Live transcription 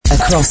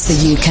across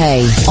the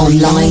UK,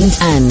 online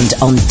and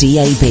on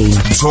DAB.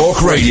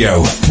 Talk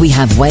Radio. We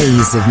have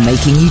ways of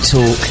making you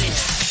talk.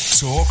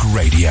 Talk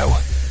Radio.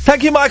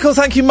 Thank you, Michael.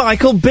 Thank you,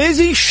 Michael.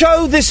 Busy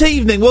show this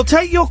evening. We'll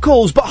take your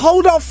calls, but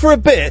hold off for a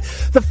bit.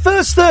 The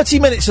first 30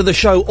 minutes of the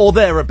show, or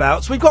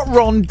thereabouts, we've got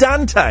Ron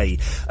Dante.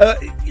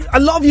 A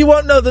lot of you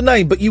won't know the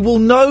name, but you will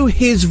know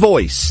his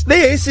voice.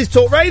 This is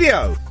Talk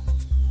Radio.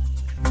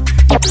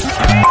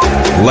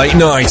 Late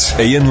night,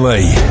 Iain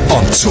Lee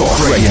on Talk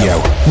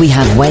Radio. We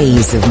have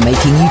ways of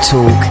making you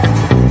talk.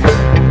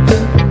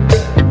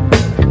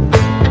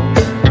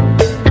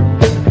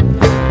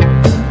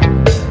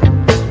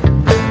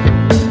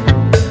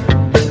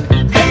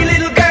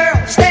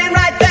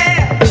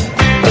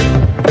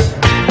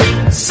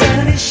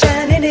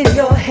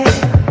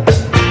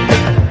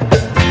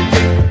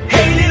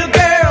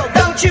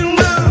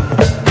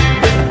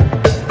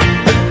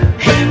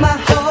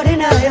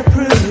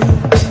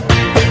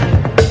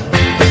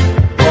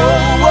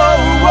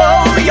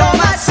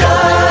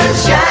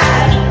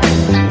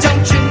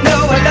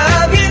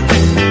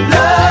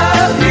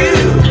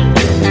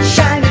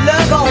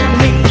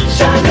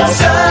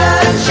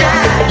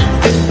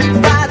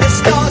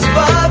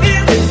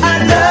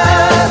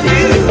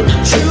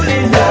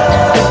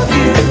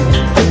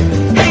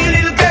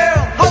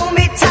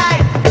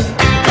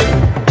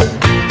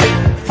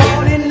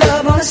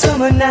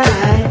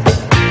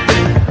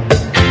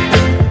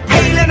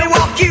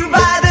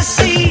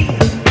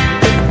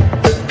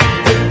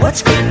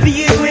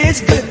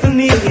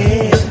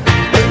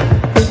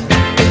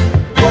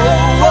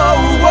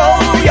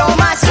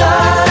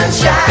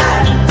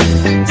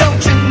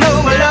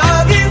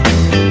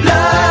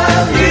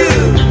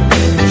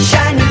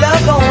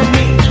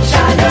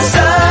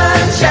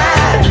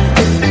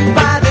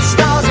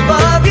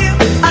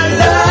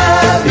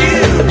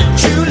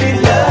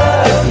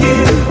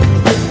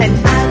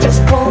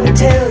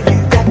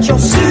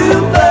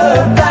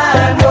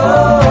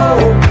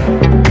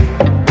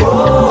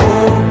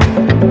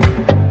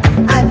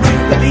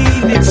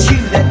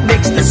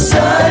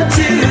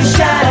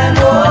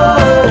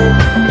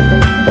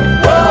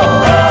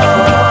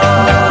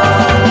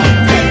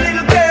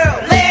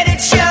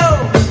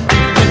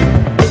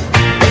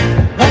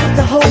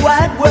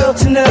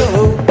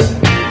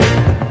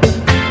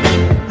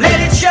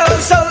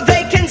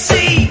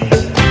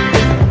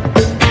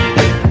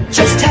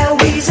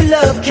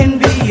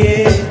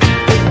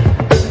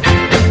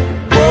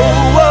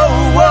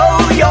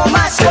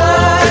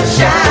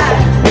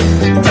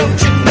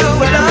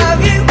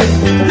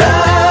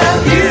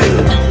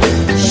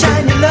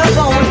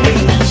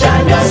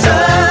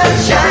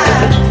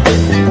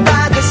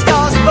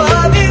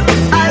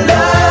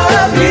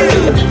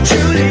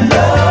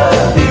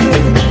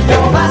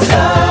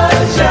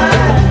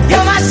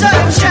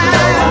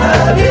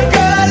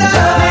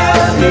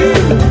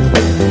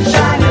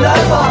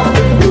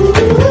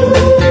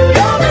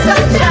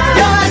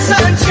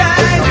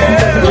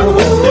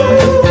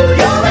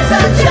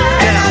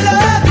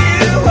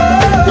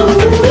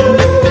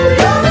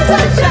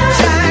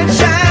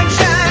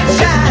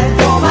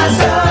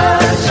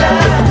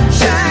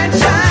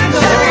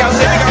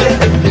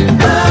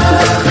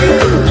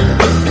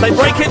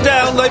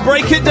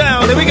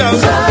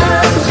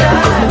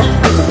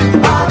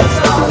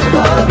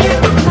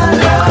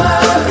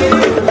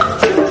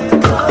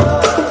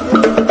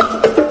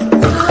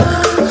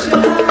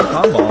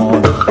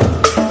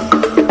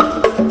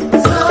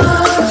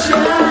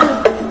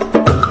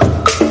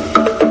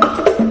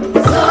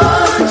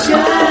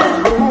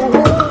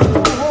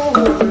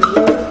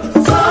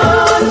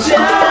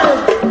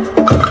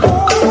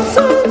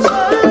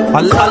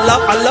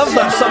 I love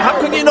that song.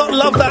 How can you not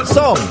love that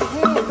song?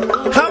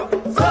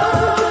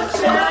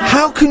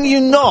 How can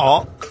you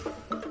not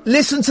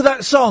listen to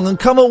that song and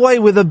come away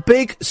with a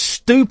big,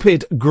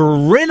 stupid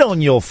grin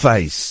on your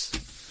face?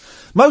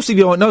 Most of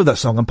you won't know that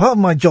song, and part of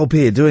my job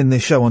here doing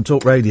this show on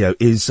Talk Radio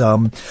is to, I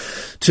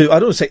don't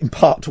want to say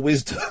impart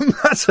wisdom,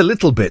 that's a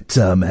little bit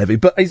heavy,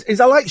 but is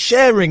I like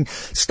sharing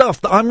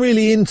stuff that I'm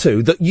really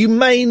into that you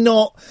may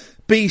not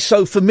be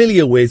so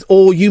familiar with,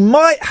 or you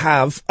might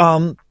have,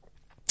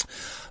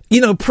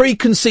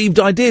 preconceived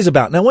ideas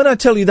about. Now, when I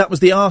tell you that was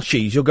the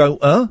Archies, you'll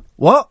go,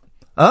 what?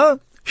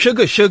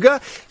 Sugar?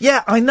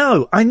 Yeah, I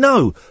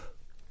know.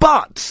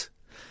 But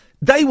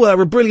they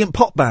were a brilliant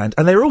pop band,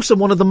 and they're also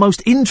one of the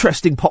most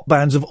interesting pop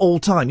bands of all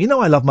time. You know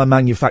I love my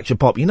manufactured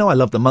pop. You know I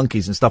love the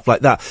Monkees and stuff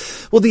like that.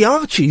 Well, the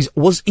Archies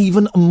was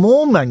even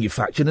more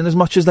manufactured in as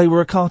much as they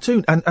were a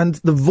cartoon. And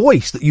the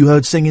voice that you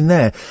heard singing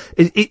there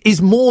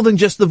is more than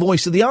just the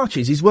voice of the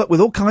Archies. He's worked with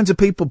all kinds of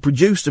people,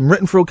 produced and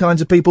written for all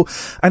kinds of people.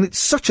 And it's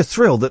such a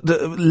thrill that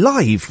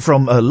live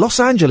from Los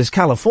Angeles,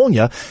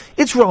 California,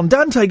 it's Ron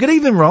Dante. Good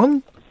evening,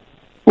 Ron.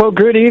 Well,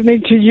 good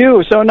evening to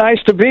you. So nice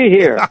to be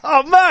here.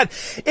 Oh, man,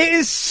 it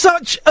is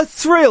such a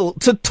thrill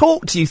to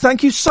talk to you.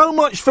 Thank you so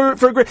much for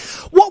agreeing.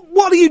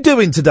 What are you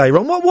doing today,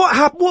 Ron?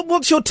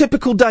 What's your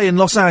typical day in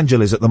Los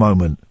Angeles at the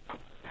moment?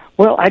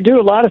 Well, I do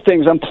a lot of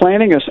things. I'm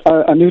planning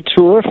a new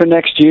tour for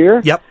next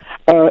year. Yep.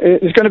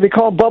 It's going to be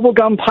called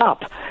Bubblegum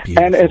Pop.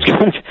 Beautiful. And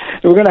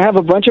we're going to have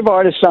a bunch of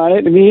artists on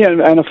it, me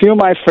and a few of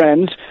my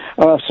friends.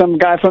 Some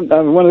guy from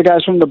one of the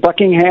guys from the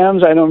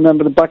Buckinghams. I don't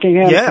remember the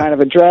Buckinghams. Yeah. Kind of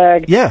a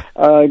drag. Yeah.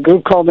 A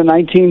group called the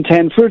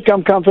 1910 Fruit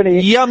Gum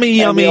Company. Yummy,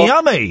 yummy,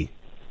 yummy.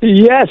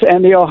 Yes,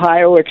 and the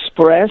Ohio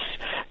Express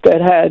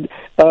that had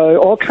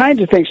all kinds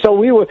of things.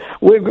 So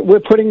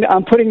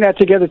I'm putting that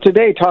together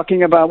today,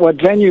 talking about what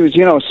venues,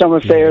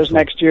 summer fairs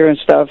next year and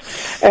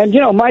stuff. And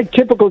my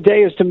typical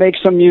day is to make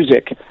some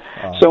music.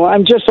 So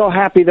I'm just so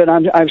happy that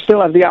I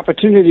still have the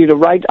opportunity to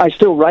write. I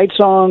still write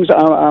songs.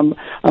 I'm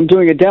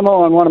doing a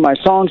demo on one of my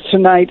songs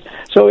tonight.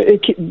 So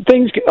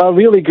things are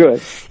really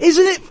good.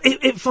 Isn't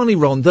it funny,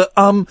 Ron, that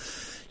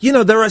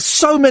there are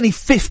so many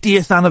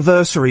 50th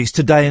anniversaries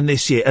today and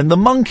this year, and the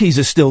Monkees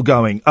are still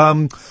going.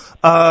 Flo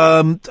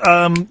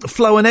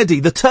and Eddie,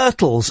 the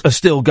Turtles are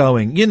still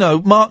going.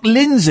 Mark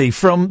Lindsay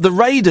from the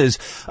Raiders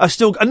are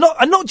still, and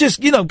not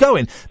just,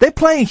 going. They're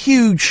playing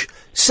huge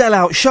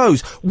sellout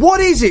shows.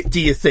 What is it,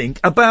 do you think,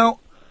 about,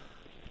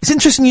 it's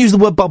interesting to use the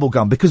word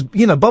bubblegum because,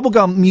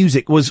 bubblegum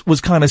music was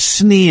kind of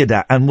sneered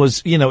at and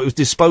was, it was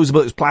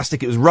disposable, it was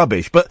plastic, it was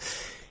rubbish, but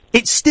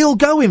it's still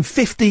going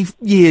 50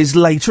 years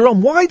later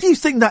on. Why do you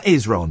think that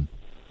is, Ron?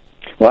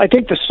 Well, I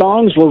think the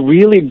songs were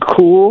really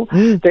cool.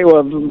 They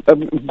were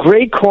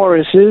great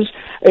choruses.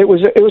 It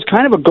was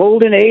kind of a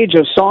golden age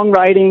of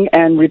songwriting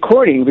and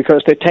recording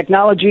because the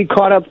technology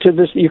caught up to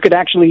this. You could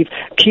actually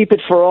keep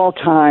it for all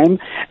time,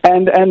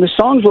 and the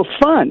songs were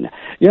fun.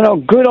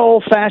 Good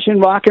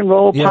old-fashioned rock and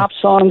roll pop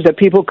songs that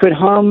people could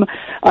hum.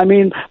 I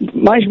mean,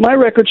 my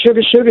record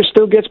Sugar Sugar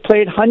still gets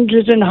played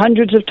hundreds and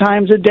hundreds of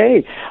times a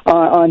day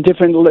on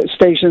different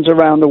stations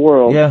around the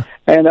world. Yeah.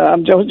 And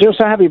I'm just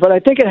so happy. But I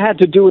think it had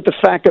to do with the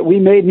fact that we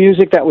made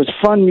music that was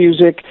fun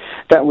music,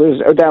 that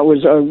was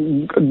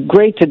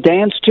great to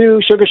dance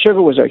to. Sugar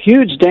Sugar was a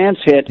huge dance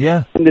hit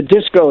in the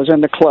discos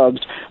and the clubs.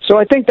 So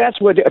I think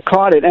that's what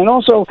caught it. And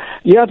also,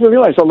 you have to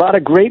realize a lot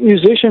of great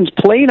musicians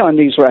played on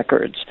these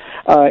records.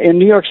 In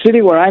New York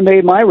City, where I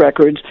made my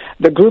records,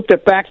 the group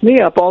that backed me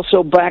up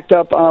also backed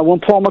up when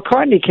Paul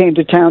McCartney came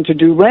to town to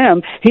do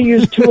Ram. He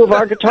used two of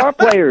our guitar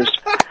players.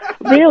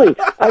 Really?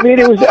 I mean,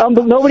 it was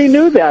nobody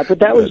knew that, but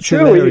that was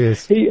true.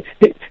 He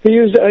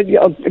used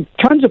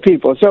tons of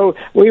people. So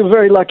we were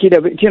very lucky to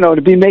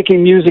be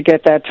making music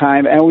at that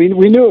time, and we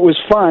knew it was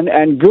fun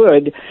and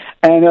good,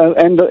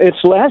 and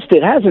it's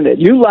lasted, hasn't it?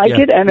 You like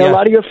it, and a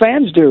lot of your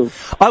fans do.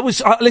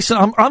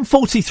 Listen, I'm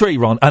 43,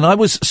 Ron, and I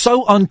was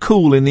so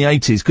uncool in the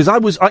 80s because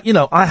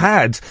I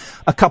had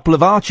a couple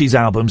of Archies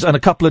albums and a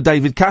couple of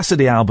David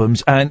Cassidy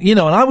albums, and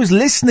I was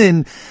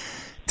listening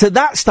to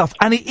that stuff,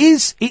 and it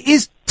is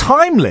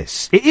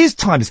timeless. It is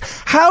timeless.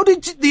 How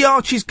did the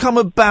Archies come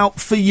about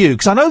for you?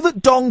 Because I know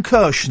that Don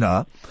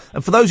Kirshner,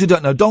 and for those who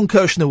don't know, Don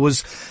Kirshner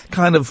was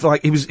kind of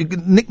like, he was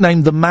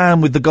nicknamed the man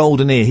with the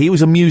golden ear. He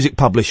was a music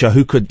publisher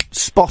who could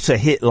spot a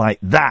hit like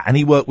that, and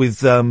he worked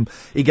with,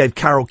 he gave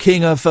Carole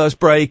King her first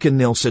break, and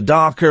Neil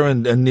Sedaka,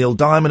 and Neil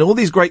Diamond, all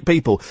these great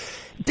people.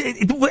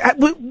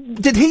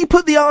 Did he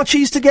put the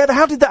Archies together?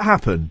 How did that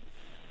happen?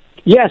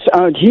 Yes,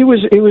 he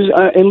was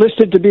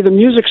enlisted to be the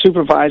music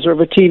supervisor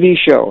of a TV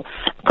show,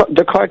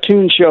 the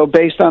cartoon show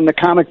based on the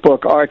comic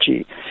book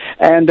Archie.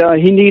 And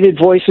he needed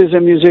voices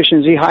and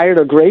musicians. He hired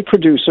a great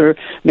producer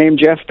named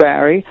Jeff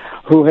Barry,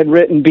 who had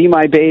written Be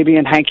My Baby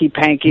and Hanky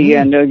Panky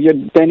and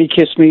Then He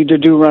Kissed Me to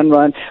Do Run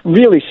Run.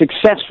 Really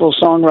successful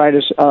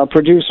songwriter,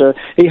 producer.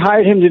 He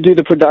hired him to do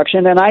the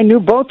production, and I knew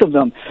both of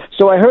them.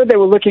 So I heard they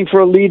were looking for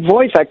a lead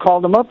voice. I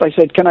called them up. I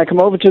said, can I come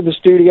over to the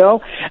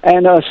studio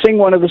and sing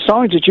one of the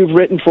songs that you've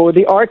written for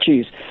the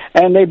Archies?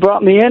 And they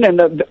brought me in,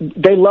 and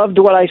they loved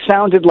what I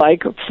sounded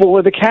like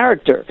for the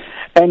character.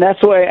 And that's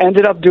why I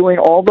ended up doing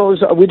all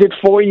those. We did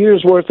 4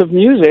 years worth of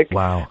music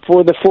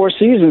for the 4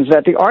 seasons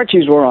that the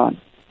Archies were on.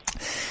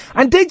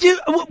 And did you,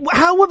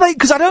 how were they,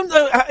 because I don't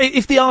know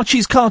if the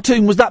Archies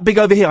cartoon was that big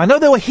over here. I know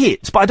there were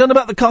hits, but I don't know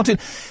about the cartoon.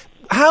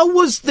 How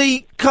was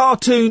the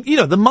cartoon,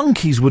 the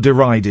Monkees were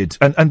derided,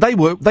 and they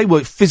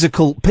were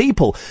physical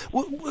people.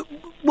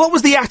 What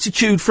was the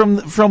attitude from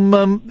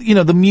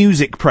the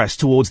music press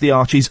towards the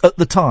Archies at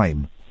the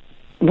time?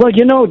 Well,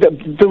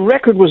 the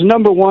record was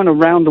number one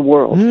around the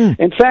world.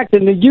 In fact,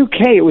 in the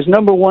UK, it was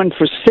number one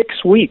for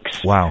 6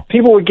 weeks. Wow.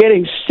 People were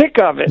getting sick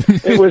of it.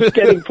 It was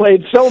getting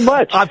played so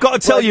much. I've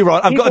got to tell you,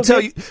 Ron,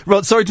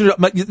 Ron, sorry to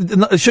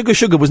interrupt. Sugar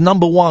Sugar was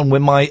number one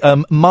when my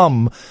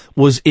mum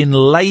was in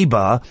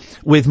labour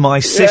with my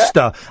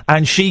sister,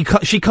 and she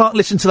can't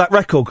listen to that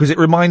record because it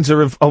reminds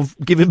her of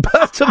giving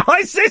birth to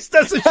my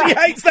sister, so she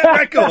hates that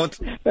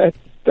record.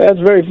 That's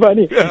very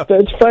funny. Yeah.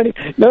 That's funny.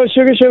 No,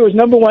 Sugar Sugar was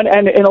number one,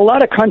 and in a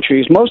lot of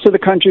countries, most of the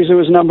countries it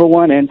was number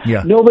one in,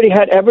 nobody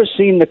had ever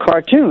seen the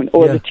cartoon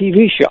or the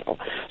TV show.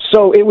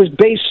 So it was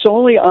based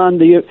solely on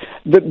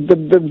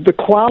the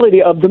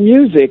quality of the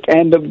music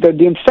and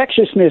the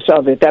infectiousness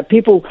of it, that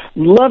people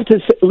loved to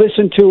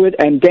listen to it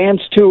and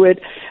dance to it.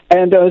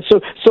 And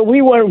so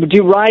we weren't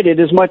derided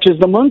as much as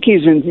the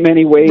Monkees in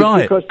many ways,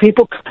 right, because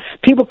people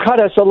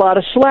cut us a lot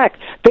of slack.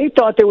 They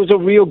thought there was a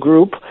real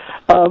group,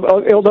 although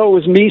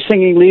it was me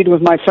singing lead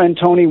with my friend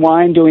Tony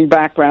Wine doing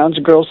backgrounds,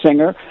 a girl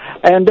singer.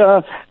 And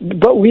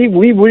but we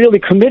really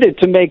committed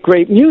to make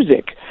great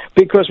music,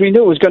 because we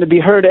knew it was going to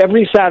be heard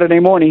every Saturday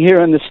morning here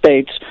in the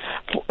States,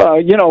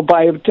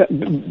 by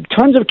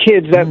tons of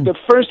kids. That the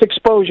first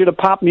exposure to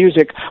pop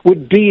music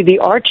would be the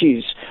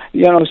Archies.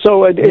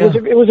 So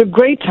it was a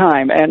great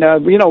time,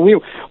 and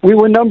we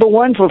were number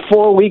one for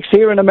 4 weeks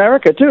here in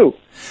America too.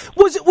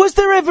 Was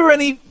there ever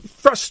any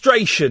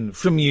frustration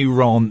from you,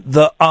 Ron,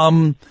 that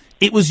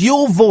it was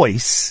your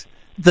voice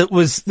that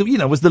was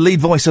the lead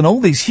voice on all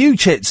these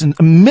huge hits and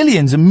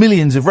millions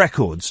of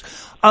records,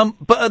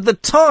 but at the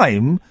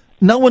time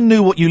no one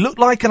knew what you looked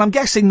like, and I'm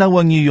guessing no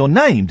one knew your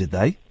name, did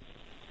they?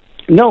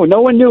 No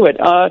one knew it.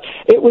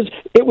 It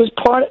was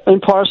part and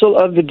parcel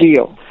of the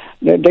deal.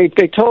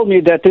 They told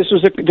me that this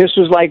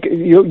was like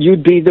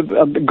you'd be the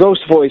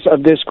ghost voice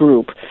of this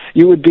group.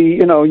 You would be,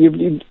 I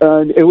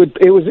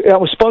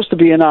was supposed to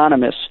be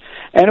anonymous,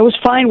 and it was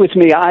fine with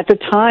me. At the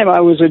time,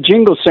 I was a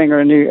jingle singer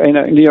in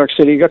New York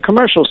City, a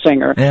commercial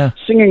singer,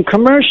 singing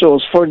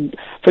commercials for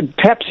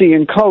Pepsi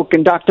and Coke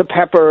and Dr.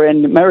 Pepper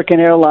and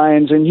American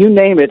Airlines and you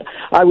name it.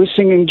 I was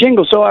singing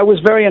jingles, so I was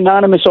very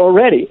anonymous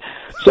already.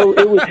 So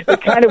it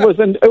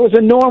was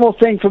a normal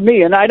thing for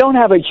me, and I don't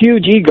have a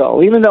huge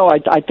ego, even though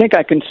I think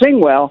I can sing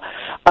well.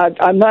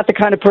 I'm not the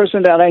kind of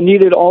person that I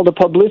needed all the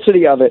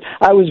publicity of it.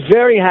 I was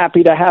very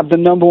happy to have the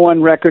number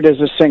one record as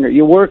a singer.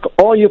 You work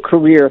all your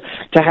career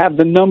to have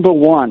the number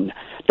one.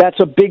 That's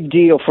a big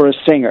deal for a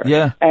singer.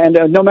 Yeah. And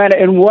no matter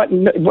in what,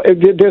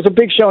 there's a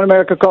big show in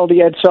America called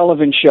The Ed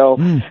Sullivan Show,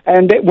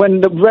 and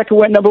when the record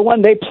went number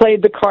one, they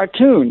played the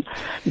cartoon.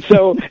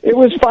 So it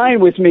was fine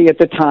with me at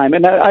the time.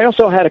 And I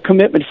also had a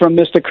commitment from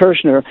Mr.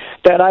 Kirshner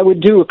that I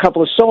would do a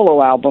couple of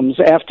solo albums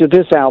after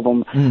this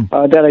album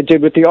that I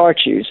did with the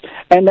Archies,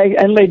 and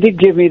they did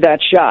give me that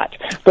shot.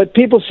 But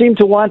people seemed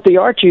to want the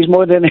Archies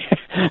more than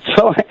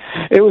so.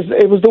 It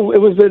was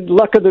the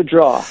luck of the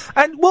draw.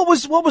 And what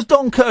was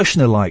Don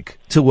Kirshner like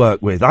to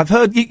work with? I've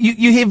heard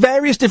you hear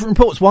various different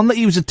reports. One that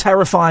he was a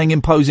terrifying,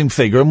 imposing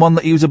figure, and one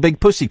that he was a big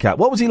pussycat.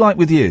 What was he like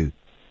with you?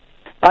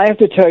 I have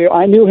to tell you,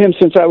 I knew him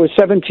since I was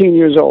 17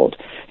 years old.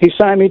 He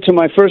signed me to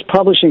my first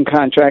publishing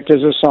contract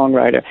as a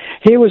songwriter.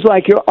 He was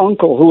like your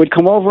uncle who would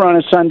come over on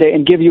a Sunday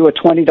and give you a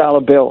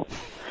 $20 bill.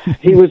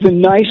 He was the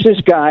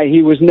nicest guy.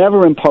 He was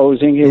never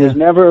imposing. He was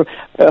never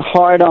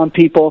hard on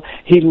people.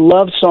 He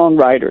loved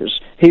songwriters.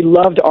 He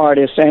loved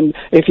artists, and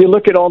if you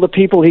look at all the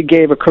people he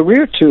gave a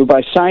career to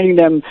by signing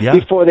them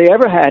before they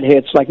ever had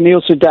hits, like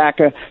Neil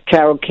Sedaka,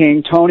 Carole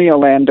King, Tony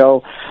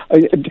Orlando,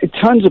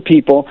 tons of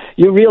people,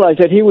 you realize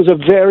that he was a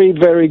very,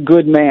 very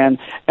good man,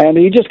 and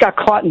he just got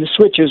caught in the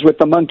switches with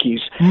the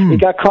Monkees. He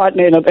got caught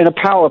in a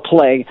power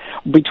play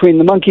between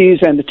the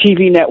Monkees and the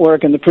TV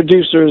network and the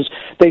producers.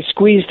 They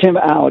squeezed him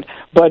out,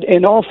 but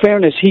in all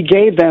fairness, he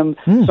gave them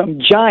some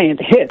giant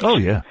hits. Oh,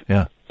 yeah.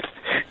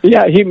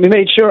 Yeah, he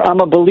made sure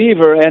I'm a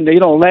Believer and,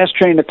 Last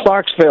Train to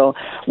Clarksville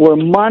were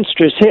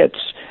monstrous hits.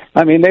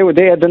 I mean,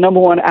 they had the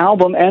number one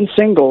album and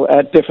single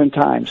at different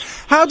times.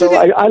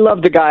 I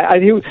love the guy.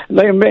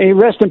 He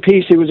rest in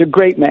peace. He was a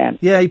great man.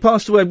 Yeah, he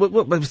passed away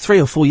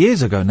 3 or 4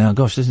 years ago now.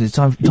 Gosh, isn't it?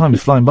 Time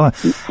is flying by.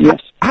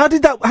 Yes. How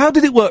did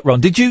it work, Ron?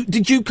 Did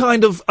you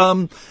kind of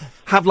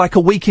have like a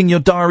week in your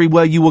diary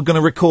where you were going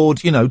to record,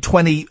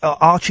 20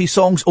 Archie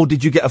songs, or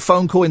did you get a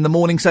phone call in the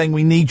morning saying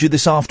we need you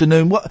this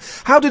afternoon?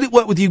 How did it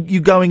work with you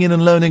going in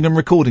and learning and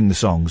recording the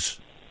songs?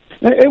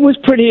 It was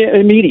pretty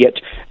immediate.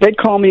 They'd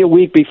call me a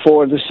week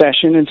before the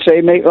session and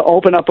say,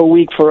 open up a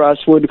week for us.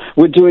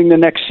 We're doing the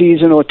next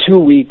season, or 2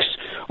 weeks,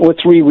 or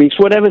 3 weeks,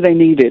 whatever they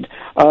needed.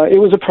 It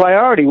was a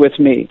priority with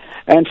me.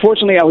 And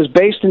fortunately, I was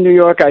based in New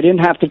York. I didn't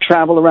have to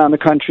travel around the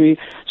country.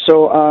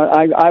 So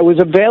I was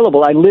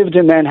available. I lived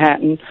in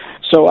Manhattan,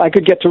 so I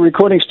could get to a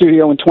recording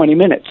studio in 20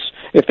 minutes.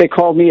 If they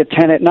called me at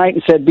 10 at night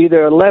and said, be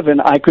there at 11,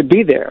 I could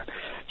be there.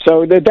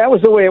 So that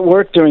was the way it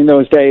worked during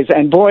those days.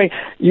 And boy,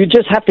 you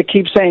just have to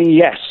keep saying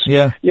yes.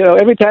 Yeah.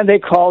 Every time they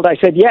called, I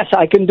said, yes,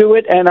 I can do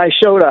it, and I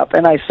showed up,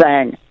 and I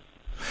sang.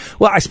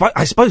 Well, I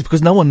suppose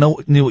because no one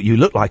knew what you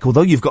looked like,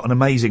 although you've got an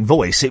amazing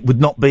voice, it would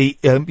not be,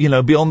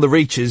 beyond the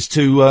reaches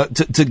to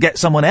get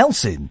someone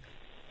else in.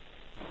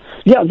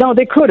 Yeah, no,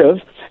 they could have.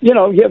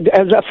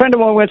 As a friend of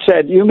mine once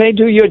said, you may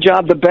do your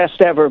job the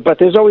best ever, but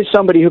there's always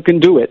somebody who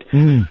can do it.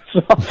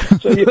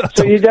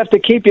 So you'd have to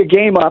keep your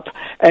game up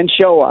and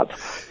show up.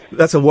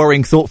 That's a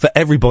worrying thought for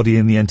everybody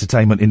in the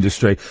entertainment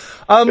industry.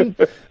 I'm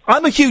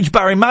a huge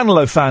Barry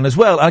Manilow fan as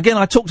well. Again,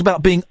 I talked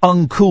about being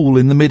uncool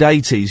in the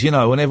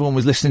mid-'80s, when everyone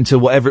was listening to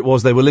whatever it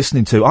was they were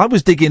listening to. I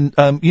was digging,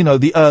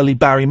 the early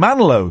Barry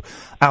Manilow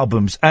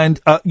albums. And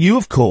you,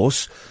 of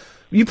course,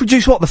 you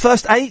produced, the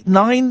first 8,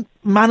 9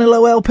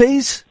 Manilow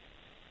LPs?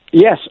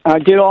 Yes, I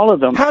did all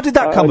of them. How did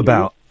that come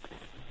about?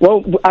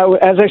 Well,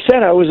 as I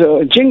said, I was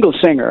a jingle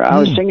singer. I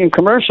was singing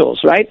commercials,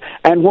 right?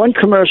 And one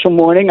commercial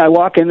morning, I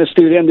walk in the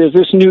studio, and there's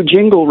this new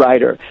jingle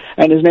writer,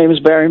 and his name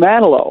is Barry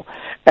Manilow.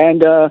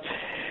 And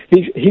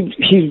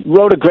he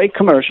wrote a great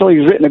commercial.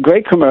 He's written a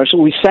great commercial.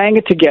 We sang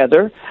it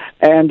together,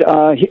 and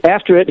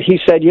after it, he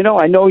said, you know,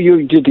 I know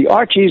you did the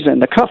Archies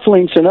and the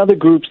Cufflinks and other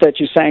groups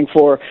that you sang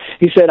for.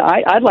 He said,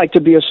 I'd like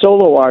to be a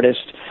solo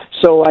artist.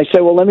 So I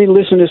said, well, let me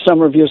listen to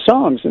some of your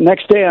songs. The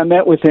next day I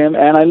met with him,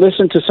 and I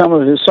listened to some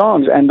of his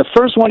songs, and the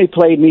first one he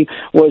played me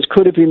was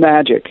Could It Be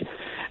Magic?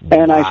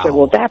 And I said,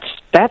 well, that's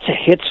a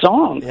hit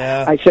song.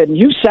 Yeah. I said,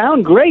 you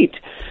sound great.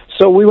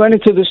 So we went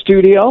into the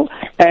studio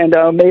and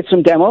made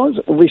some demos.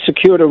 We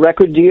secured a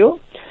record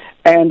deal,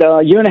 and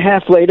a year and a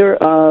half later,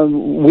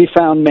 we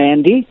found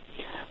Mandy,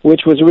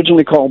 which was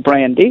originally called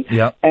Brandy,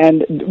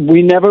 and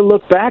we never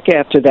looked back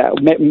after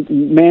that.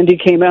 Mandy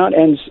came out,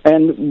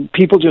 and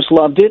people just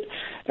loved it.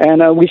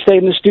 And we stayed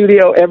in the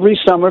studio every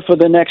summer for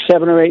the next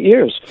 7 or 8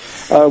 years.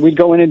 We'd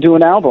go in and do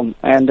an album,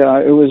 and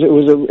it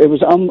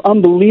was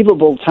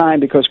unbelievable time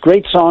because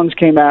great songs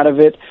came out of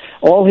it.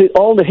 All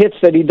the hits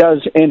that he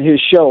does in his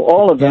show,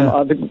 all of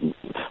them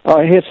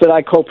are hits that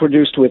I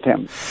co-produced with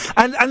him.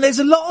 And there's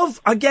a lot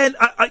of, again,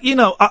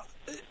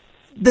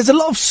 there's a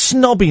lot of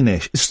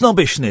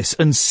snobbishness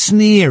and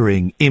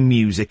sneering in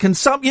music, and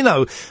some,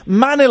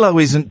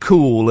 Manilow isn't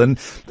cool, and,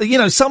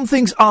 some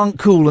things aren't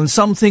cool and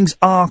some things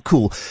are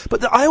cool.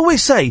 But I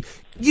always say,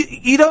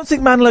 you don't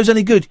think Manilow's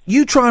any good,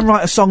 you try and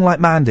write a song like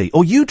Mandy,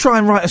 or you try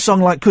and write a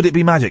song like Could It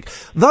Be Magic.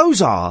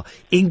 Those are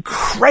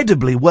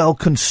incredibly well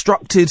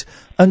constructed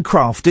and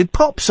crafted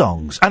pop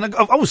songs. And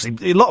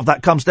obviously a lot of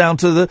that comes down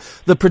to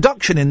the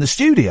production in the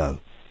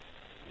studio.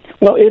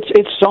 Well,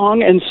 it's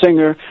song and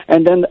singer,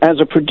 and then as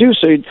a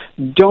producer,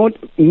 don't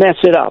mess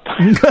it up.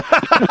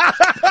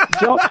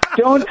 don't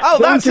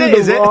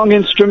do the wrong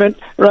instrument,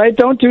 right?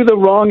 Don't do the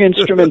wrong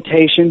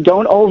instrumentation.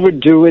 Don't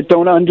overdo it.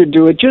 Don't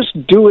underdo it. Just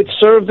do it.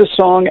 Serve the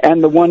song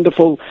and the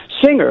wonderful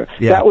singer.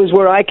 Yeah. That was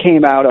where I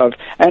came out of,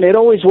 and it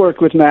always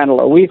worked with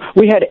Manilow.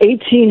 We had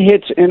 18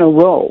 hits in a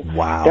row.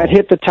 Wow. That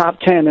hit the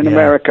top 10 in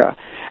America,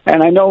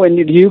 and I know in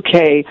the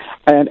UK,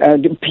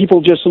 and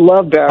people just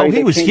love Barry. Oh,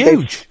 he was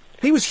huge.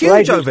 He was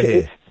huge over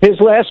here. His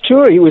last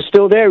tour, he was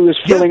still there. He was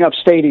filling up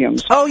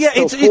stadiums. Oh, yeah.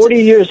 So 40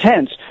 years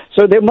hence.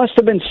 So there must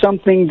have been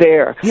something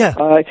there. Yeah.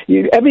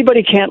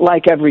 Everybody can't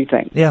like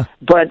everything. Yeah.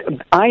 But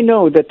I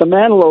know that the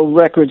Manilow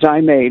records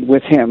I made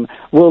with him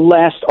will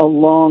last a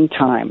long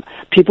time.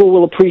 People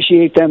will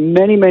appreciate them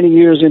many, many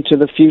years into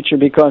the future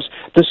because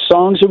the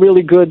songs are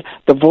really good,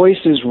 the voice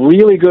is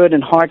really good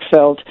and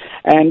heartfelt,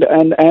 and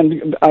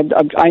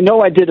I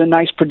know I did a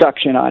nice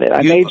production on it.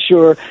 I made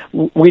sure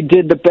we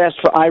did the best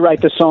for I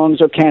Write the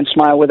Songs or Can't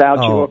Smile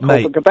Without You or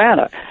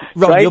Copacabana.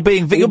 Ron, right?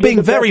 you're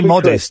being very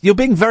modest. You're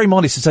being very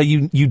modest to say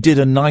you did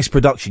a nice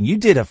production. You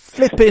did a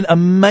flipping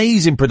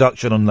amazing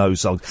production on those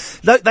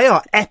songs. They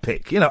are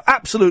epic,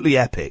 absolutely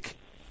epic.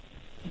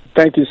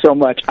 Thank you so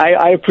much.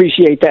 I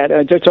appreciate that.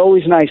 It's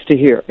always nice to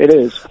hear. It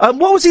is.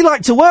 What was he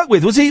like to work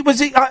with? Was he?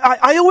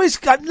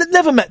 I've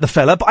never met the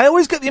fella, but I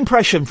always get the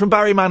impression from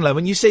Barry Manilow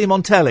when you see him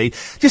on telly,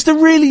 just a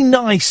really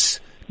nice,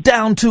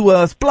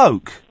 down-to-earth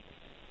bloke.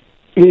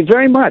 Yeah,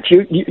 very much.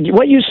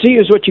 What you see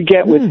is what you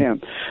get with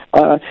him.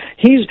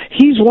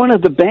 He's one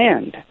of the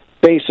band,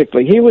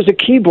 basically. He was a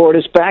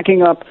keyboardist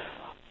backing up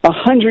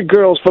 100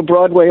 girls for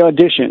Broadway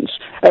auditions.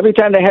 Every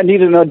time they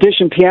needed an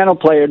audition piano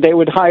player, they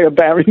would hire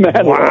Barry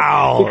Manilow.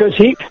 Wow.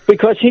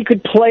 Because he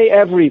could play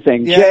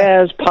everything.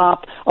 Jazz,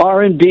 pop,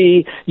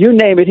 R&B, you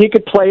name it. He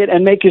could play it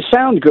and make you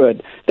sound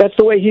good. That's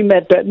the way he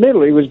met Bette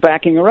Midler. He was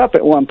backing her up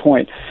at one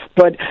point.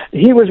 But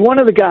he was one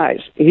of the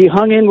guys. He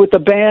hung in with the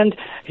band.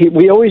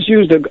 We always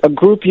used a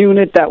group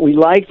unit that we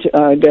liked,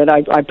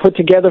 that I put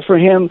together for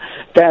him,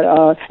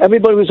 that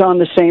everybody was on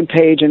the same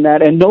page in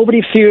that, and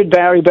nobody feared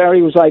Barry.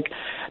 Barry was like,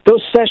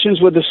 those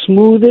sessions were the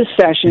smoothest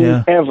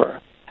sessions ever.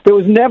 There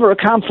was never a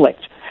conflict.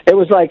 It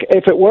was like,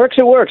 if it works,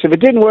 it works. If it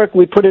didn't work,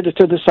 we put it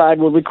to the side.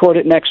 We'll record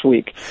it next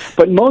week.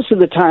 But most of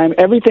the time,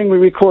 everything we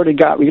recorded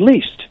got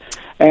released.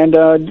 And,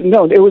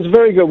 no, it was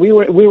very good. We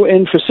were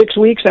in for 6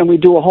 weeks, and we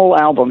do a whole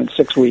album in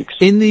 6 weeks.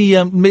 In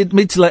the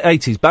mid to late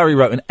 80s, Barry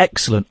wrote an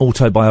excellent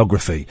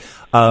autobiography.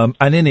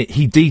 And in it,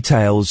 he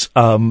details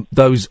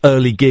those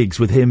early gigs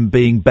with him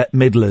being Bette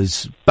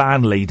Midler's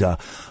band leader.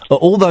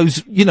 All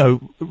those,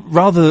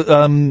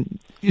 rather...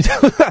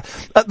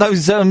 at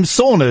those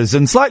saunas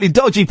and slightly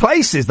dodgy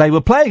places they were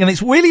playing, and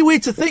it's really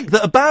weird to think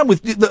that a band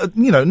with,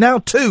 now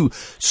two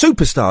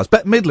superstars,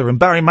 Bette Midler and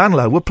Barry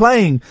Manilow, were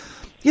playing,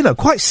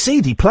 quite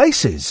seedy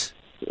places.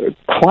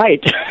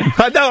 Quite.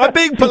 I know, I'm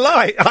being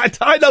polite.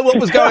 I know what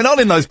was going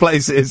on in those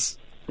places.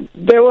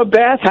 There were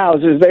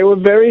bathhouses. They were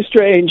very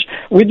strange.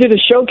 We did a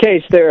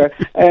showcase there,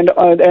 and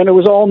it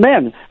was all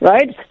men,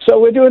 right?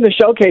 So we're doing the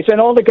showcase, and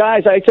all the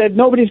guys, I said,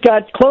 nobody's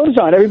got clothes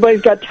on.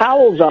 Everybody's got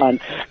towels on.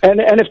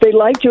 And if they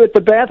liked you at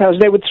the bathhouse,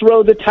 they would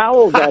throw the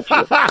towels at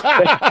you.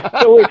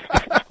 So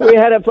We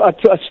had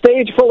a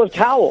stage full of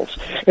towels.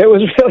 It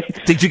was really.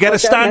 Did you get a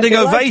standing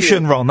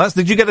ovation, Ron?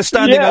 Did you get a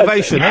standing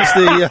ovation? That's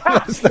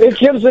the. It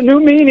gives a new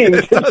meaning.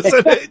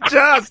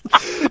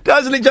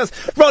 Doesn't it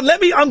just? Ron,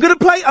 I'm going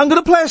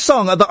to play a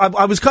song.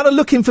 I was kind of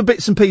looking for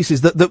bits and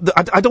pieces.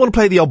 I don't want to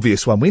play the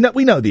obvious one. We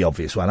know the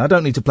obvious one. I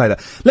don't need to play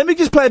that. Let me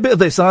just play a bit of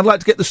this, and I'd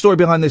like to get the story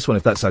behind this one,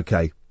 if that's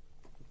okay.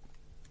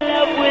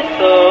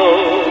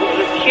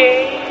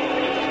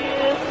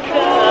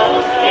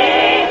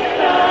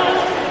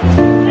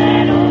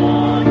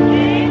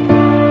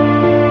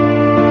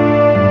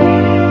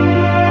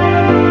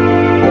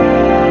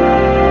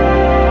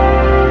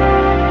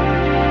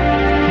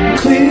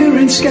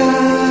 Clearing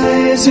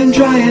skies and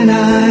drying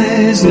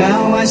eyes,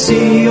 now I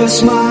see your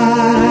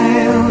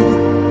smile.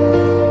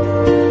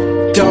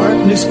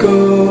 Darkness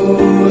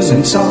goes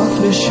and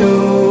softness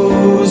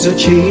shows a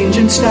change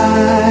in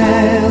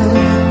style.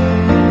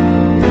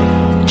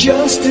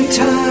 Just in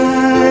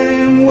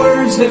time,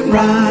 words that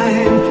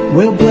rhyme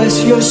will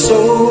bless your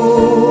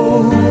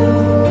soul.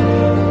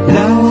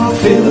 Now I'll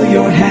fill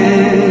your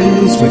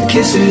hands with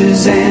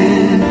kisses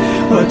and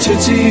a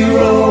Tootsie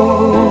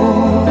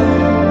Roll.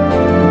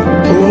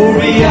 Oh,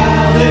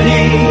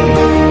 reality,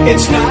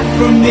 it's not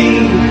for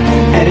me,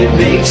 and it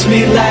makes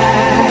me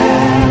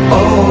laugh.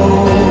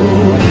 Oh,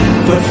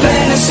 but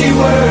fantasy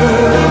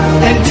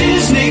world and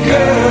Disney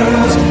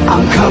girls,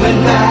 I'm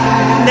coming back.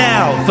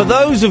 Now, for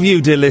those of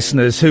you, dear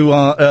listeners, who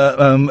are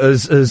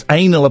as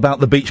anal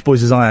about the Beach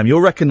Boys as I am, you'll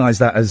recognise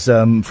that as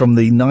from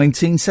the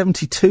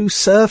 1972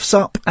 Surf's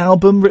Up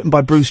album, written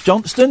by Bruce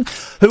Johnston,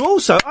 who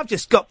also I've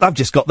just got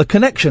the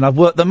connection. I've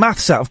worked the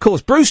maths out. Of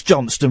course, Bruce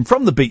Johnston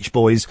from the Beach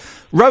Boys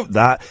wrote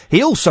that.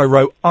 He also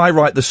wrote "I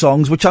Write the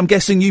Songs," which I'm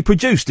guessing you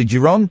produced. Did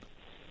you, Ron?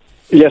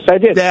 Yes, I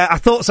did. Yeah, I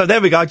thought so.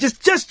 There we go.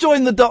 Just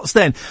join the dots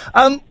then.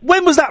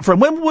 When was that from?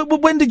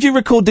 When did you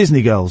record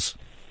Disney Girls?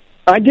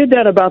 I did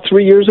that about 4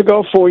 years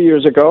ago.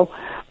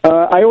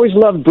 I always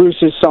loved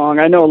Bruce's song.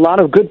 I know a lot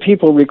of good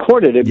people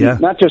recorded it,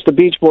 not just the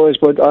Beach Boys,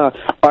 but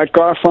Art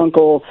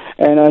Garfunkel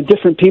and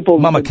different people.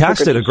 Mama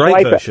Cass did a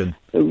great version.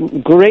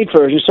 Great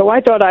version. So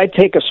I thought I'd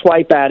take a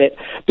swipe at it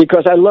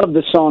because I love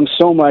the song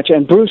so much,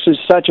 and Bruce is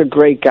such a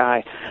great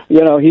guy.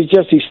 You know, he's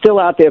still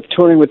out there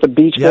touring with the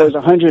Beach Boys,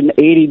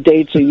 180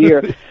 dates a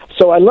year.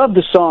 So I love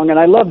the song, and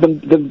I love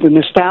the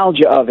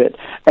nostalgia of it,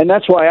 and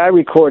that's why I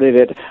recorded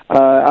it.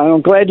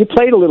 I'm glad you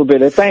played a little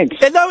bit. Thanks.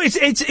 No,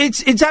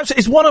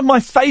 it's one of my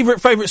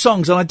favourite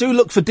songs, and I do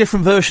look for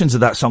different versions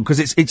of that song because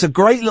it's a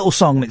great little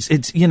song.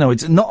 It's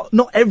not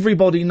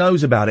everybody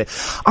knows about it.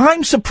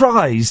 I'm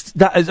surprised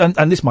that,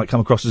 and this might come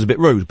across as a bit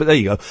rude, but there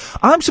you go.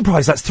 I'm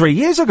surprised that's 3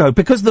 years ago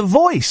because the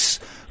voice,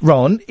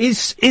 Ron,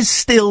 is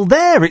still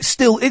there. It's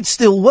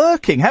still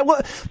working.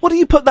 What do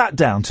you put that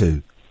down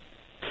to?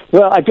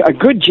 Well, I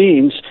good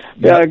genes.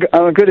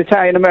 I'm a good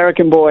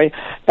Italian-American boy,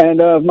 and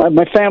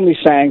my family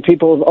sang.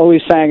 People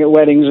always sang at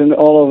weddings and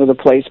all over the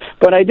place.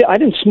 But I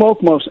didn't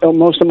smoke most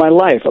of my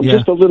life,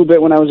 just a little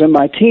bit when I was in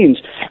my teens.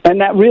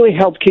 And that really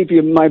helped keep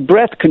my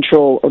breath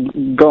control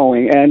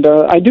going. And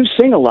I do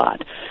sing a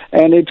lot,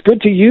 and it's good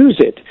to use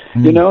it.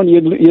 You know, and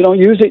you don't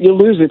use it, you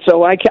lose it.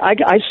 So I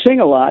sing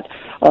a lot.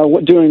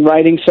 During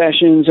writing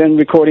sessions and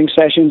recording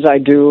sessions I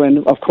do,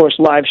 and of course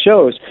live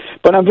shows.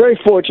 But I'm very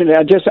fortunate.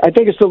 I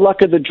think it's the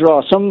luck of the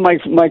draw. Some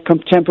of my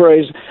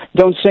contemporaries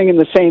don't sing in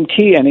the same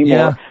key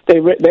anymore.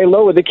 Yeah. They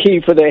lower the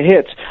key for their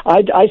hits.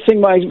 I sing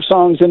my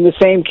songs in the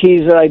same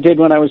keys that I did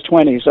when I was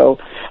 20. So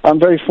I'm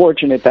very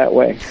fortunate that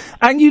way.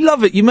 And you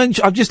love it. You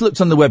mentioned, I've just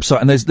looked on the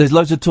website, and there's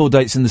loads of tour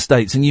dates in the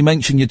States. And you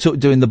mentioned you're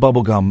doing the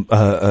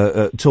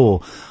Bubblegum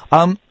tour.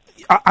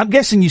 I'm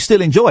guessing you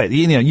still enjoy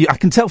it. I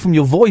can tell from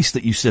your voice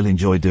that you still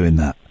enjoy doing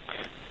that.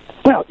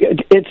 Well,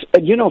 it's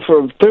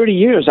for 30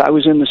 years I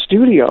was in the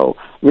studio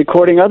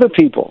recording other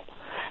people.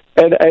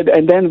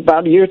 And then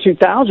about the year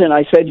 2000,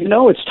 I said,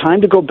 it's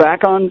time to go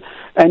back on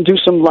and do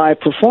some live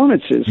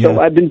performances. Yeah.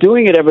 So I've been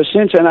doing it ever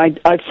since, and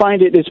I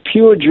find it's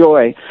pure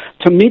joy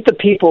to meet the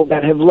people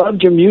that have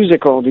loved your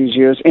music all these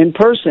years in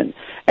person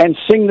and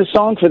sing the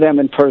song for them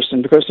in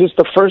person, because it's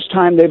the first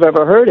time they've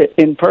ever heard it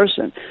in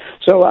person.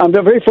 So I'm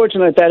very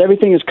fortunate that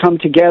everything has come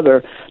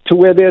together to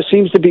where there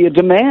seems to be a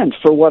demand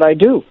for what I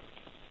do.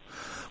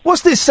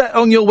 What's this set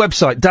on your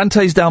website,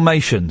 Dante's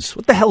Dalmatians?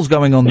 What the hell's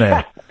going on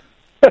there?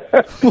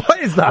 What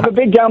is that? I'm a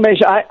big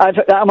Dalmatian.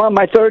 I'm on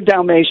my third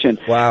Dalmatian.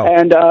 Wow.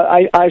 And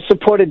I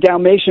supported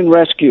Dalmatian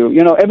Rescue.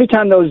 Every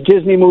time those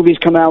Disney movies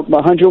come out,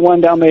 101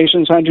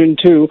 Dalmatians,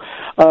 102,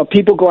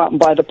 people go out and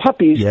buy the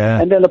puppies.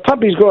 Yeah. And then the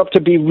puppies grow up to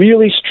be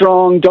really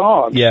strong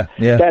dogs. Yeah.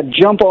 That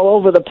jump all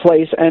over the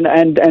place,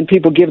 and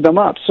people give them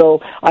up. So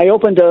I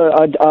opened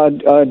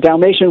a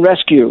Dalmatian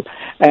Rescue,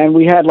 and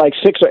we had like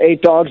 6 or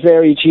 8 dogs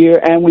there each year,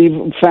 and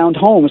we found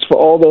homes for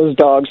all those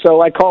dogs.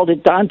 So I called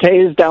it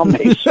Dante's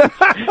Dalmatians.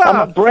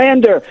 I'm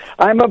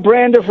a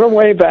brander from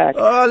way back.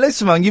 Oh,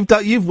 listen, man,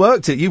 you've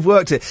worked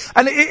it.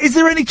 And is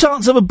there any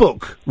chance of a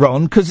book,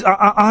 Ron? Because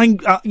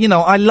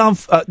I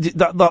love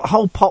the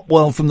whole pop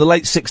world from the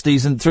late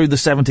 60s and through the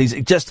 70s.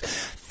 It just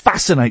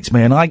fascinates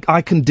me, and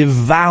I can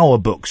devour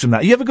books from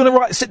that. Are you ever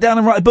going to sit down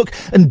and write a book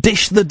and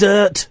dish the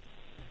dirt?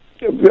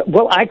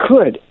 Well, I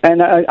could,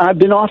 and I've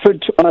been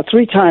offered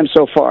 3 times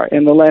so far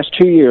in the last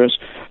 2 years.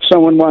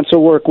 Someone wants to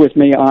work with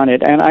me on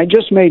it, and I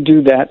just may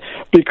do that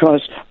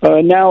because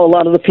now a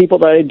lot of the people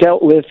that I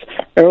dealt with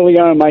early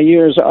on in my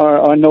years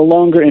are no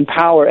longer in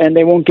power, and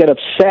they won't get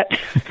upset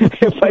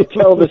if I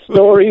tell the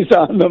stories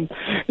on them,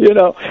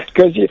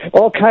 because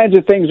all kinds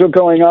of things were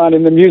going on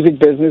in the music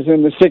business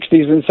in the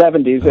 60s and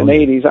 70s and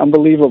 80s.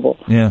 Unbelievable.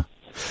 Yeah.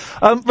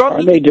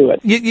 Ron, they do it.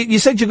 You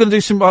said you're going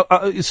to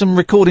do some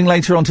recording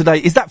later on today.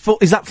 Is that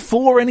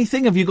for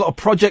anything? Have you got a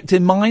project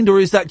in mind, or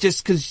is that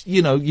just because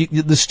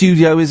the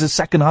studio is a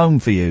second home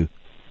for you?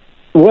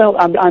 Well,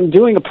 I'm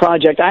doing a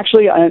project.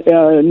 Actually,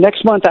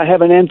 next month I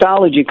have an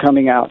anthology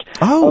coming out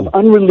of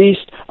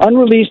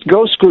unreleased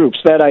ghost groups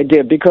that I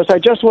did, because I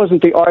just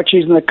wasn't the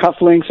Archies and the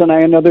Cufflinks, and I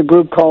had another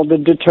group called the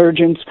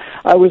Detergents.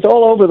 I was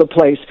all over the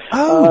place.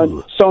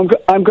 So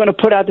I'm going to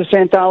put out this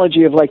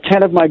anthology of like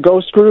 10 of my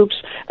ghost groups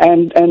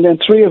and then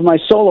 3 of my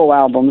solo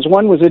albums.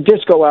 One was a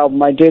disco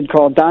album I did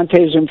called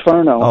Dante's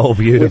Inferno. Oh,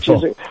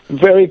 beautiful. Which is a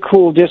very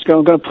cool disco.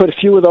 I'm going to put a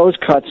few of those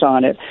cuts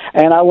on it,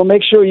 and I will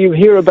make sure you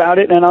hear about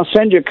it, and I'll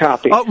send you a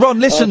copy. Oh, Ron,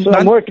 listen.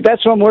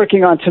 That's what I'm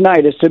working on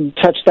tonight, is to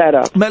touch that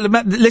up.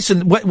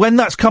 Listen, when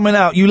that's coming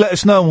out, you let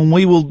us know, and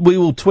we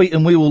will tweet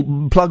and we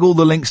will plug all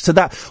the links to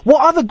that.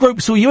 What other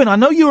groups were you in? I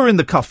know you were in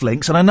the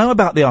Cufflinks, and I know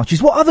about the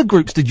Archies. What other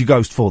groups did you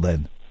ghost for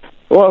then?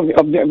 Well,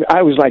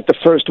 I was like the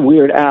first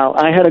Weird Al.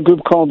 I had a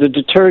group called the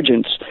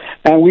Detergents,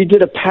 and we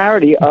did a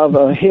parody of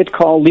a hit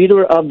called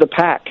Leader of the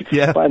Pack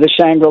by the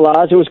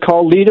Shangri-Las. It was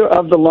called Leader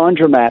of the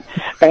Laundromat.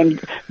 And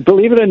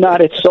believe it or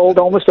not, it sold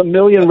almost 1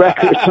 million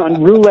records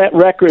on Roulette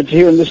Records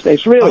here in the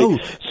States. Really.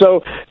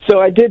 Oh. So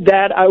I did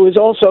that. I was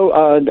also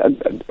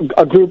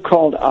a group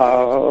called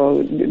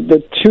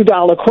the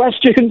 $2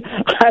 Question.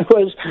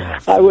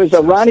 I was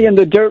Ronnie and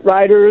the Dirt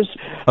Riders.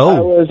 Oh. I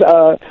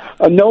was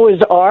a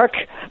Noah's Ark.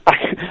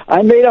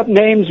 I made up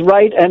names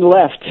right and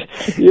left.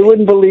 You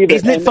wouldn't believe it.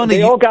 Isn't it funny?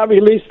 They all got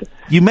released.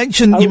 You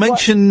mentioned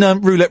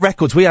Roulette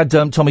Records. We had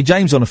Tommy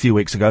James on a few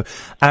weeks ago,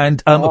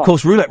 and of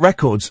course Roulette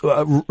Records,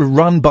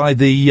 run by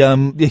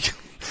the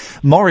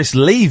Morris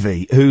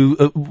Levy,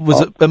 who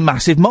was a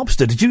massive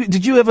mobster.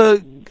 Did you ever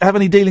have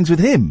any dealings with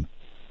him?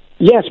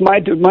 Yes, my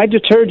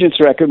Detergents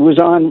record was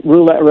on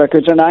Roulette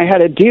Records, and I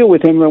had a deal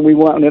with him when we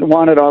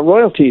wanted our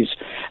royalties,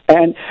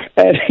 and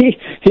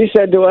he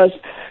said to us,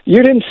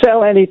 "You didn't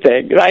sell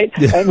anything, right?"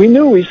 Yeah. And we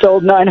knew we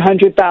sold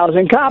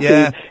 900,000 copies.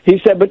 Yeah.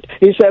 He said, but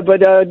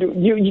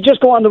you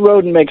just go on the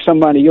road and make some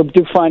money. You'll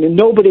do fine. And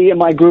nobody in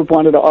my group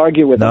wanted to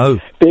argue with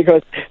him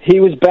because he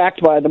was backed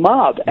by the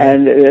mob.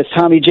 And as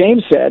Tommy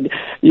James said,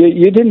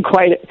 you didn't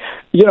quite.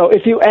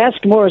 If you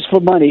asked Morris for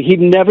money,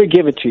 he'd never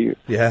give it to you.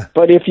 Yeah.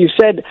 But if you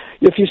said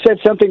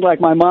something like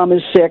 "My mom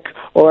is sick"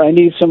 or "I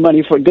need some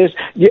money for this,"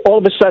 all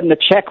of a sudden a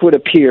check would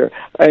appear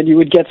and you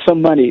would get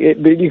some money.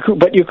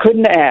 But you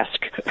couldn't ask.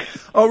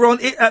 Oh, Ron,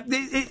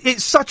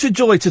 it's such a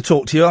joy to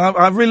talk to you.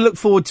 I really look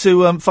forward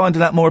to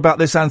finding out more about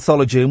this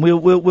anthology, and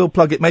we'll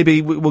plug it.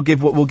 Maybe we'll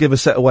give a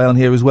set away on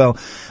here as well.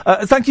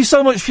 Thank you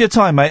so much for your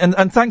time, mate,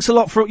 and thanks a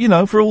lot for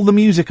all the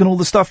music and all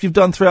the stuff you've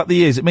done throughout the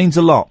years. It means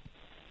a lot.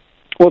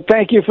 Well,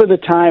 thank you for the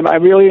time. I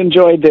really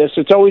enjoyed this.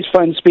 It's always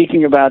fun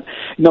speaking about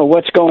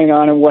what's going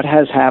on and what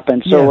has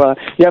happened. So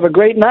you have a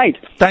great night.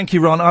 Thank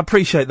you, Ron. I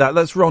appreciate that.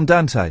 That's Ron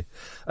Dante.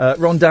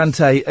 Ron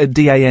Dante,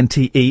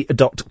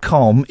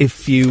 DANTE.com,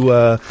 if you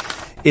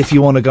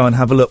want to go and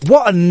have a look.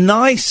 What a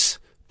nice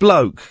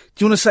bloke.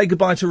 Do you want to say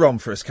goodbye to Ron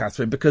for us,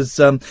 Catherine? Because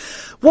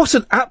what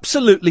an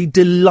absolutely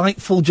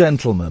delightful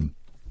gentleman.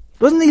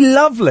 Wasn't he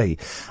lovely?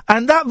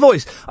 And that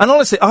voice. And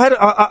honestly, I had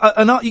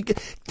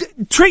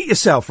treat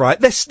yourself, right?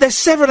 There's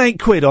 7-8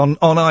 quid on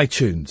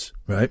iTunes,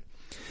 right?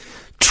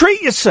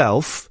 Treat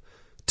yourself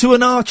to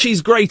an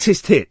Archie's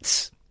Greatest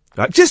Hits,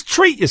 right? Just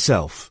treat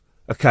yourself,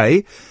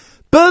 okay?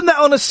 Burn that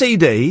on a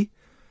CD,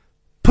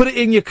 put it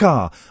in your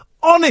car.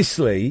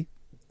 Honestly,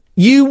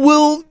 you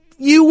will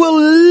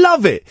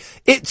love it.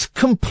 It's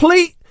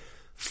complete,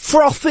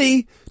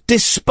 frothy,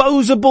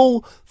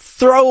 disposable,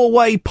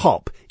 throwaway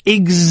pop.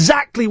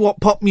 Exactly what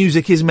pop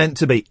music is meant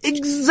to be.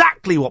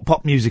 Exactly what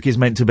pop music is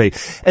meant to be.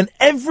 And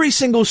every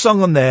single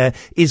song on there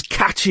is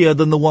catchier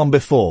than the one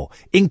before.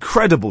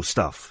 Incredible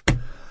stuff.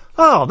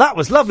 Oh, that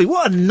was lovely.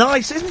 Isn't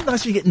it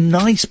nice when you get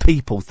nice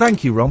people?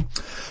 Thank you, Ron.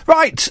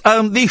 Right,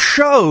 the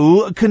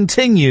show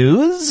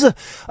continues.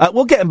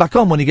 We'll get him back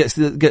on when he gets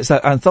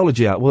that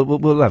anthology out.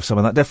 We'll have some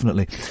of that,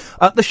 definitely.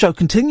 The show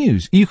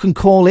continues. You can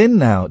call in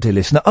now, dear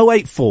listener,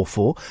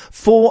 0844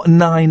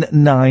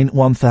 499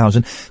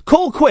 1000.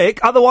 Call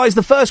quick, otherwise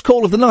the first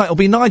call of the night will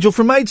be Nigel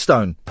from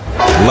Maidstone.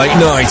 Late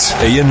night,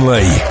 Iain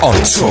Lee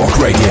on Talk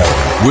Radio.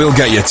 We'll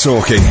get you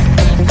talking.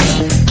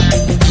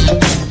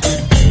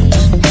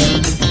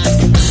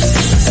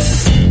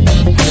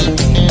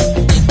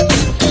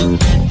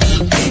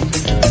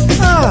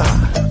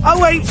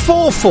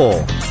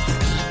 0844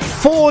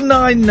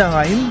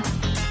 499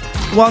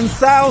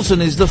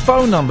 1000 is the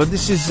phone number.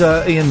 This is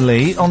Iain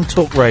Lee on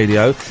Talk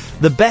Radio,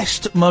 the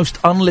best, most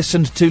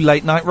unlistened to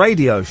late night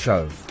radio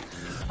show.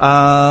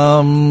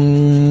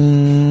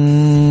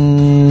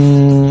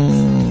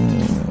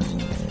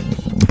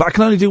 But I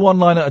can only do one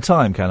line at a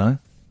time, can I?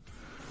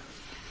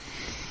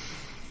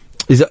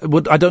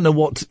 I don't know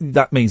what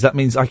that means. That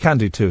means I can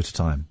do two at a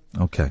time.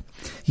 Okay.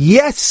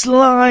 Yes,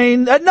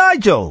 line...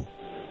 Nigel!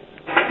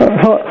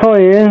 Hi,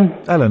 Ian.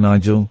 Hello,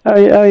 Nigel. How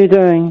are you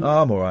doing?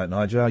 Oh, I'm all right,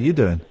 Nigel. How are you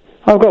doing?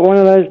 I've got one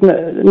of those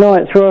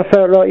nights where I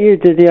felt like you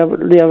did the other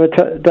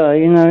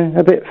day,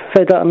 a bit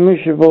fed up and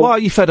miserable. Why are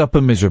you fed up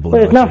and miserable?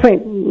 Well, there's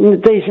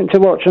nothing decent to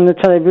watch on the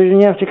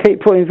television. You have to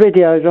keep putting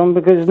videos on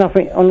because there's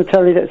nothing on the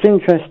telly that's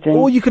interesting.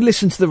 Or you could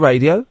listen to the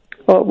radio.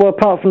 Well,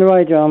 apart from the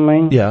radio, I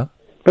mean. Yeah.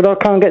 But I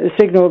can't get the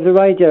signal of the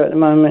radio at the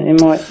moment in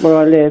where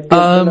I live.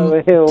 Below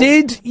a hill.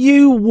 Did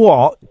you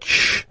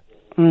watch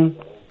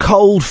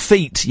Cold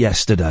Feet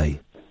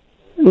yesterday?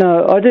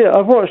 No, I did.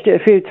 I've watched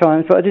it a few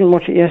times, but I didn't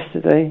watch it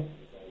yesterday.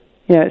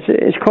 Yeah,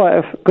 it's quite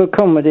a good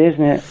comedy,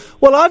 isn't it?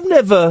 Well, I've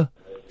never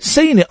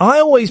seen it. I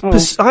always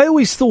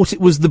thought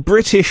it was the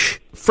British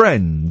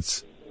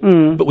Friends,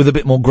 but with a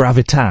bit more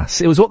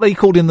gravitas. It was what they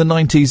called in the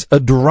 90s a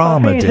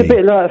dramedy. I think it's a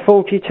bit like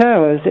Fawlty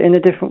Towers in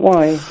a different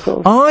way. Sort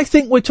of. I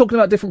think we're talking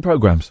about different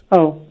programmes.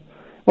 Oh,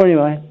 well,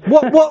 anyway.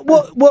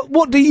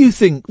 What do you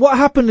think? What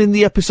happened in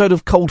the episode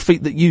of Cold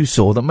Feet that you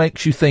saw that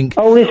makes you think?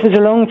 Oh, this was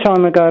a long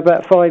time ago,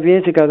 about 5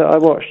 years ago that I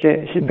watched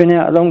it. It's been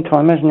out a long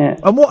time, hasn't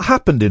it? And what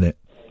happened in it?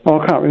 Oh,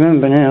 I can't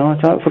remember now.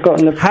 I've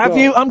forgotten the... Have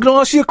you... I'm going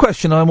to ask you a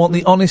question. I want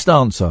the honest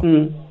answer.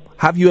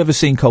 Have you ever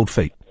seen Cold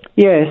Feet?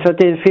 Yes, I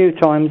did a few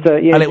times.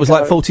 And it was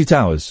like Fawlty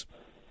Towers?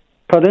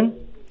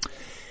 Pardon?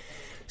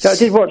 So I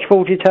did watch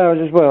Fawlty Towers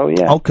as well,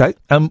 yeah. Okay.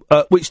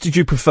 Which did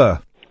you prefer?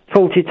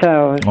 Fawlty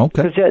Towers.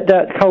 Okay. Because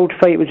that Cold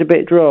Feet was a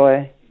bit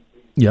dry.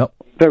 Yep.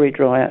 Very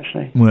dry,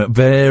 actually. Well,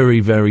 very,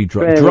 very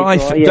dry. Very dry.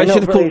 Yeah, They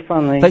should have called.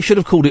 Funny. They should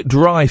have called it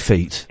Dry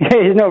Feet. Yeah,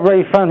 it's not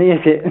very funny, is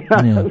it?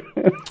 No.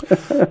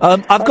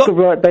 Yeah. I could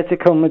write better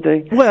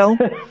comedy. Well,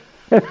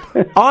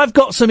 I've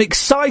got some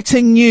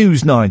exciting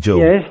news, Nigel.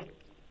 Yes.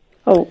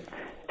 Oh,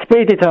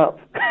 speed it up.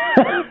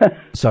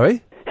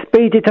 Sorry?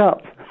 Speed it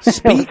up. I'm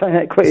saying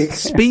that quick.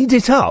 Speed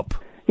it up?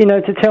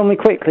 To tell me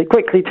quickly.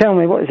 Quickly tell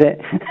me, what is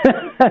it?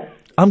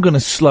 I'm going to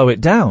slow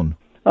it down.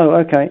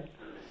 Oh, okay.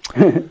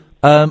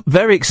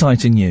 Very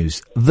exciting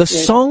news. The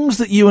songs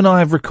that you and I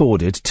have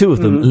recorded, two of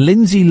them,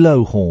 Lindsay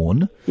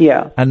Lohan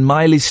and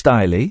Miley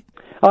Stylee.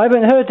 I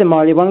haven't heard the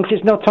Miley one because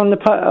it's not on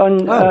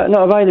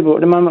not available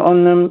at the moment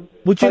on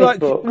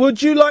Facebook.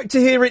 Would you like to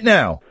hear it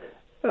now?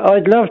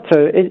 I'd love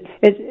to. Is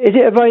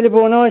it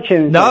available on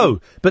iTunes?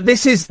 No, but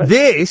this is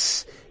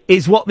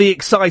what the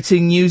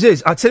exciting news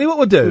is. I'll tell you what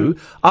we'll do.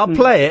 I'll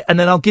play it, and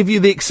then I'll give you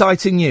the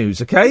exciting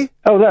news, okay?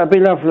 Oh, that'd be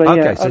lovely,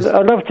 okay, yeah.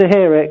 I'd love to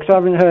hear it, because I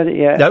haven't heard it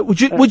yet. No,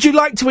 would you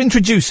like to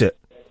introduce it?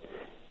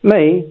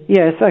 Me?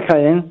 Yes,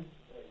 okay then.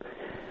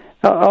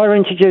 I'll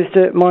introduce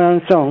my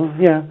own song,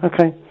 yeah,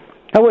 okay.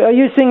 Are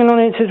you singing on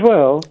it as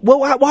well? Well,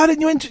 why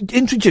don't you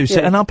introduce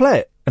it, and I'll play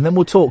it, and then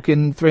we'll talk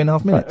in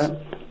 3.5 minutes.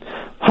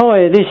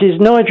 Hi, this is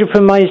Nigel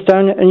from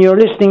Maidstone, and you're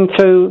listening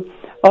to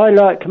I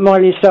Like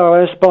Miley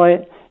Cyrus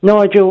by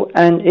Nigel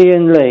and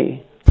Iain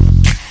Lee.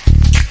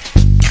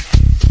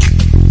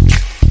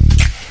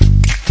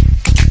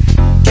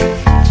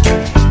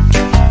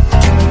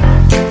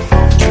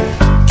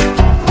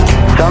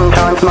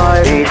 Sometimes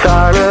Miley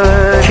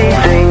Cyrus, she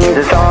sings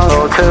a song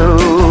or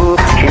two.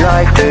 She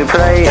likes to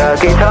play a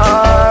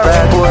guitar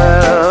as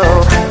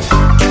well.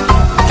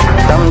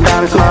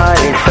 Sometimes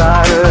Miley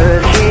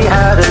Cyrus, she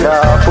has a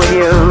love with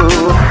you.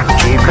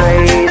 She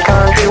plays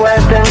country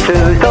western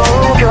too, so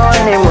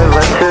join in with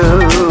her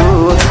too.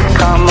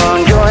 Come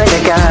on, join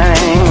the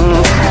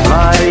gang.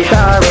 Miley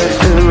Cyrus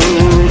too.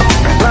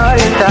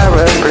 Miley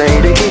Cyrus play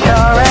the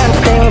guitar and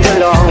sings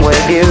along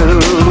with you.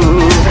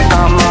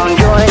 Come on,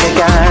 join the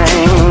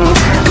gang.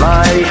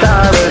 Miley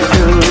Cyrus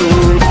too.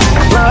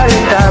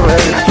 Miley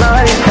Cyrus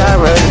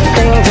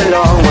sings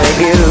along with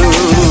you.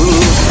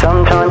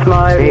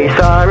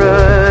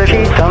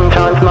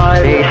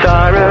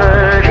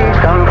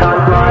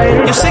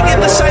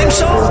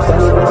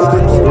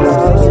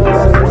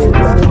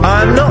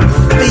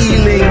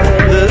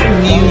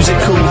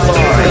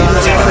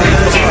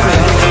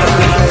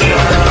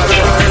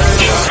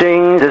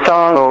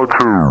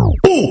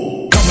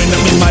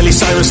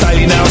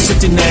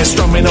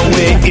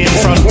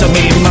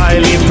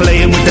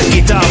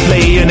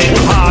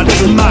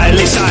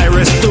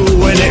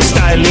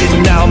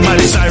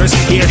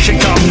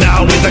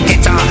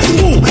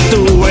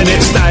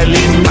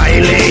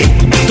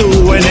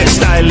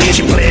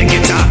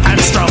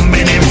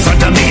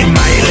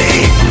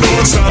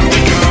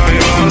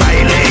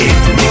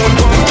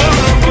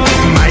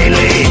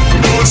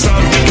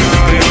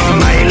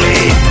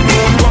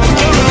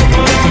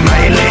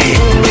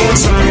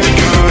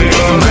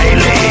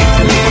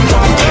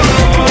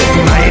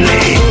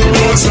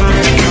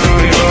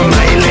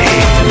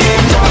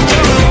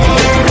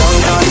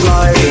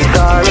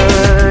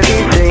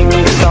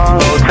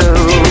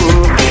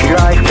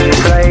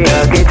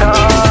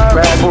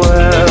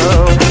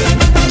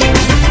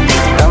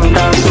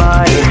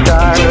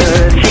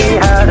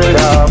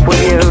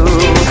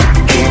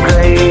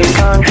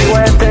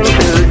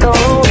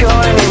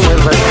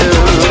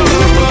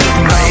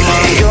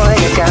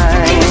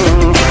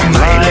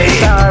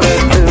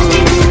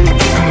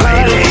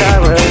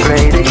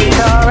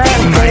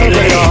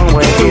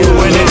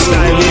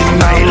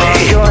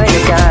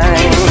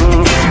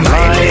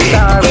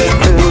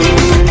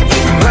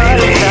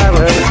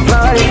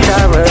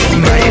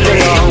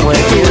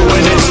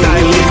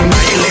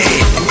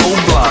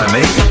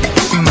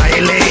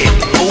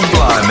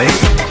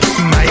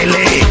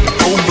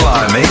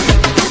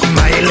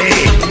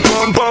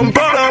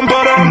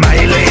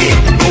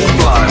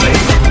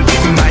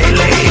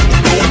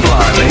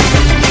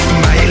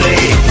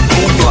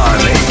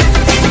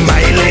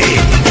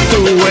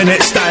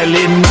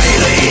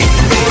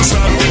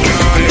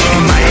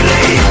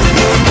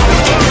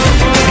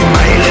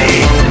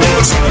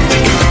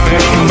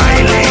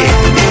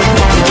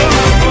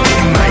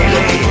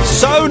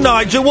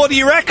 Nigel, what do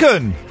you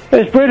reckon?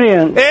 It's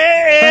brilliant. It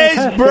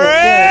is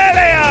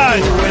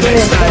brilliant! Doing it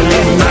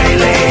styling,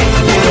 Miley.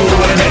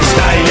 Doing it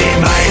styling,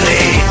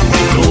 Miley.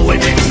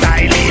 Doing it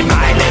styling,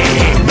 Miley.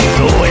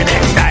 Doing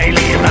it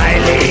styling,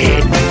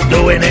 Miley.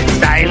 Doing it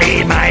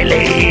styling,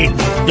 Miley.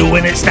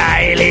 Doing it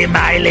styling,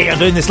 Miley. I'm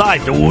doing this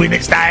live. Doing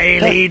it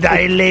styling,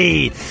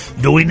 Miley.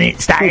 Doing it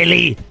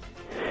styling.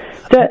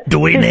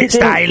 Doing it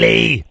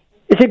styling.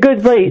 It's a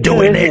good beat.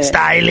 Doing it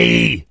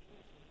styling.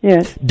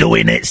 Yeah.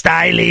 Doing it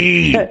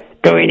styling.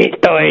 Doing it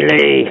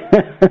styling.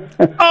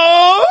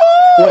 Oh!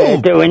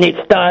 We're doing it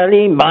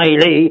styling,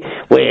 Miley.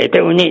 We're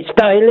doing it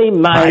styling,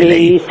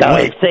 Miley. So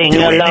we're sing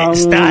doing along it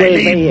styling,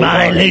 with me.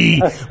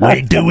 Miley.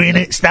 We're doing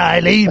it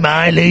styling,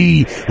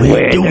 Miley.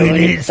 We're doing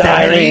it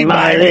styling,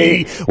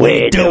 Miley.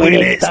 We're doing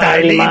it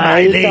styling,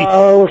 Miley.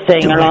 So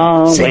sing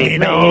along with Sing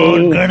me.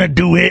 on, gonna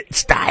do it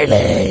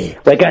styling.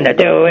 We're gonna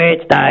do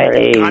it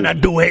styling. Gonna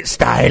do it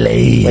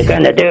styling. We're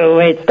gonna do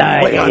it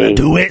styling. We're gonna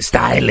do it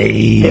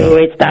styling. Do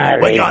it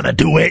styling. We're gonna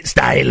do it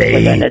styling.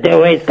 We're gonna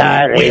do it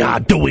styling. We are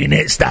doing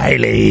it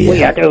styling.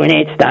 We are doing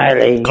it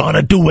styling.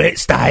 Gonna do it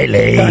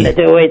styling. Gonna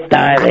do it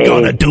styling. I'm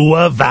gonna do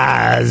a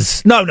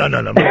vase. No.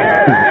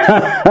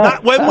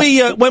 That,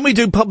 when we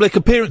do public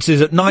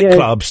appearances at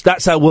nightclubs,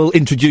 that's how we'll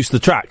introduce the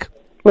track.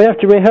 We have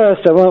to rehearse,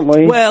 though, won't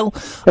we? Well,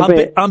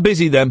 I'm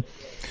busy then.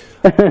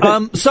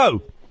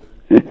 So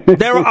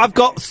I've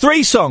got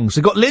 3 songs.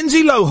 I've got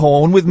Lindsay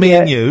Lohan with Me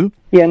and You.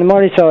 Yeah, and the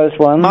Miley Cyrus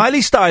one.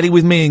 Miley Stylee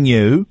with Me and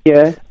You.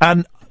 Yeah.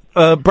 And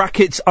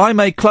brackets, I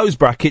may close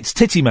brackets,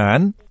 Titty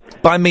Man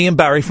by me and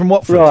Barry from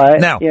Watford.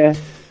 Right. Now, yeah.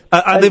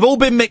 and they've all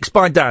been mixed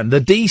by Dan,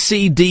 the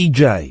DC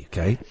DJ.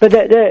 Okay. But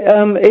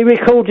he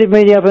recorded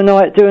me the other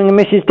night doing a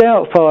Mrs.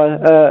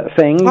 Doubtfire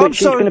thing, which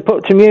he's going to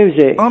put to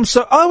music.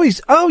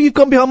 You've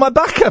gone behind my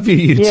back, have you?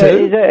 You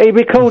two? Yeah, he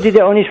recorded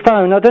it on his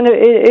phone. I don't know.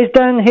 Is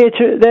Dan here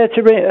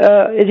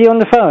is he on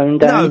the phone,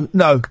 Dan?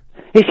 No.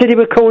 He said he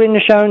would call in the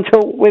show and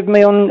talk with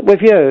me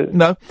with you.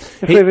 No,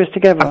 the three of us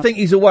together. I think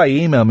he's away.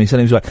 He emailed me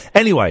saying he was away.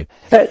 Anyway,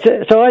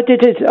 so I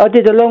did it. I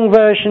did a long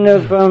version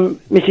of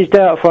Mrs.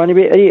 Doubtfire, and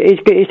he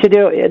said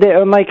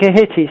it'll make a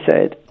hit. He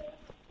said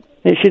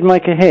it should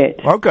make a hit.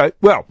 Okay,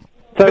 well.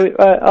 So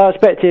I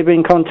expect he'll be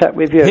in contact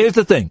with you. Here's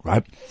the thing,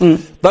 right?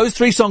 Those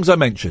 3 songs I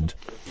mentioned,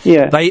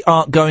 they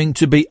are going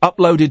to be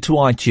uploaded to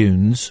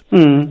iTunes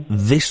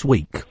this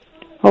week.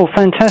 Oh,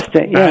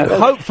 fantastic! Yeah, and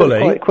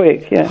hopefully, quite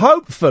quick. Yeah,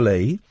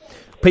 hopefully.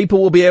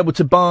 People will be able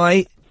to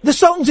buy the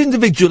songs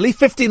individually,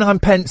 59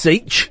 pence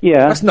each.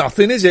 Yeah. That's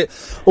nothing, is it?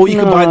 Or you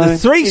can buy the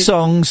 3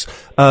 songs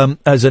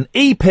as an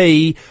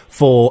EP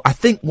for, I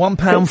think,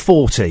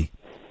 £1.40.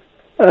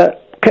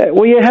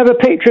 Will you have a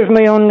picture of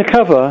me on the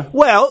cover?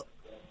 Well...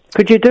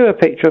 Could you do a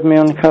picture of me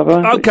on the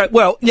cover? Okay,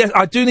 well, yes,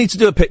 I do need to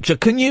do a picture.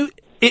 Can you...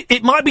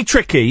 It might be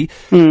tricky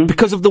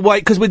because of the way,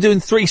 because we're doing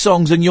 3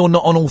 songs and you're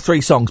not on all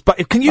 3 songs. But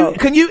have you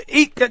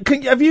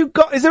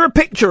got, is there a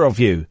picture of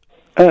you?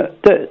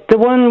 The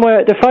one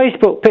where the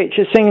Facebook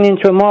picture singing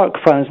into a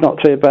microphone's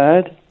not too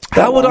bad.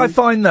 How would I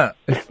find that?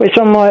 It's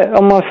on my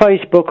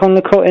Facebook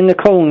in the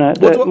corner.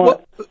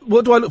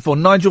 What do I look for?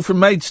 Nigel from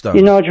Maidstone.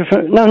 Nigel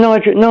Reader.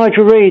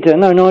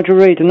 No, Nigel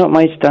Reader, not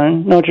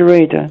Maidstone. Nigel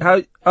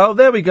Reader. Oh,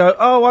 there we go.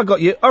 Oh, I got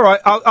you. All right,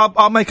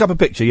 I'll make up a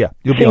picture. Yeah,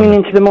 you'll be singing on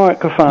into the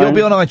microphone. You'll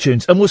be on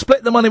iTunes, and we'll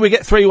split the money we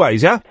get 3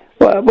 ways. Yeah.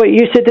 Well,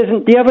 you said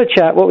the other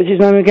chap. What was his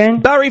name again?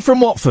 Barry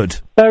from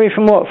Watford. Barry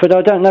from Watford.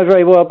 I don't know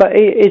very well, but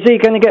is he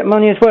going to get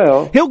money as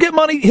well? He'll get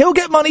money. He'll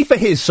get money for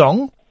his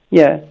song.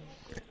 Yeah.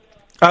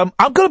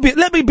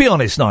 Let me be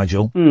honest,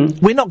 Nigel.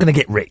 We're not going to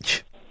get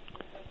rich.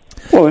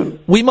 Well,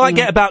 we might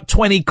get about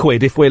 20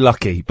 quid if we're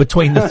lucky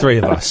between the 3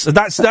 of us.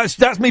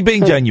 That's me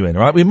being genuine,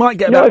 right? We might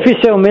get about. Not if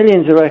you sell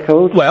millions of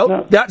records.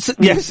 Well, yes,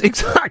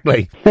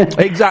 exactly,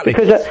 exactly.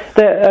 Because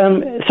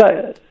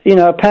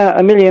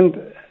a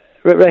million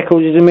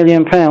records is £1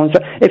 million. So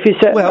if you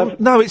set,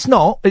 no, it's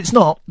not. It's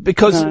not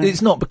because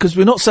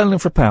we're not selling them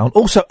for £1.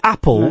 Also,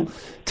 Apple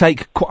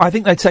I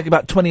think they take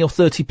about 20 or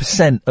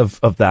 30%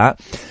 of that,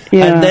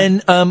 and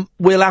then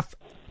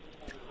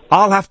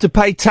I'll have to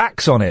pay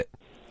tax on it.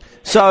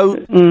 So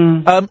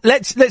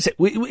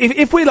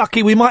if we're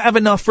lucky, we might have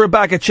enough for a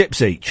bag of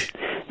chips each.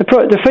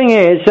 The thing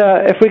is,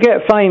 if we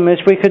get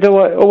famous, we could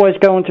always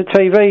go onto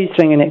TV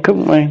singing it,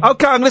 couldn't we?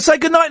 Okay, I'm going to say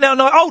goodnight now.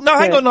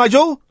 Hang on,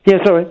 Nigel. Yeah,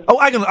 sorry. Oh,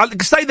 hang on.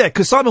 Stay there,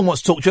 because Simon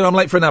wants to talk to you and I'm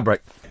late for an ad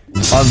break.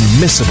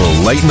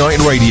 Unmissable late night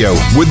radio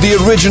with the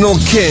original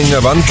king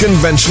of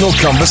unconventional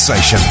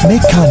conversation.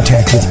 Make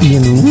contact with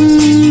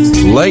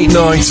Iain. Late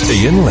night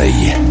Iain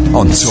Lee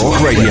on Talk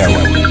Radio.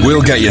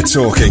 We'll get you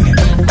talking.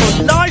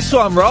 Nice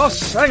one,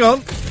 Ross. Hang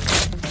on.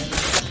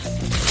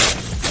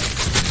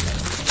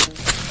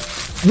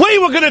 We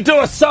were going to do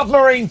a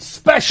submarine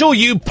special,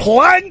 you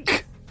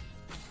plank!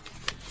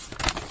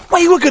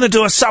 We were going to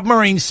do a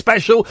submarine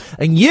special,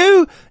 and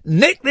you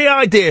nicked the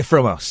idea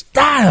from us.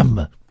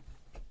 Damn!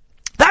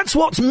 That's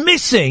what's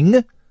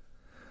missing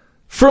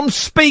from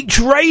Speech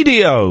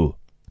Radio.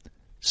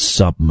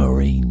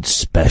 Submarine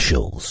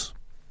specials.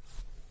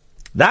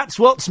 That's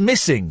what's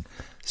missing.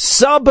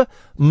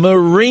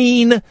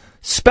 Submarine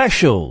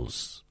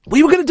specials.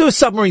 We were going to do a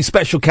submarine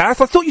special,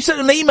 Kath. I thought you sent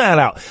an email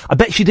out. I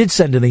bet she did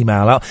send an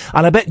email out,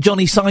 and I bet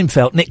Johnny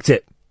Seinfeld nicked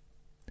it.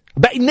 I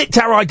bet he nicked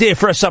our idea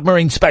for a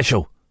submarine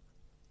special.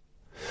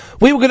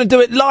 We were going to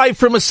do it live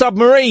from a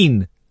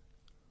submarine.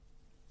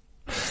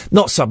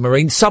 Not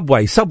submarine,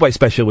 Subway. Subway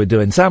special we're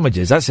doing.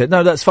 Sandwiches, that's it.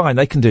 No, that's fine.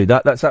 They can do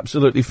that. That's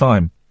absolutely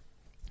fine.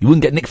 You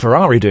wouldn't get Nick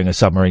Ferrari doing a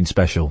submarine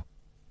special.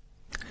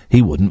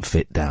 He wouldn't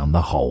fit down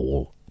the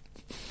hole.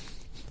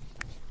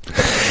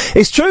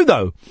 It's true,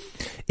 though.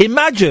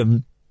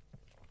 Imagine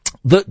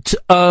that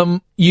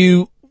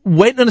you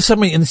went on a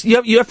submarine, and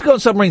you have to go on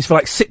submarines for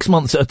like 6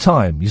 months at a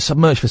time. You're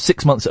submerged for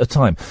 6 months at a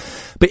time.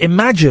 But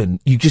imagine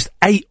you just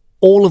ate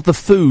all of the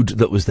food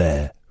that was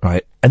there,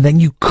 right? And then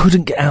you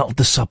couldn't get out of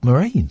the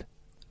submarine.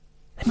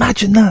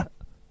 Imagine that.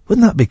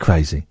 Wouldn't that be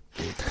crazy?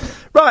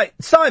 Right,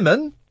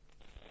 Simon.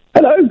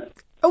 Hello.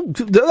 Oh,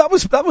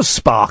 that was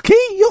Sparky.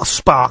 You're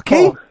Sparky.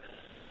 Oh,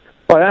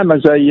 I am,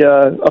 I've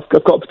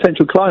got a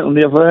potential client on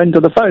the other end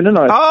of the phone, haven't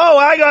I? Oh,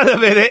 hang on a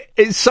minute.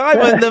 It's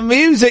Simon, the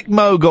music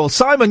mogul.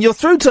 Simon, you're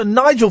through to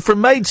Nigel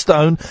from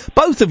Maidstone.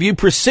 Both of you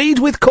proceed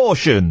with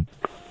caution.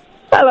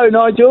 Hello,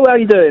 Nigel. How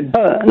you doing?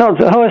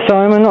 Hi,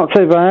 Simon. Not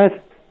too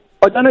bad.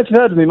 I don't know if you've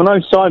heard of me. My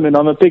name's Simon.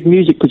 I'm a big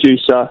music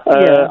producer.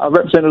 I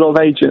represent a lot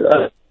of agents.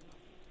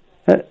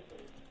 Have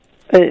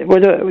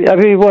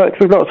you worked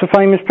with lots of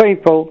famous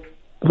people?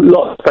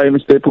 Lots of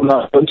famous people,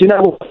 no. But do you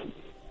know what?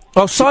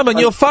 Oh, Simon,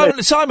 your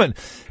phone... Simon,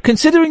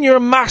 considering you're a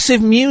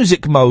massive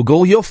music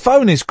mogul, your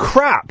phone is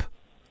crap.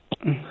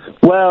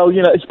 Well,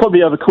 you know, it's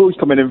probably other calls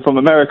coming in from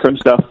America and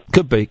stuff.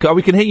 Could be. Oh,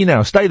 we can hear you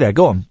now. Stay there.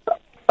 Go on.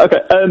 Okay,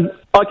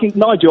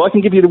 Nigel, I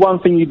can give you the one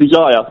thing you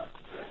desire.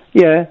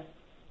 Yeah.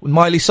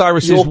 Miley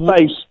Cyrus's...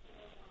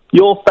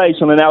 Your face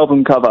on an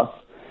album cover.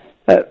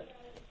 Say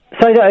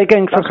that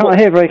again, because I can't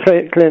hear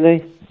very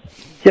clearly.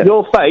 Yeah.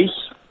 Your face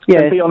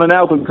can be on an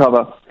album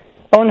cover.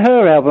 On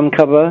her album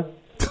cover?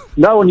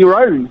 No, on your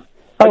own.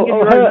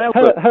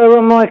 Her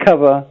on my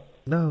cover?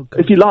 No.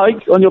 If you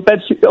like, on your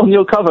bedsheet, on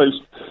your covers.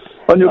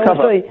 On your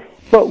cover. I see.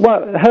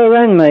 What, her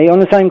and me on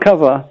the same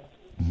cover?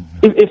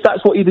 If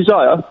that's what you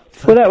desire.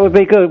 Well, that would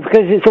be good,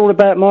 because it's all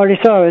about Miley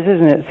Cyrus,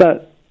 isn't it?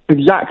 So.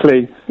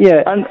 Exactly.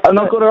 Yeah. And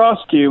I've got to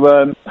ask you,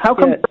 how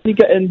come you're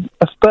getting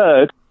a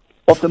third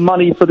of the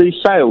money for these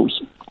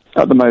sales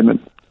at the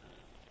moment?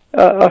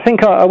 I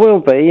think I will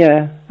be,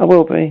 yeah. I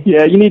will be.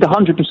 Yeah, you need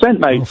 100%,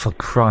 mate. Oh, for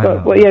crying out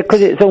loud. Well, yeah,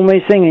 because it's all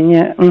me singing,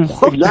 yeah.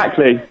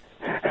 Exactly.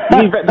 You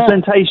need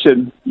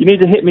representation. You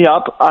need to hit me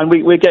up, and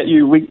we'll get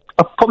you...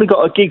 I've probably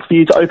got a gig for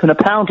you to open a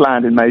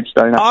Poundland in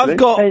Maidstone, actually. I've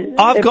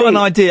got an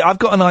idea. I've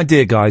got an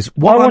idea, guys. I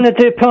want to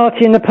do a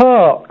party in the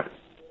park.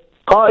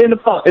 Party in the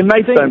park, in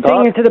Maidstone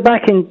Park? Singing to the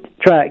backing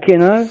track, you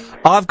know?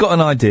 I've got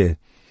an idea.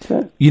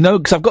 You know,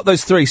 because I've got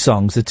those 3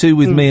 songs, the 2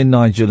 with me and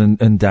Nigel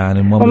and Dan,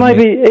 and one. Or with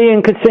maybe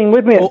Iain could sing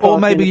with me. Or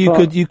maybe you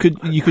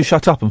could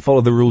shut up and follow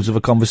the rules of a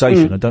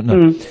conversation. I don't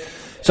know.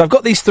 So I've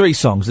got these 3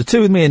 songs, the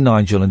 2 with me and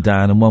Nigel and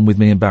Dan, and one with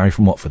me and Barry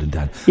from Watford and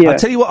Dan. Yeah. I'll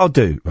tell you what I'll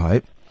do,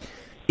 right?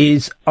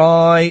 Is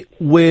I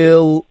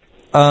will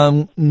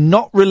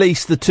not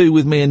release the 2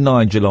 with me and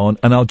Nigel on,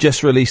 and I'll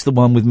just release the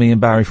one with me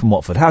and Barry from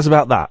Watford. How's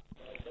about that?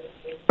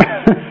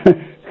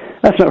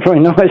 That's not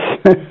very nice.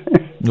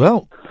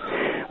 Well.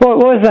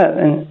 What is that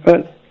then?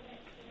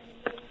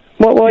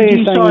 Why are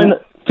you saying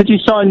that? Did you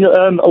sign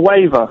a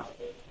waiver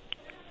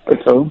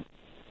at all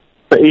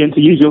for Iain to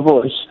use your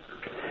voice?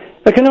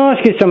 Can I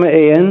ask you something,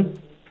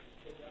 Iain?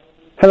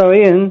 Hello,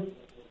 Iain?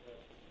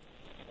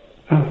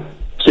 Oh.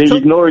 See, he's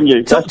ignoring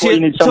you. That's why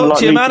you need someone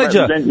like me to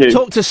represent you.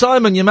 Talk to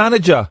Simon, your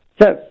manager.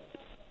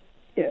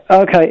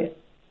 Okay.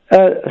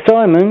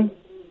 Simon?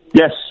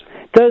 Yes.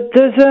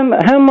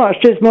 How much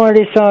does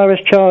Miley Cyrus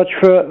charge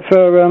for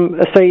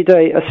a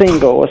CD, a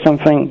single or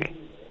something?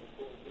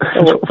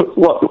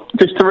 What?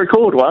 Just to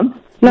record one?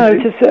 No,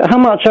 how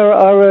much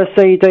are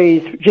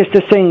CDs? Just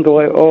a single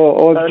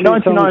or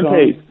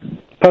 99p.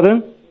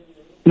 Pardon?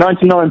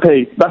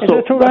 99p. That's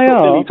what they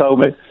are. Billy told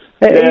me.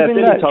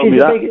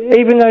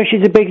 Even though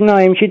she's a big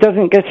name, she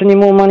doesn't get any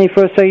more money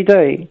for a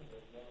CD.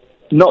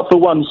 Not for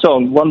one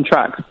song, one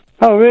track.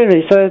 Oh,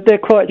 really? So they're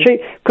quite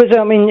cheap? Because,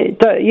 I mean,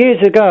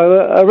 years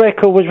ago, a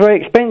record was very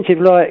expensive,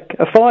 like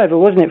a $5,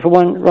 wasn't it, for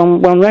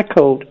one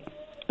record?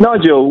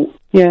 Nigel?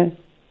 Yeah?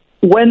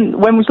 When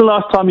was the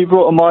last time you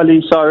brought a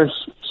Miley Cyrus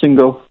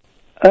single?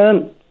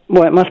 Well,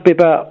 it must be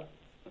about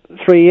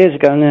 3 years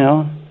ago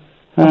now.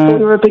 I thought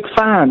you were a big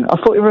fan. I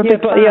thought you were a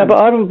big fan. Yeah, but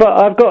I've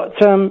got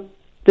the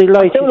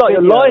latest. I feel like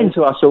you're lying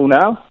to us all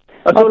now.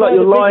 I feel like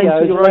you're lying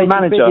to your own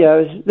manager.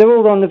 Videos. They're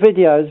all on the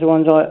videos, the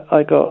ones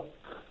I got.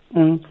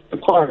 Yeah,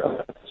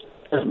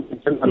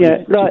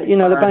 like, you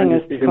know, the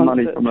Bangers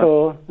concert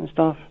tour and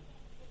stuff.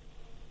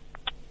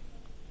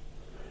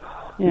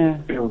 Yeah.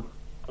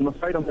 I'm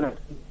afraid I'm going to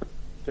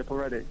tip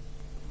already.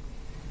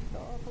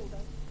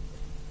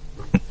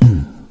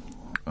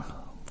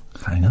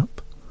 Hang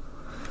up.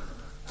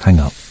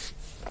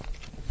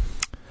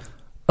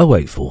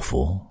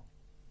 0844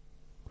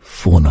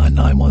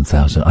 499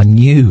 1000. I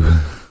knew.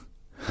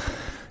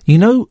 You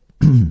know,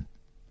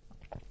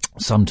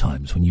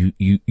 sometimes when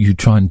you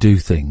try and do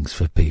things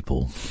for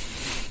people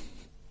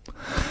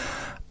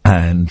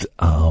and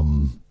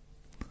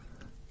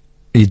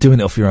you're doing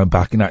it off your own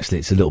back, and actually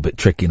it's a little bit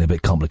tricky and a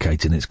bit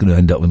complicated, and it's going to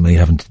end up with me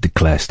having to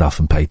declare stuff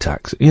and pay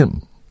tax.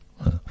 And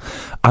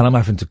I'm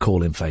having to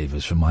call in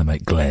favours from my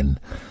mate Glenn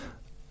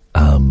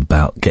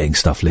about getting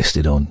stuff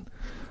listed on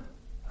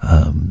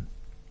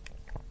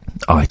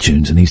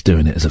iTunes, and he's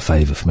doing it as a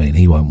favour for me, and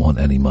he won't want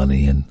any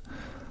money, and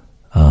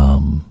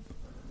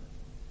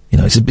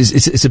it's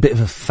a bit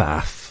of a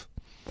faff,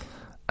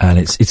 and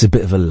it's a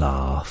bit of a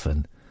laugh,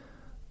 and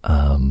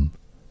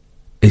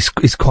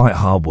it's quite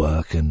hard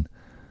work, and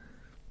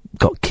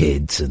got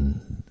kids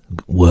and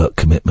work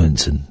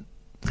commitments and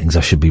things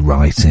I should be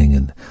writing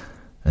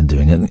and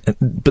doing it,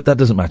 but that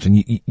doesn't matter.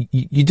 And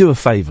you do a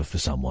favour for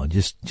someone,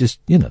 just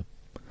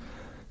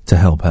to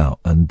help out,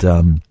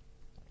 and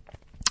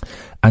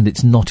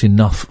it's not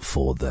enough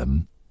for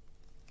them.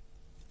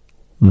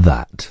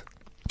 That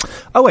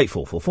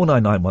 0844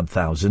 499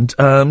 1000.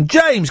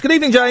 James, good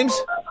evening, James.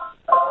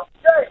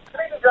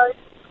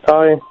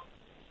 Hi.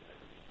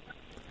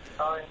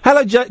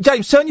 Hello,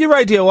 James. Turn your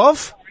radio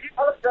off.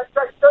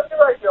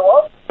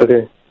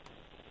 Okay.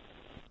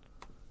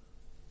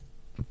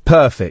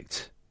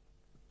 Perfect.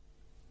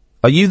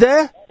 Are you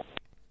there?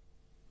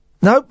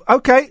 No?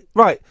 Okay,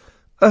 right.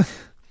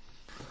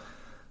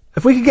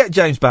 If we could get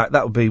James back,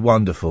 that would be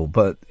wonderful,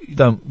 but you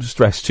don't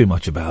stress too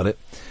much about it.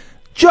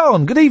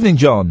 John, good evening,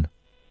 John.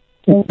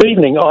 Good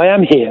evening, I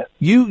am here.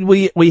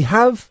 We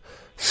have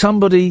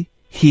somebody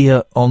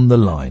here on the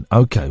line.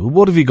 Okay, well,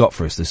 what have you got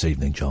for us this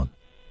evening, John?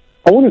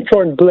 I want to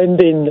try and blend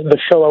in the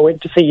show I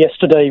went to see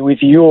yesterday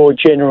with your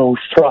general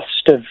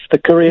thrust of the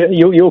career,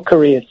 your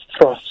career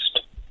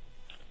thrust.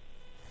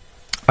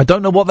 I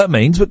don't know what that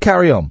means, but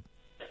carry on.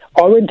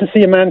 I went to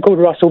see a man called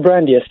Russell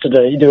Brand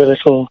yesterday do a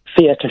little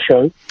theatre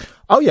show.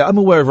 Oh, yeah, I'm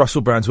aware of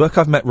Russell Brand's work.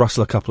 I've met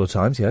Russell a couple of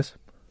times, yes.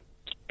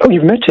 Oh,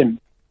 you've met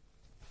him?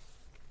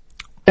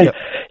 Yep.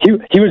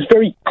 He was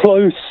very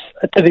close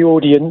to the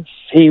audience.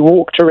 He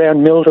walked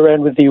around, milled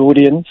around with the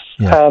audience.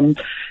 Yeah.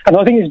 And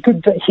I think it's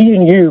good that he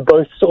and you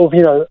both sort of,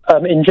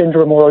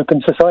 engender a more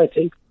open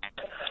society.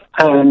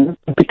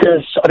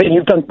 Because I think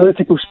you've done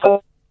political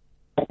stuff.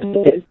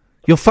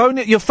 Your phone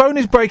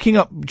is breaking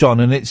up, John,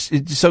 and it's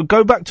so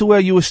go back to where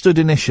you were stood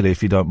initially,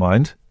 if you don't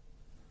mind.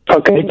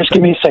 Okay, just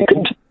give me a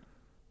second.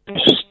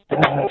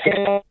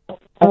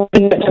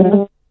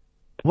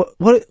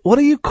 What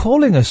are you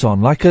calling us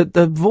on? Like a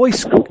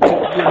voice,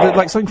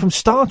 like something from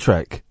Star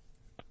Trek?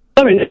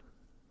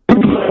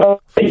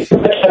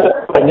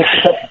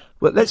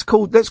 Well, let's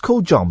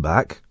call John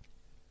back.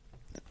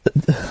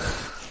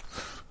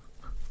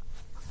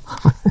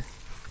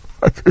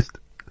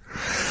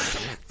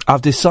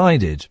 I've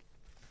decided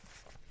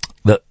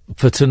that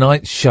for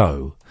tonight's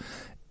show,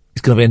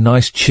 it's going to be a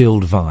nice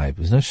chilled vibe.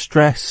 There's no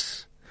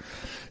stress.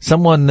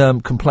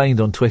 Someone complained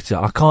on Twitter,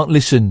 I can't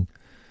listen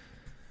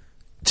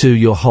to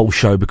your whole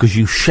show because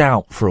you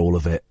shout for all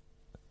of it.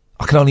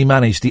 I can only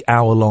manage the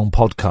hour-long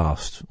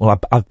podcast. Well,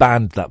 I've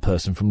banned that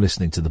person from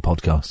listening to the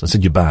podcast. I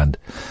said you're banned.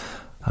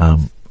 I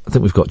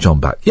think we've got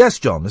John back. Yes,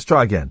 John, let's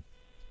try again.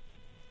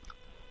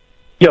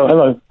 Yo,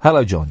 hello.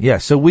 Hello, John.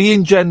 Yes, so we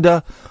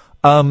engender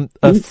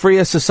a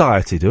freer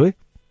society, do we?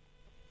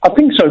 I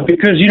think so,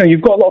 because,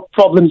 you've got a lot of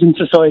problems in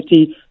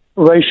society,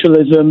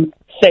 racialism,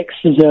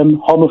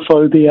 sexism,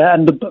 homophobia,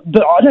 and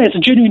I know it's a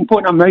genuine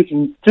point I'm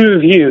making. Two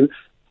of you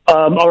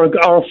are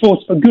a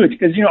force for good,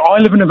 because, I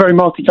live in a very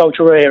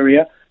multicultural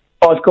area.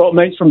 I've got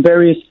mates from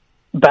various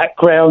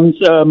backgrounds.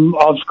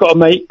 I've got a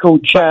mate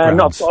called Chan.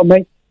 I've got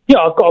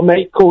a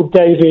mate called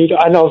David,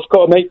 and I've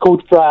got a mate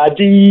called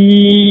Brady.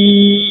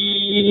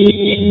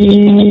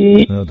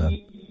 Well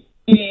done.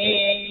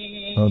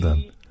 Well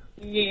done.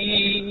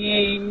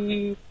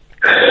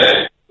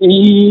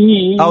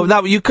 Oh,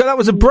 that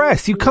was a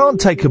breath. You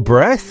can't take a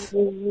breath. He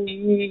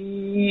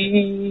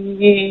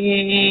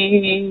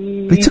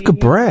took a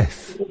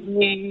breath.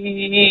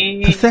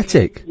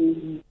 Pathetic.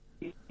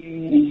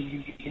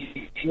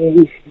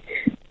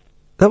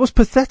 That was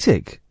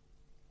pathetic.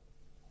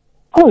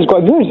 Oh, it was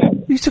quite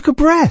good. You took a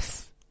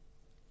breath.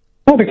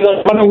 Oh, because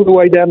I ran all the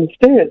way down the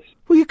stairs.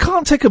 Well, you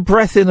can't take a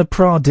breath in a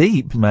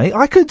Pradeep, mate.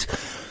 I could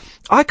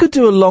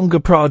do a longer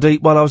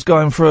Pradeep while I was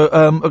going for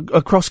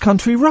a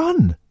cross-country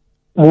run.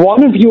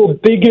 One of your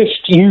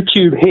biggest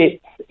YouTube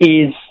hits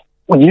is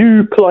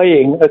you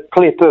playing a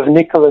clip of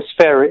Nicholas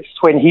Ferris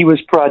when he was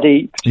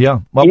Pradeep. Yeah.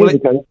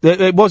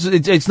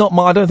 It's not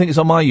I don't think it's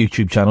on my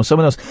YouTube channel,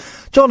 someone else.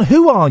 John,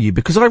 who are you?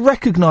 Because I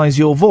recognise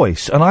your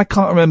voice, and I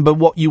can't remember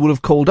what you would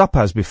have called up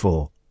as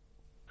before.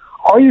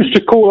 I used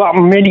to call up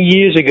many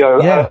years ago.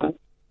 Yeah.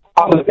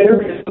 Under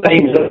various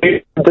names, I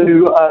used to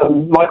do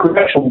Michael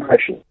Jackson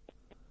impression.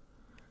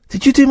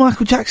 Did you do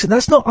Michael Jackson?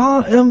 That's not.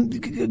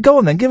 Go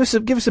on then. Give us a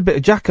bit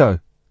of Jacko.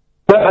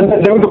 And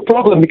there was a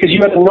problem because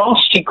you had a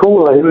nasty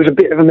caller who was a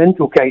bit of a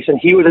mental case, and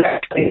he was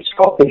actually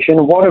Scottish.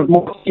 And one of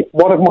my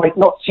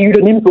not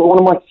pseudonym, but one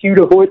of my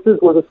pseudo voices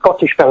was a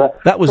Scottish fella.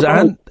 That was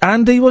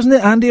Andy, wasn't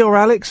it? Andy or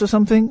Alex or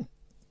something?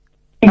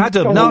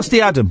 Adam,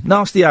 Nasty Adam.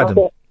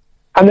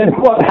 And then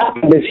what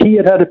happened is he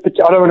had a.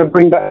 I don't want to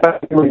bring back.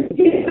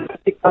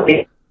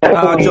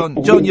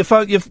 John, your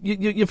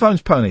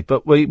phone's pony,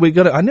 but we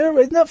got it. I know,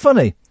 isn't that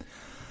funny?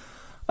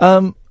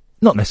 Not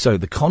necessarily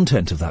the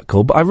content of that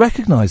call, but I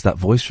recognise that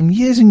voice from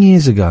years and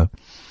years ago.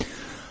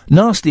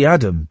 Nasty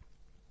Adam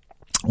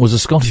was a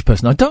Scottish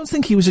person. I don't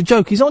think he was a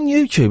joke. He's on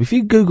YouTube. If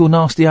you Google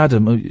Nasty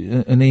Adam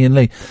and Iain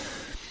Lee,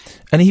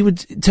 and he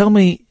would tell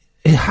me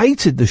he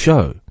hated the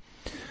show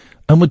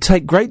and would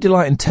take great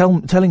delight in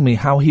telling me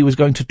how he was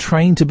going to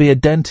train to be a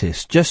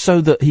dentist just so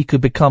that he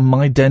could become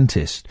my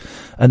dentist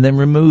and then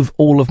remove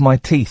all of my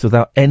teeth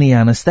without any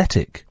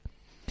anaesthetic.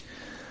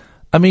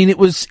 I mean, it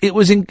was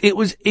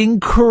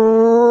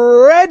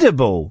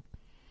incredible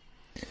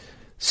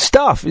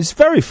stuff. It's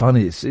very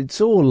funny.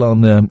 It's all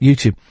on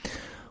YouTube.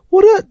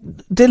 What a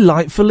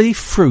delightfully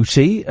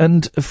fruity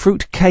and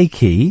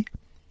fruit-cakey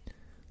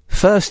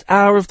first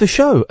hour of the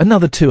show.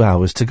 Another 2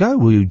 hours to go.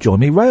 Will you join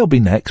me? Ray will be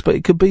next, but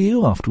it could be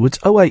you afterwards.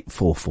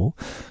 0844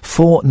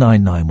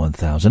 499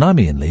 1000. I'm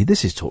Iain Lee.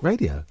 This is Talk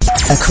Radio.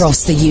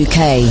 Across the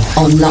UK,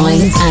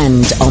 online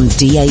and on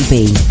DAB.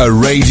 A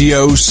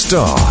radio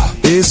star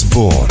is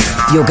born.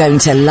 You're going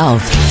to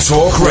love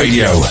Talk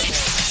Radio.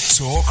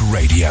 Talk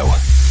Radio.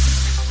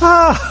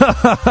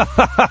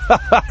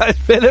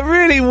 It's been a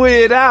really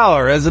weird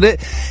hour, hasn't it?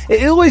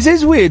 It always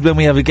is weird when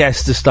we have a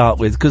guest to start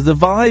with, because the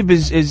vibe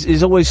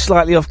is always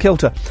slightly off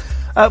kilter.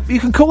 You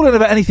can call in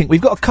about anything.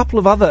 We've got a couple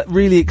of other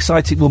really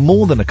exciting, well,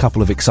 more than a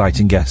couple of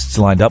exciting guests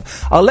lined up.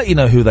 I'll let you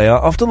know who they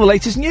are after the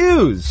latest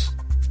news.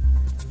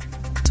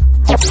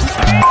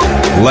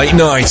 Late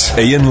night,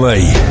 Iain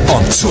Lee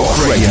on Talk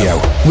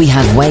Radio. We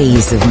have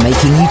ways of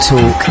making you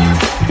talk.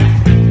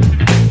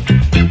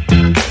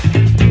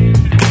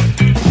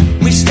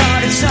 We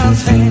started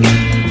something,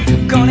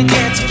 gonna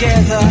get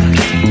together.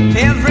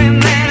 Every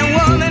man and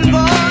woman, boy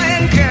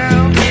and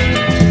girl,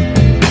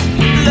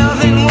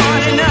 loving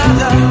one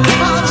another,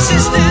 all the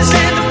sisters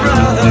and the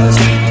brothers,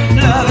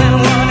 loving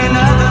one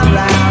another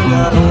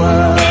around the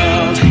world.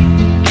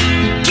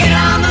 Get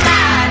on the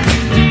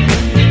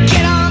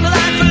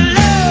line for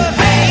love,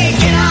 hey,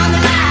 get on the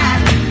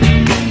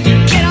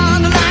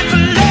line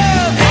for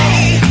love,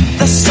 hey.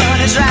 The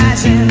sun is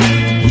rising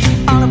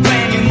on a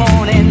brand new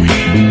morning.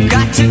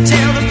 Got to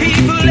tell the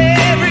people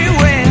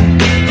everywhere.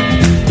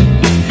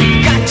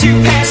 Got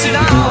to pass it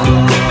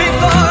on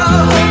before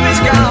all hope is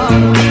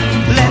gone.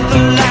 Let the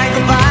light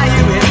go by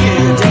you if you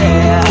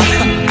dare.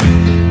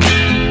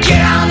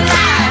 Get on the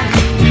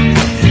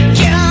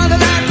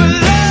line for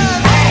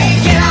love.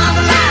 Hey, get on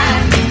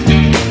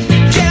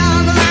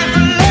the line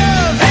for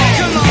love. Hey,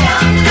 come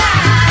on.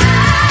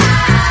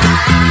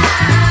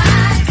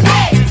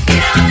 Hey,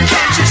 get on the line.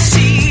 Can't you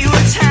see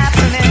what's happening?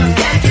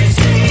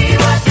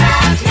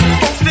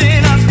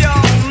 Open up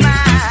your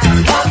mind.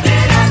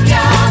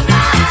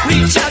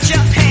 Reach out your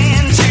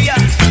hand to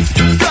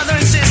your brother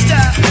and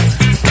sister,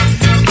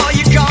 or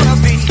you're gonna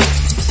be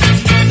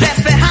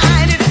left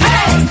behind. And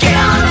hey, get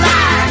on the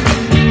line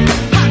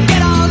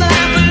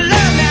for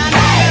love now.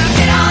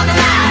 Get on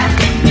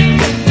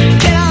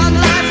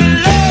the line for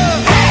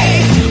love.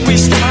 Hey, we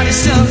started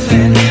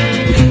something,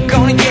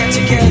 gonna get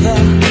together.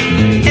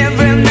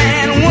 Every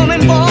man,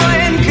 woman, boy,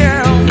 and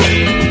girl,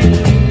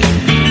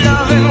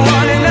 loving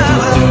one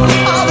another,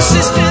 all the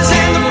sisters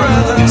and the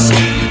brothers,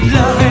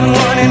 loving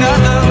one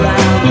another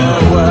around the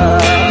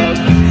world.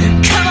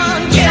 Come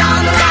on, get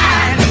on the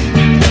line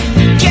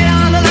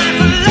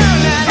for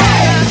love now.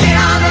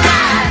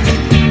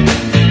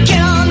 Get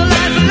on the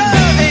line for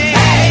love.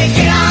 Hey,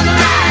 get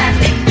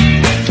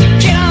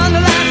on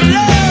the line for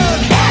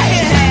love. Hey,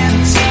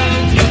 hands.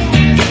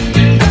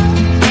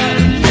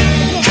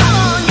 Come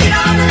on, get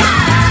on the line.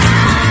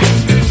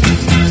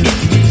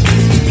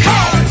 Come on,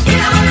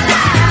 get on the line.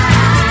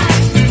 Come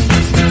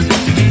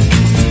on,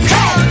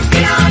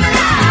 get on the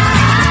line.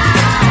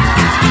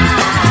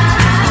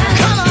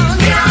 Come on,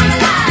 get on the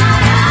line.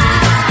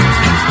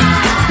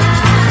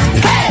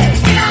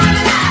 Hey, get on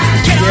the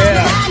line. Get on the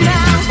line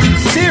now.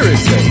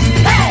 Seriously?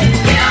 Hey,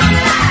 get on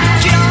the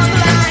line. Get on the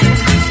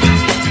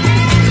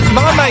line.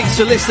 My mates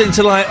are listening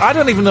to, like, I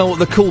don't even know what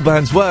the cool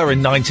bands were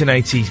in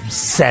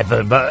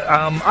 1987, but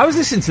I was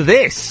listening to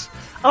this.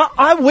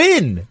 I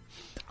win.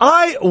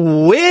 I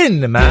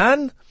win,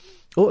 man.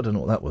 Oh, I don't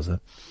know what that was, though.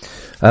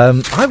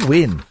 I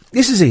win.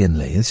 This is Iain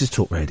Lee. This is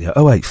Talk Radio.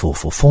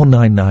 0844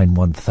 499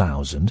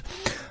 1000.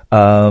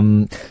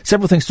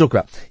 Several things to talk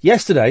about.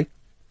 Yesterday,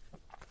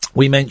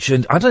 we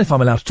mentioned, I don't know if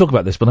I'm allowed to talk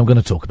about this, but I'm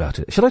going to talk about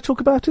it. Should I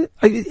talk about it?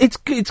 It's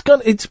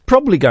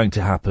probably going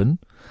to happen.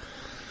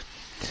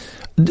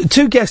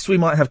 Two guests we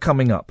might have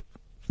coming up.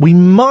 We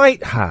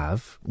might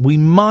have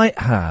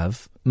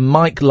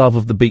Mike Love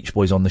of the Beach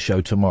Boys on the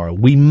show tomorrow.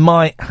 We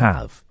might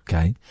have,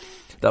 okay?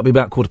 That'll be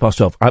about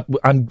 12:15.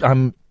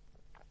 I'm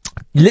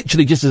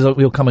literally, just as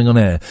we were coming on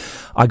air,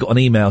 I got an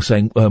email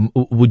saying,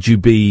 would you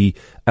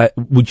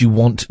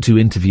want to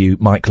interview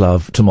Mike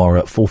Love tomorrow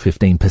at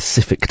 4:15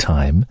 Pacific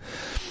time,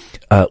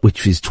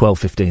 which is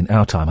 12:15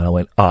 our time? And I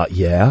went,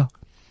 yeah.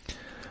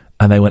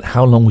 And they went,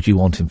 how long would you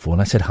want him for?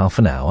 And I said, half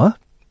an hour.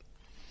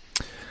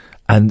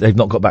 And they've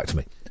not got back to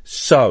me.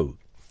 So,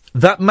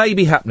 that may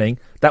be happening.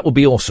 That would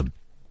be awesome.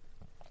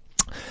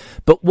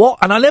 But what,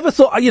 and I never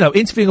thought,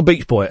 interviewing a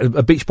Beach Boy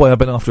I've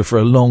been after for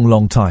a long,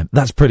 long time.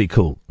 That's pretty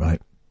cool,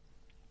 right?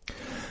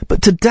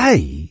 But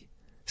today,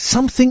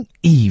 something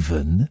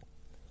even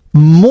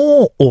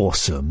more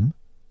awesome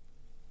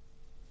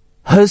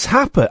has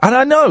happened. And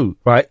I know,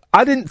 right,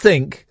 I didn't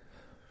think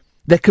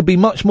there could be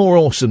much more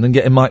awesome than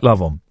getting Mike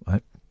Love on,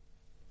 right?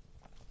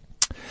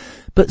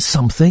 But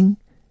something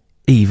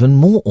even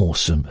more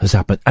awesome has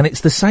happened. And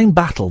it's the same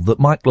battle that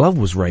Mike Love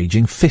was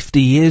raging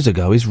 50 years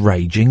ago is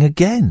raging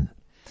again.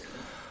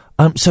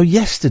 So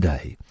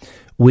yesterday,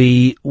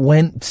 we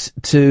went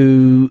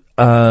to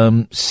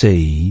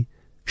see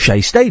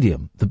Shea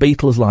Stadium, the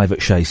Beatles live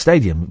at Shea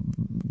Stadium,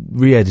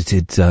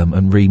 re-edited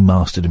and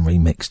remastered and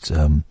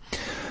remixed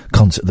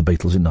concert of the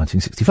Beatles in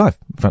 1965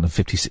 in front of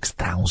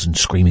 56,000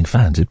 screaming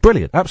fans. It's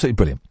brilliant, absolutely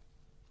brilliant.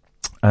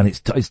 And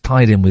it's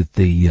tied in with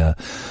the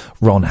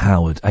Ron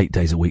Howard 8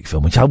 Days a Week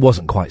film, which I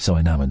wasn't quite so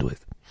enamoured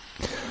with.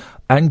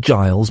 And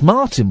Giles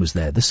Martin was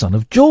there, the son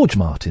of George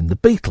Martin, the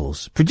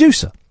Beatles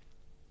producer.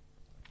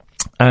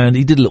 And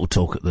he did a little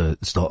talk at the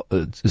start,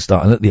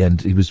 and at the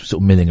end he was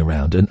sort of milling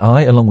around. And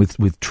I, along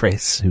with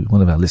Triss,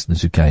 one of our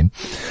listeners who came,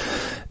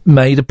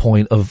 made a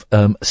point of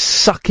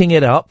sucking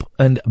it up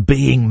and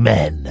being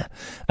men.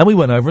 And we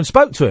went over and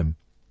spoke to him.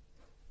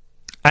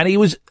 And he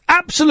was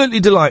absolutely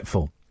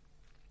delightful.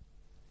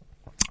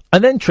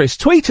 And then Triss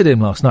tweeted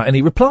him last night and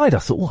he replied. I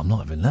thought, well, I'm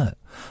not having that.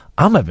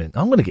 I'm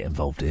going to get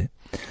involved here.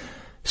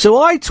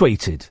 So I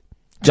tweeted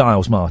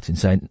Giles Martin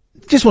saying,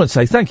 just want to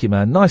say thank you,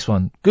 man. Nice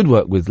one. Good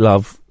work with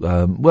Love.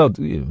 And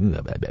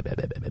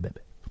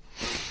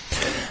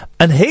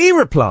he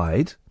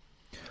replied,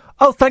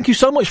 oh, thank you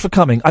so much for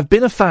coming. I've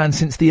been a fan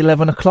since the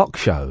 11 o'clock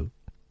show.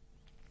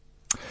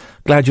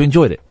 Glad you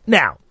enjoyed it.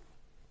 Now,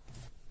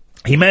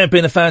 he may have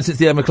been a fan since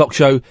the 11 o'clock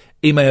show.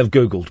 He may have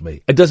Googled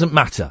me. It doesn't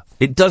matter.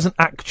 It doesn't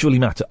actually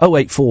matter.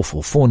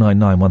 0844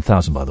 499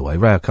 1000, by the way.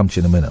 Ray, I'll come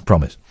to you in a minute,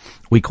 promise.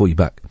 We call you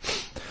back.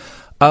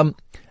 And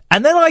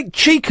then I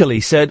cheekily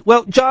said,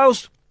 well,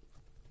 Giles,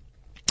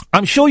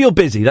 I'm sure you're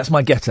busy. That's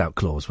my get out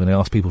clause when I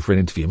ask people for an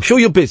interview. I'm sure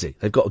you're busy.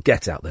 They've got to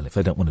get out then if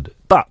they don't want to do it.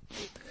 But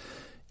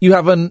you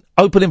have an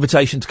open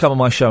invitation to come on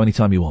my show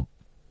anytime you want.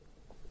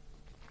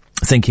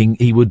 Thinking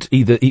he would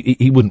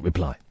he wouldn't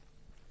reply.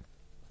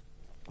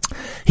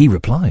 He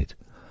replied,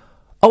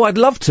 oh, I'd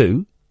love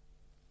to,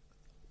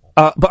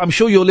 but I'm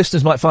sure your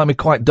listeners might find me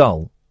quite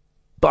dull,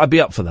 but I'd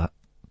be up for that.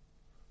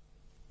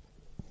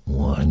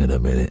 Well, hang on a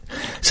minute.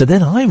 So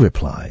then I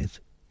replied,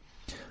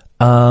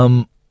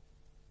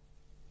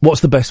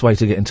 what's the best way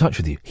to get in touch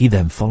with you? He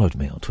then followed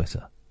me on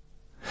Twitter.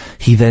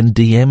 He then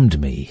DM'd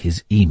me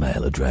his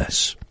email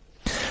address.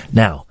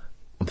 Now,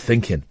 I'm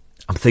thinking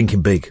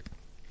big.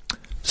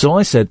 So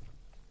I said,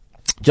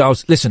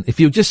 Giles, listen, if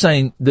you're just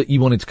saying that you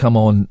wanted to come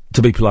on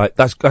to be polite,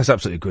 that's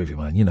absolutely groovy,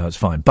 man. You know, it's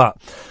fine. But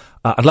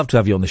I'd love to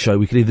have you on the show.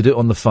 We could either do it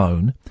on the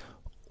phone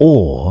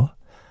or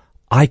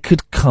I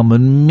could come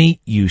and meet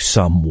you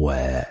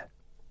somewhere.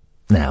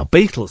 Now,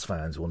 Beatles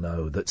fans will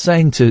know that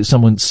saying to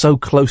someone so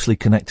closely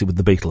connected with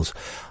the Beatles,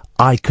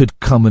 I could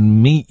come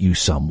and meet you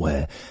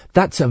somewhere,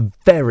 that's a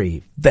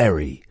very,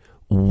 very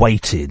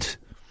weighted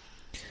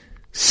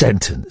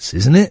sentence,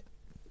 isn't it?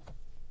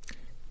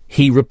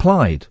 He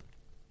replied,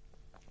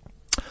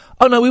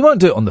 oh, no, we won't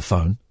do it on the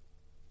phone.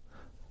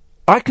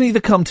 I can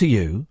either come to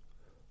you,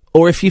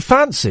 or if you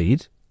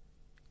fancied,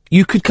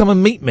 you could come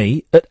and meet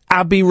me at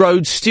Abbey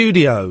Road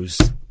Studios.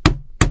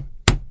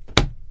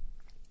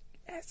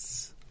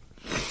 Yes.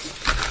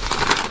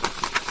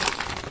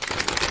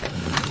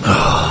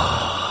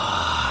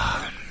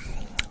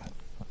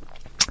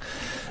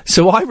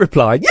 So I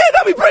replied, yeah,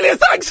 that'd be brilliant,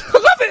 thanks, I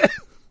love it.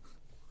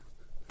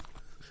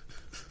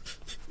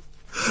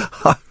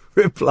 I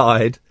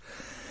replied,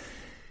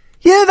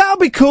 yeah, that'll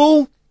be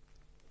cool.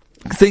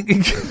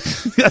 Thinking,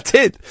 I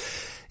did.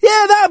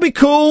 Yeah, that'll be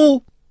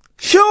cool.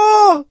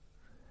 Sure.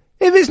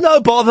 If it's no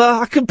bother,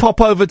 I can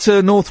pop over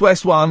to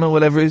Northwest 1 or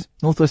whatever it is.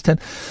 Northwest 10.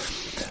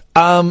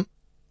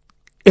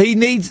 He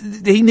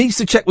needs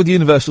to check with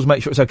Universal to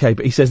make sure it's okay,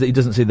 but he says that he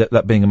doesn't see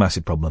that being a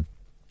massive problem.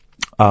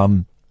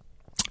 And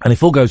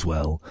if all goes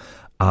well,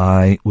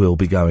 I will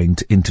be going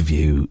to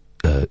interview,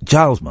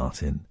 Giles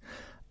Martin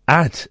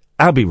at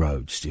Abbey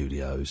Road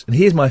Studios. And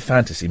here's my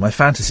fantasy. My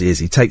fantasy is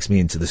he takes me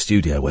into the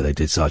studio where they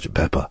did Sgt.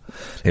 Pepper.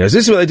 He goes,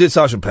 this is where they did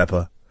Sgt.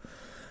 Pepper.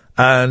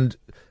 And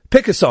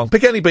pick a song,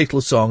 pick any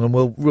Beatles song, and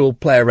we'll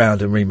play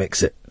around and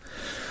remix it.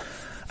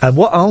 And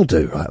what I'll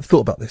do, right, I've thought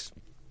about this.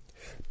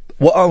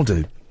 What I'll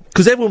do,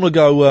 because everyone will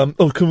go,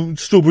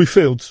 Strawberry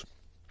Fields.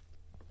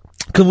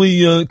 Can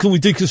we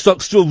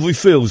deconstruct Strawberry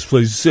Fields,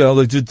 please? See how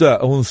they did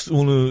that. I want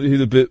to hear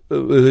the bit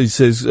where he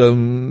says,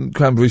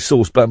 cranberry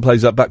sauce, and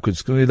plays that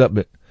backwards. Can we hear that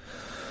bit?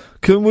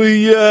 Can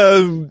we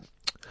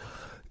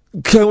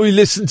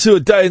listen to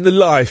A Day in the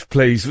Life,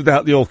 please,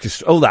 without the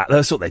orchestra? All that,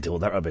 that's what they do, all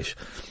that rubbish.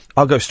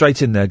 I'll go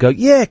straight in there, can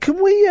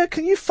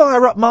you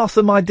fire up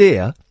Martha, My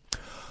Dear?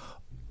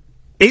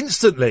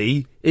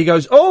 Instantly, he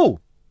goes, oh!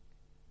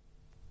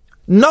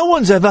 No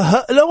one's ever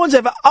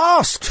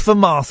asked for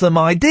Martha,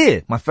 My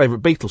Dear. My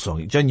favourite Beatles song,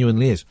 it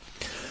genuinely is.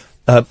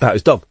 About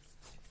his dog.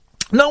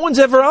 No one's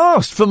ever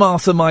asked for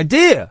Martha, My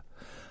Dear.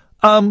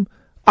 I'm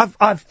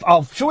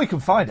sure we can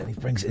find it. He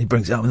brings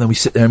it up, and then we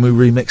sit there and we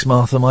remix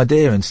Martha, My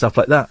Dear and stuff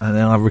like that. And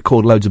then I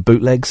record loads of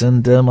bootlegs,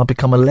 and I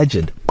become a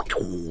legend.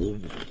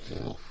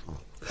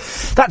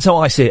 That's how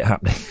I see it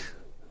happening.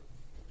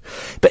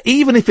 But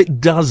even if it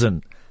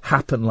doesn't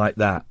happen like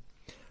that,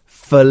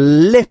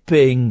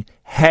 flipping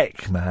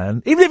heck,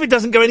 man. Even if it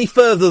doesn't go any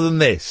further than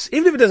this,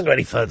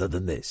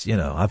 you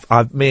know,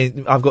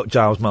 I've got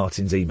Giles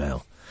Martin's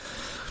email.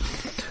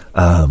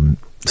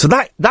 So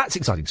that's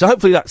exciting. So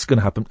hopefully that's going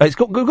to happen. We've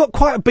got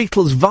quite a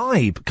Beatles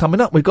vibe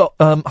coming up. We've got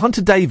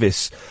Hunter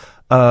Davis,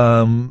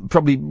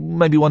 probably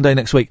maybe one day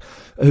next week,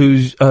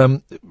 who's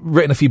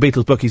written a few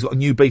Beatles books. He's got a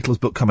new Beatles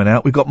book coming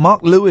out. We've got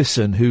Mark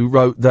Lewison, who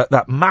wrote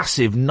that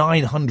massive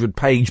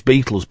 900-page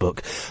Beatles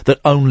book that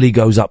only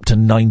goes up to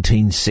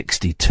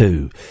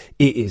 1962.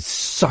 It is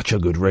such a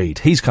good read.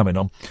 He's coming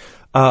on.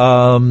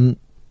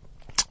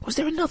 Was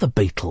there another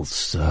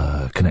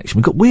Beatles connection?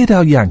 We've got Weird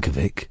Al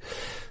Yankovic.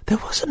 There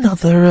was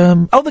another,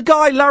 the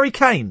guy, Larry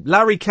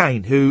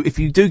Kane, who, if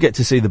you do get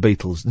to see the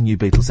Beatles, the new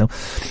Beatles film,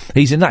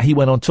 he's in that. He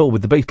went on tour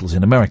with the Beatles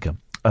in America.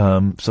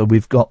 So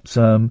we've got,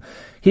 him.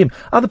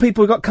 Other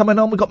people we've got coming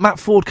on. We've got Matt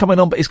Ford coming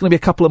on, but it's going to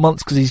be a couple of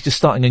months because he's just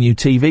starting a new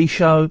TV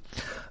show.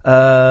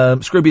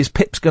 Scroobius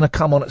Pip's going to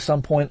come on at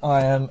some point.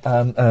 I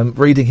am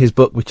reading his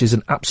book, which is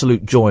an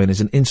absolute joy and is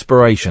an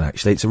inspiration,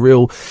 actually. It's a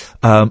real,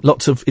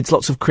 lots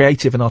of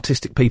creative and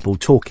artistic people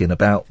talking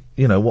about,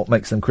 you know, what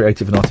makes them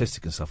creative and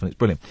artistic and stuff, and it's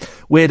brilliant.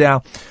 Weird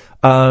Al,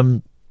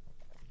 I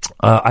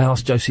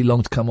asked Josie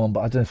Long to come on, but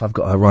I don't know if I've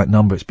got her right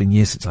number. It's been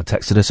years since I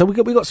texted her. So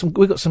we got some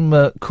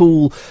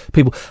cool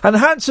people, and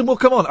Hanson will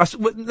come on.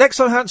 Next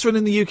time Hanson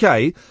in the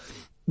UK,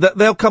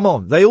 they'll come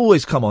on. They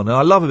always come on, and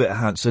I love a bit of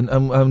Hanson,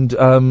 and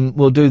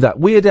we'll do that.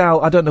 Weird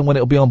Al, I don't know when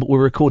it'll be on, but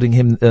we're recording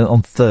him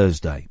on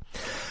Thursday.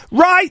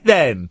 Right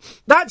then,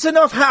 that's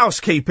enough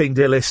housekeeping,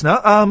 dear listener.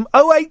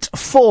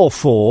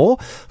 0844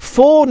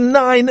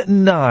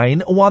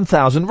 499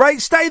 1000. Ray,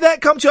 stay there.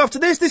 Come to you after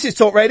this. This is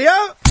Talk Radio.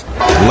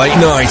 Late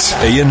night,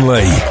 Iain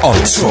Lee on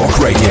Talk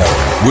Radio.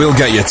 We'll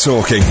get you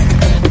talking.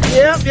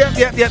 Yep.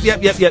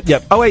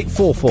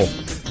 0844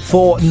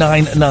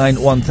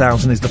 499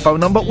 1000 is the phone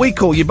number. We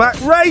call you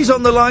back. Ray's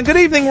on the line. Good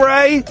evening,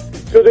 Ray.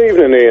 Good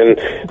evening, Ian.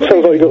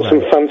 Sounds like you've got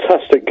some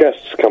fantastic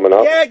guests coming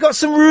up. Yeah, got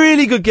some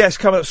really good guests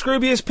coming up.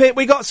 Scroobius Pip,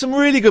 we got some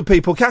really good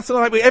people. Kath and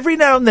I, every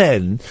now and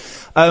then,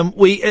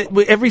 we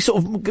every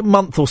sort of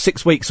month or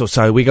 6 weeks or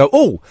so, we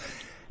go,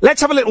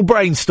 let's have a little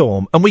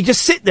brainstorm, and we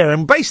just sit there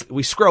and basically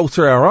we scroll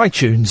through our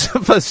iTunes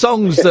for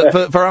songs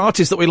for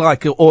artists that we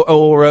like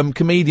or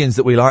comedians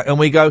that we like, and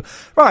we go,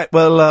 right,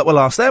 we'll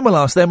ask them.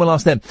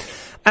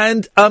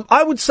 And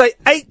I would say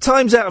 8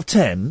 times out of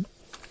 10,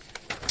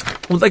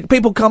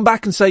 people come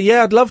back and say,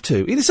 yeah, I'd love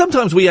to.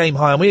 Sometimes we aim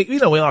high and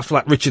we ask for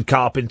like Richard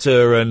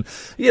Carpenter and,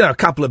 a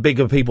couple of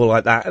bigger people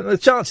like that. And the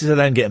chances of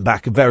them getting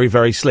back are very,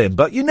 very slim.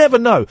 But you never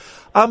know.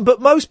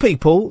 But most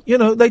people,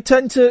 they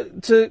tend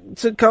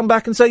to come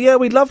back and say, yeah,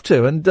 we'd love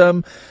to.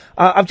 And,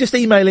 I'm just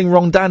emailing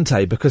Ron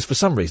Dante because for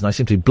some reason I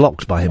seem to be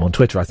blocked by him on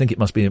Twitter. I think it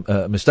must be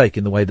a mistake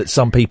in the way that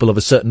some people of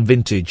a certain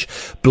vintage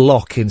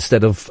block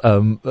instead of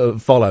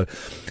follow.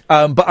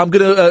 But I'm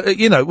going to,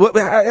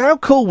 how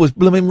cool was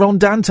blooming Ron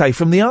Dante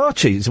from the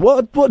Archies?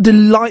 What a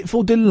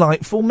delightful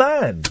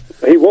man.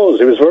 He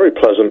was very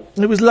pleasant.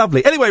 It was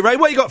lovely. Anyway, Ray,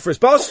 what you got for us,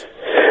 boss?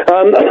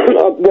 Well, I,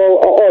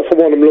 for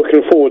one, am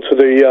looking forward to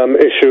the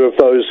issue of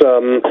those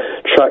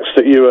tracks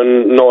that you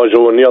and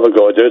Nigel and the other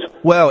guy did.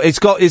 Well, it's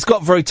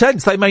got very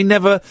tense. They may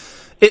never...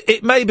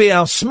 It may be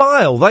our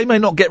Smile. They may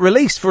not get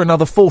released for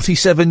another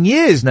 47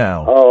 years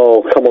now.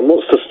 Oh, come on,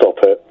 what's to stop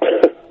it?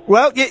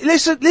 Well,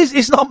 listen,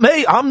 it's not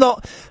me. I'm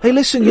not... Hey,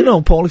 listen,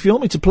 Paul, if you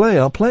want me to play,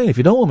 I'll play. If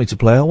you don't want me to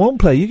play, I won't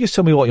play. You just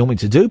tell me what you want me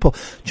to do, Paul.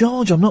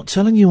 George, I'm not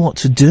telling you what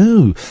to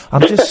do.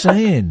 I'm just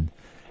saying.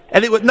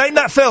 Anyway, name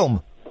that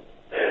film.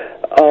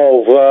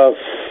 Oh,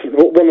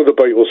 one of the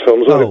Beatles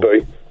films, would it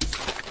be?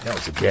 That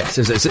was a guess.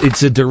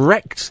 It's a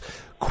direct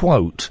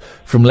quote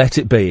from Let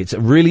It Be. It's a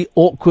really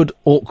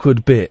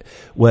awkward bit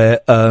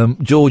where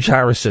George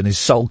Harrison is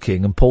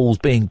sulking and Paul's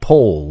being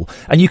Paul.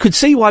 And you could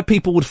see why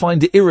people would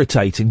find it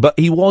irritating, but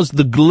he was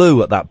the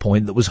glue at that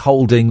point that was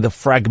holding the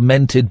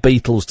fragmented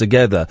Beatles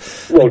together.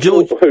 Well,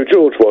 George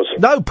was?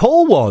 No,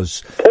 Paul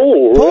was.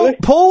 Paul, really?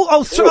 Paul,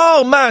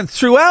 oh man,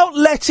 throughout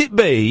Let It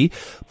Be,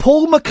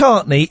 Paul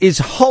McCartney is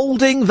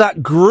holding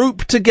that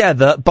group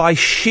together by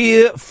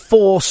sheer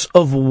force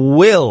of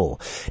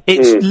will.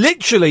 It's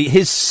literally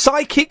his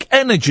psychic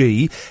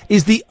energy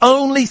is the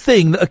only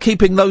thing that are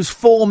keeping those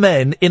 4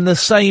 men in the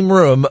same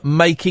room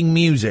making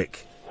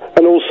music.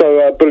 And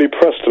also Billy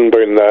Preston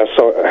being there,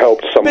 so it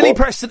helped somewhat. Billy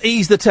Preston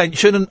eased the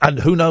tension, and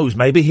who knows,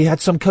 maybe he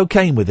had some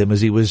cocaine with him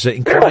as he was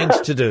inclined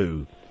to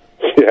do.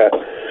 Yeah.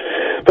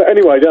 But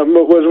anyway, as we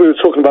were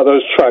talking about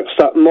those tracks,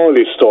 that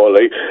Miley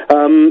Stylee,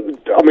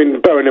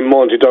 bearing in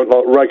mind you don't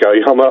like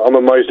reggae, I'm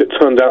amazed it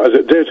turned out as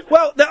it did.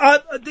 Well,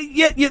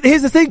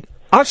 here's the thing.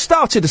 I've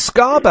started a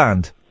ska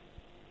band.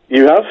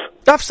 You have?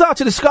 I've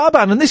started a ska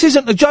band, and this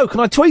isn't a joke,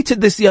 and I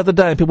tweeted this the other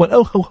day, and people went,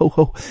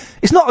 oh.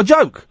 It's not a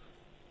joke.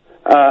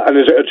 And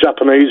is it a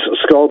Japanese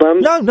ska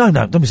band? No,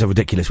 don't be so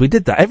ridiculous. We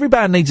did that. Every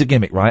band needs a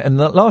gimmick, right? And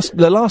the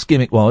last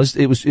gimmick was,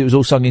 it was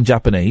all sung in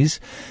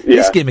Japanese. Yeah.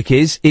 This gimmick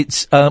is,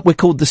 we're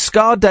called the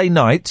Ska Day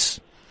Nights.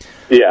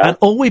 Yeah. And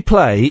all we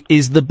play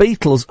is the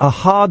Beatles' A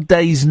Hard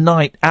Day's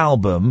Night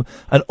album,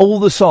 and all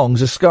the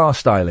songs are Ska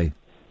Stylee.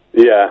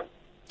 Yeah.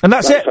 And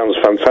that's it. That sounds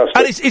fantastic.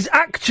 And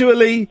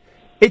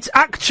it's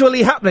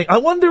actually happening. I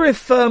wonder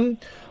if, I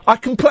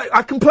can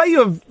play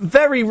you a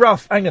very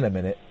rough, hang on a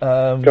minute.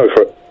 Go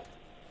for it.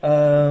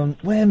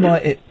 Where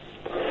might it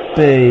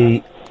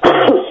be?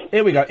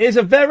 Here we go. Here's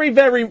a very,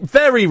 very,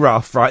 very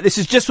rough, right? This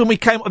is just when we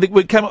came up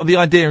with the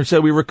idea, and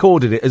so we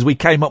recorded it as we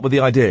came up with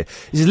the idea.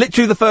 This is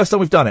literally the first time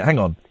we've done it. Hang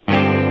on.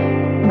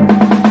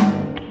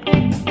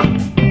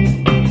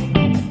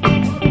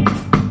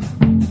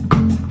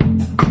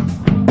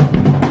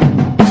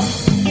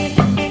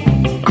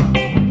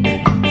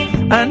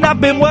 And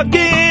I've been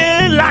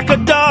working like a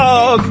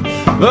dog,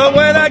 but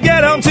when I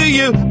get home to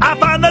you, I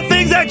find the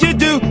things that you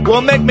do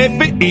will make me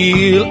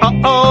feel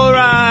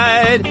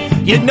alright.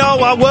 You know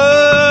I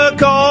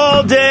work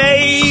all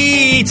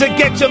day to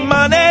get your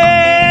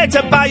money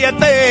to buy your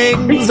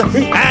things,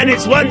 and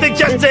it's worth it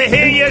just to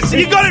hear you. So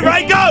you got it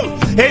right, go!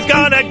 It's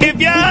gonna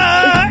give you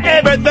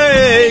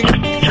everything.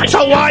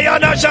 So why you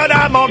not shut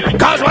up on?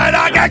 Cause when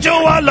I get you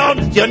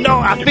alone, you know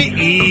I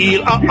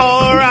feel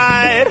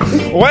alright.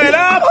 When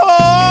I'm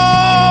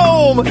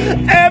home,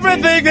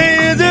 everything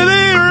is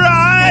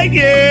right,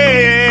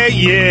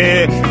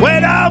 yeah.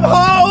 When I'm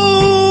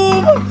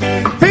home,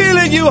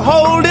 feeling you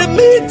holding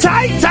me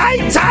tight.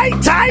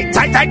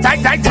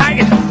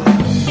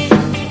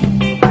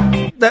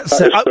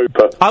 That's it.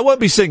 Super. I won't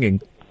be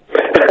singing.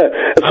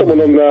 Someone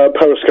on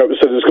Periscope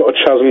said it's got a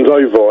Chaz and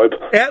Dave vibe.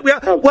 Yeah.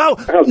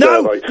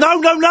 No.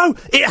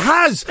 It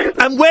has.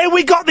 And where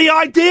we got the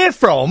idea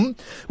from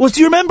was,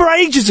 do you remember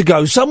ages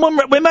ago?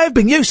 It may have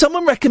been you.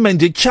 Someone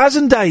recommended Chaz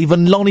and Dave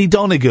and Lonnie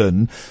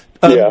Donegan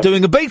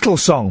doing a Beatles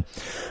song,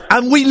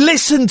 and we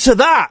listened to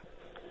that,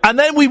 and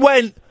then we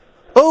went,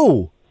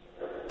 oh.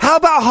 How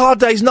about Hard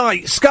Day's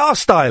Night, Ska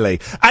Stylee?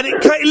 And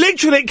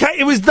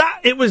it was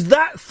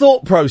that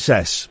thought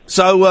process.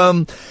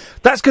 So,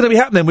 that's going to be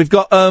happening. We've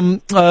got,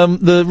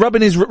 the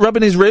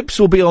rubbing his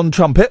ribs will be on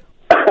trumpet.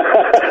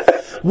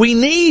 We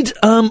need,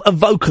 a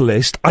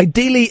vocalist,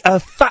 ideally a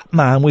fat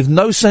man with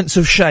no sense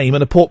of shame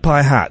and a pork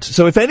pie hat.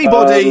 So if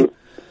anybody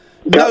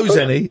knows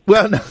any,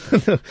 well, no,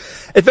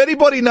 if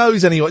anybody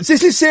knows anyone,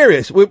 this is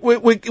serious. We're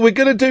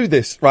going to do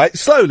this, right?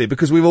 Slowly,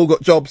 because we've all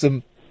got jobs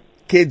and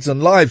kids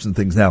and lives and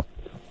things now.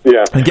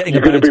 Yeah. And getting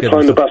You're going to be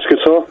playing the bass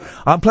guitar?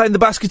 I'm playing the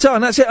bass guitar,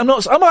 and that's it. I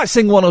might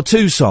sing one or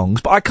two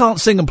songs, but I can't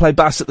sing and play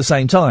bass at the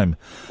same time.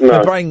 No.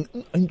 My brain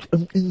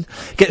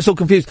gets all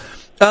confused.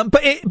 But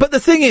the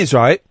thing is,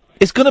 right,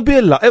 it's going to be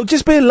it'll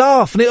just be a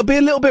laugh, and it'll be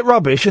a little bit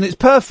rubbish, and it's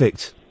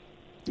perfect.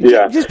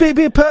 Yeah. Just be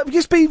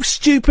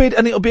stupid,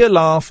 and it'll be a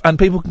laugh, and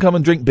people can come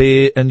and drink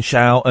beer and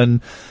shout,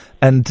 and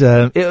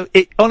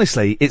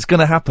honestly, it's going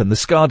to happen, the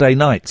Ska Day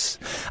Nights.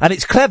 And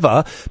it's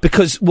clever,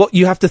 because what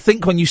you have to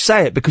think when you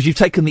say it, because you've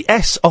taken the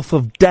S off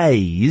of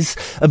days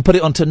and put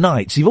it onto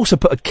nights. You've also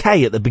put a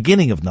K at the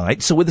beginning of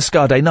nights, so with the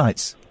Ska Day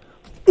Nights.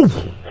 It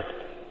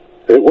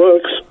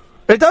works.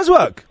 It does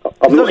work.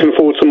 I'm looking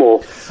forward to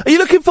more. Are you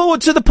looking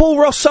forward to the Paul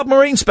Ross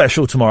submarine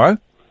special tomorrow?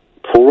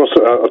 Paul Ross,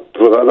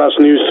 well, that's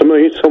news to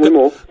me. Tell me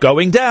more.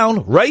 Going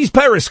down, raise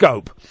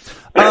Periscope.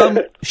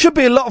 Should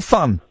be a lot of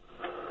fun.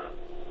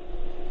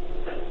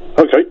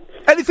 Okay.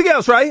 Anything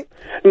else, Ray?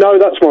 No,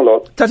 that's my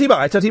lot. Tatty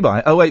bye.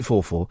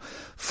 0844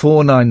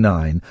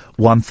 499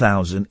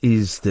 1000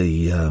 is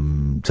the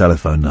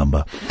telephone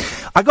number.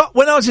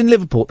 When I was in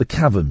Liverpool at the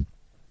Cavern,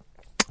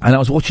 and I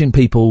was watching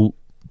people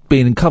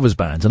being in covers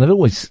bands, and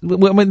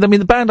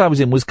the band I was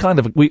in was kind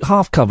of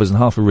half covers and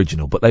half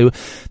original, but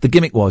the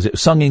gimmick was it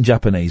was sung in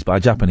Japanese by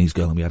a Japanese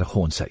girl, and we had a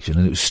horn section,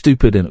 and it was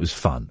stupid and it was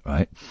fun,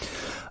 right?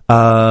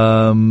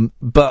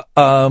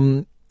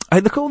 Hey,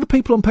 look at all the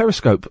people on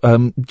Periscope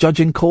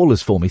judging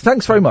callers for me.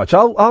 Thanks very much.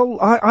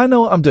 I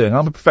know what I'm doing.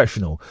 I'm a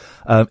professional.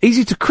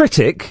 Easy to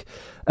critique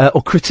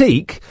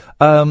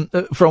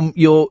from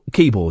your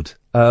keyboard.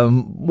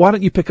 Why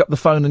don't you pick up the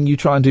phone and you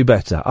try and do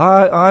better?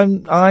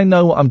 I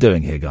know what I'm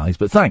doing here, guys.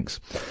 But thanks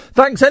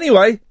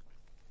anyway.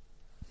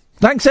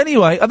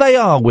 They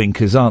are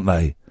winkers, aren't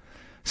they?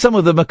 Some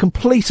of them are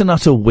complete and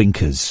utter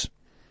winkers.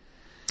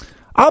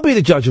 I'll be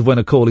the judge of when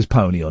a call is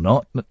pony or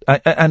not,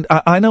 and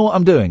I know what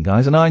I'm doing,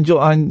 guys. And I enjoy.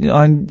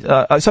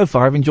 So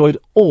far, I've enjoyed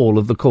all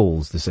of the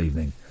calls this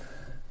evening.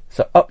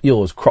 So up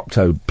yours,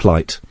 Cropto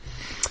Plight.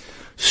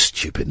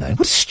 Stupid name.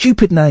 What a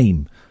stupid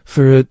name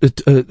for a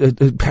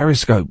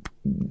Periscope.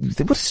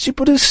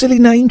 What a silly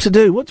name to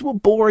do. What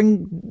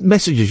boring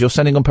messages you're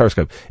sending on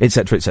Periscope,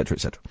 etc., etc.,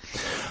 etc.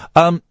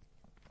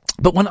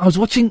 But when I was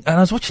watching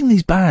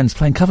these bands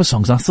playing cover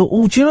songs, I thought,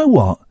 oh, do you know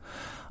what?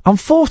 I'm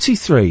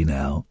 43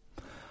 now.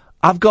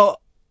 I've got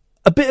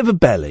a bit of a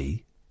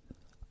belly.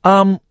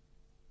 I've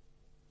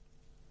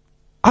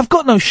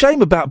got no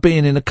shame about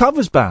being in a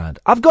covers band.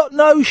 I've got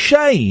no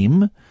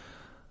shame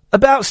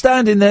about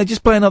standing there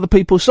just playing other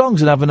people's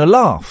songs and having a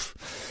laugh.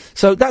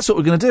 So that's what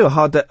we're going to do,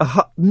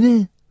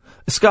 a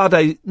Scar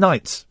Day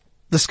Nights.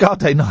 The Scar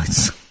Day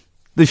Nights.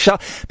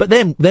 But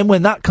then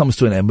when that comes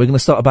to an end, we're going to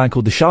start a band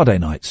called the Sade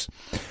Nights.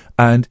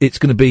 And it's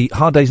going to be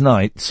Hard Day's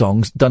Night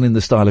songs done in the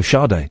style of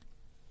Sade.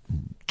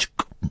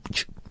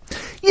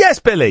 Yes,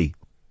 Billy.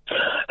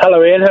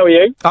 Hello, Ian. How are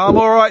you? I'm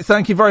all right.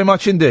 Thank you very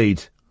much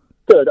indeed.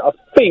 Good. I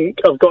think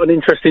I've got an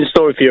interesting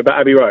story for you about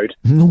Abbey Road.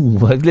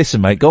 Listen,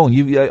 mate, go on.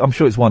 I'm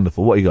sure it's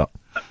wonderful. What you got?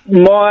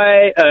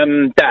 My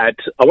dad,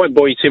 I won't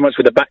bore you too much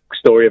with the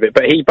backstory of it,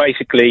 but he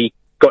basically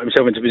got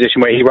himself into a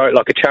position where he wrote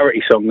like a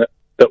charity song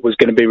that was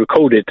going to be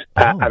recorded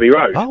at Abbey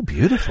Road. Oh,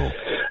 beautiful.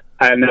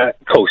 And, of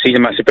course, he's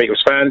a massive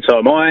Beatles fan, so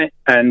am I.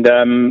 And,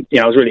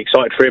 I was really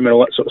excited for him and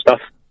all that sort of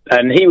stuff.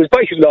 And he was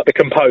basically like the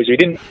composer. He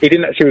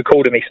didn't actually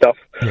record any stuff,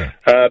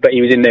 but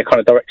he was in there kind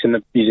of directing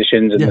the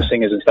musicians and the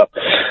singers and stuff.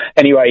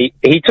 Anyway,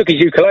 he took his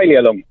ukulele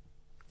along.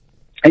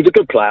 He's a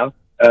good player,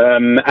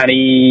 and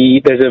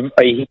he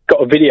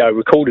got a video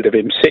recorded of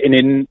him sitting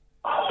in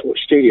what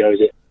studio is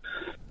it?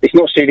 It's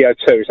not Studio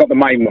 2. It's not the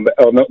main one,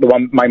 not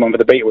the main one for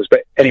the Beatles.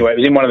 But anyway, it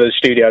was in one of those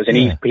studios, and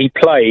he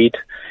played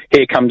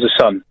 "Here Comes the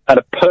Sun" and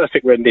a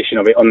perfect rendition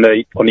of it on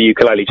the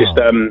ukulele, just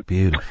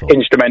beautiful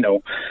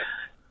instrumental.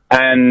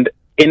 And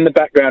in the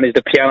background is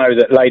the piano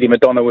that Lady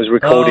Madonna was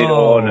recorded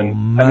on.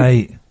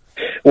 And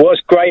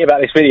what's great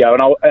about this video,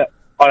 and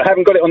I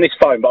haven't got it on this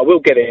phone, but I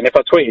will get it, and if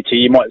I tweet it to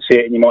you, you might see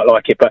it and you might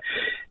like it. But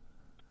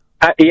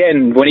at the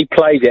end, when he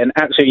plays it and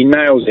absolutely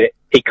nails it,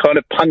 he kind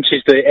of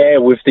punches the air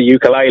with the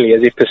ukulele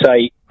as if to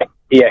say,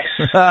 yes,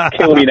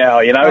 kill me now,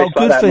 you know? It's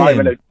like that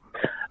moment.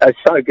 It's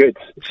so good.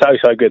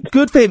 So good.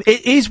 Good for him.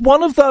 It is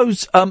one of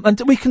those,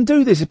 and we can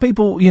do this. If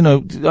people,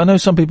 I know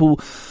some people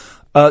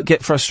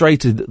get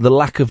frustrated at the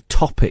lack of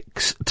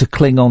topics to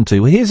cling on to.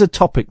 Well, here's a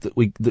topic that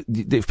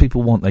if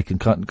people want, they can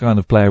kind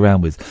of play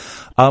around with.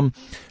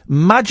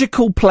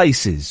 Magical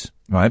places,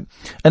 right?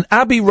 And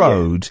Abbey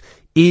Road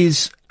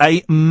is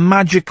a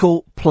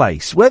magical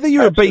place. Whether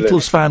you're a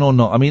Beatles fan or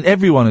not, I mean,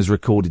 everyone has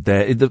recorded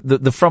there.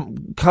 The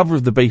front cover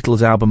of the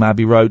Beatles album,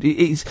 Abbey Road,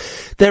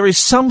 there is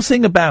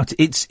something about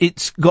it.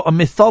 It's got a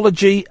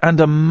mythology and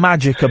a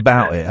magic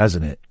about it,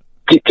 hasn't it?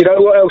 Do you know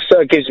what else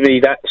gives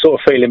me that sort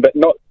of feeling? But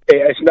not.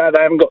 It's now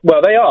they haven't got.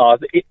 Well, they are.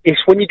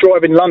 It's when you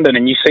drive in London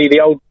and you see the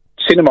old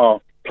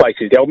cinema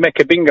places, the old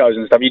Mecca bingos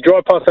and stuff. You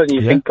drive past those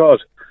and you think, God,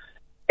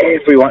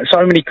 everyone.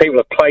 So many people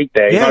have played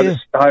there. The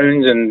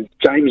Stones and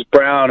James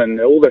Brown and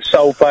all the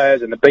soul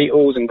players and the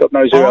Beatles and God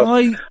knows who else.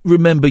 I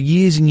remember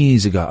years and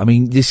years ago. I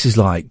mean, this is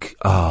like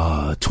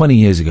 20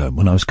 years ago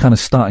when I was kind of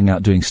starting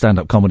out doing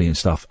stand-up comedy and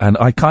stuff, and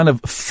I kind of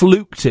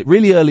fluked it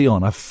really early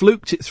on. I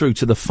fluked it through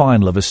to the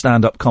final of a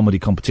stand-up comedy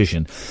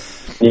competition.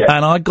 Yeah.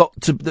 And I got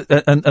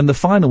to, and the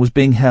final was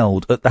being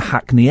held at the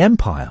Hackney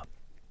Empire.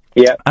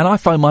 Yeah. And I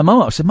phoned my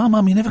mum up. I said,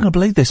 Mum, you're never going to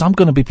believe this. I'm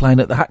going to be playing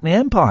at the Hackney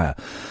Empire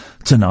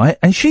tonight.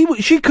 And she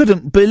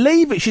couldn't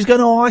believe it. She's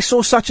going, I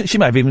saw she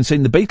may have even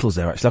seen the Beatles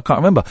there, actually. I can't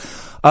remember.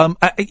 And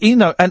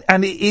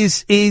it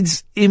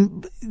is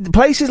in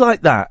places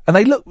like that. And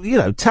they look,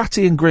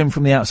 tatty and grim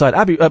from the outside.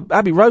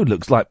 Abbey Road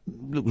looks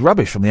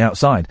rubbish from the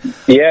outside.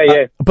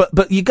 Yeah.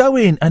 But you go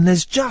in and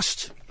there's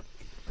just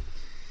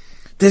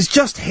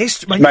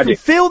history. You can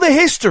feel the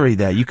history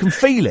there. You can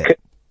feel it.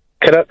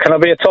 Can I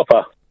be a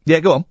topper? Yeah,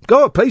 go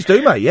on, please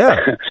do, mate. Yeah.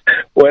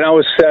 When I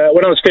was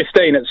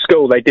 15 at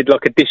school, they did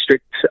like a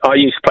district. I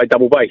used to play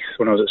double bass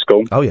when I was at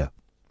school. Oh yeah.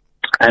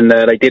 And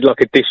they did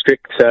like a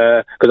district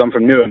because I'm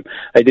from Newham.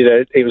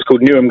 It was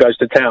called Newham Goes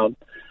to Town,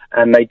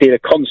 and they did a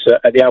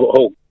concert at the Albert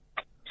Hall.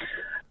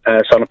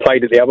 So I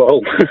played at the Albert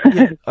Hall.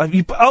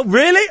 Oh,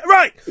 really?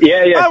 Right.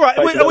 Yeah. All right.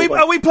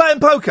 Are we playing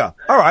poker?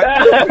 All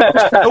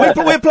right.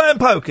 We're playing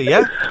poker,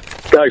 yeah?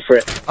 Go for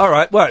it. All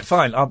right. Well,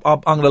 fine. I'm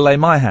going to lay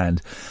my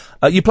hand.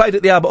 You played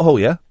at the Albert Hall,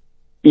 yeah?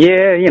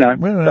 Yeah, I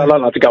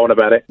don't like to go on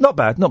about it. Not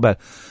bad.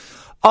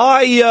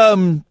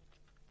 I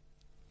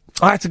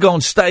had to go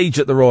on stage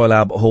at the Royal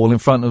Albert Hall in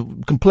front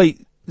of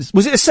complete...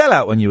 Was it a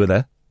sellout when you were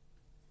there?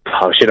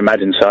 I should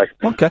imagine so.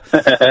 Okay.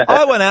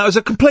 I went out as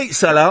a complete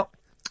sellout,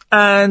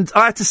 and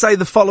I had to say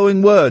the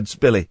following words,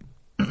 Billy.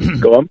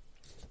 Go on.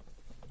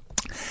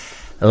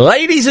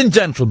 Ladies and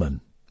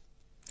gentlemen,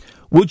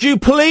 would you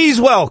please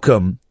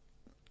welcome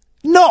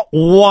not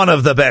one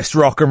of the best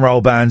rock and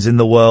roll bands in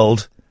the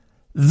world,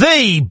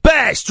 the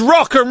best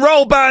rock and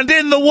roll band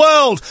in the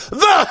world,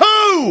 The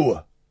Who!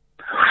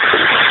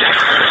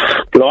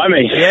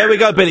 Blimey. Here we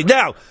go, Billy.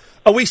 Now,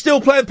 are we still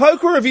playing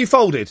poker or have you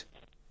folded?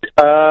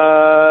 It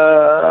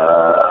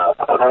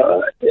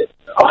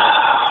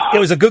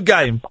was a good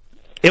game.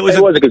 It was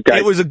a good game.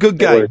 It was a good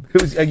game.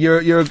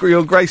 You're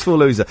a graceful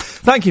loser.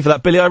 Thank you for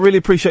that, Billy. I really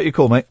appreciate your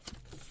call, mate.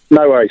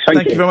 No worries.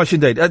 Thank you very much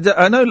indeed.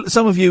 I know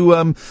some of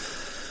you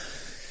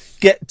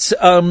get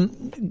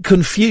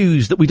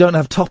confused that we don't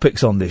have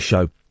topics on this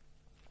show.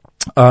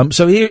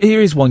 So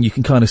here is one you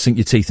can kind of sink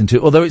your teeth into,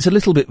 although it's a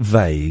little bit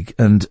vague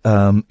and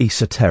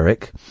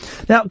esoteric.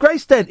 Now,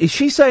 Grace Dent, is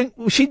she saying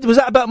was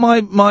that about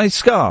my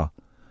scar?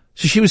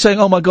 So she was saying,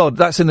 "Oh my God,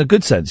 that's in a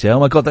good sense, yeah. Oh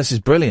my God, this is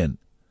brilliant.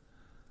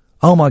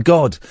 Oh my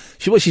God."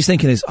 What she's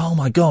thinking is, "Oh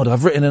my God,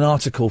 I've written an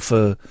article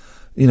for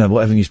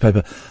whatever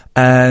newspaper.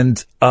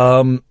 And,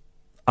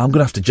 I'm going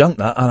to have to junk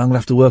that, and I'm going to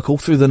have to work all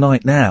through the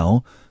night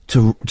now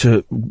to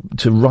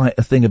write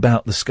a thing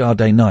about the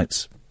Sade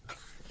Nights.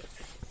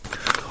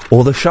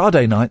 Or the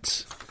Sade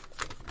Nights.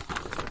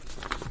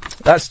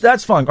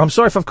 That's fine. I'm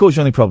sorry if I've caused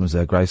you any problems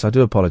there, Grace. I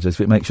do apologise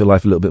if it makes your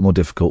life a little bit more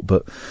difficult,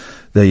 but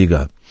there you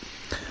go.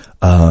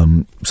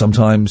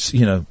 Sometimes,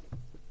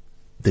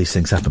 these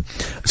things happen.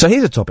 So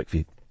here's a topic for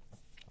you.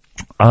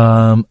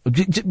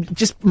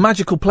 Just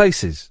magical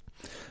places.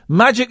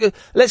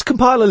 Let's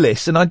compile a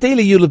list, and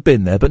ideally you'll have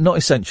been there, but not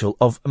essential,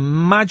 of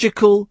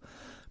magical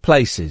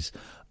places.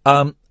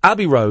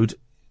 Abbey Road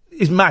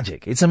is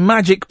magic. It's a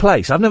magic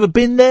place. I've never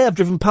been there. I've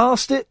driven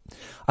past it.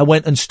 I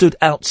went and stood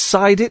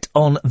outside it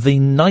on the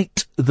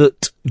night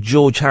that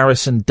George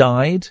Harrison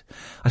died.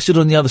 I stood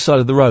on the other side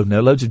of the road. There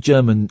were loads of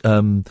German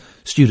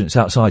students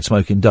outside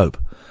smoking dope.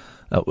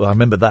 I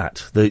remember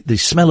that. The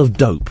smell of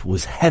dope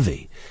was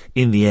heavy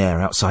in the air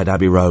outside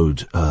Abbey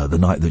Road the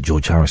night that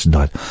George Harrison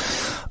died.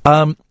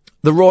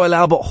 The Royal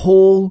Albert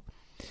Hall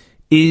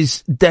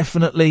is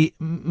definitely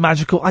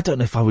magical. I don't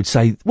know if I would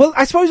say... Well,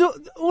 I suppose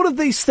all of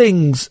these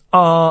things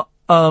are...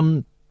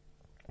 they're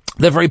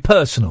very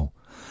personal.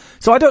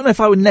 So I don't know if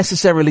I would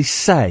necessarily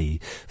say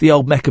the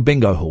old Mecca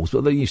bingo halls,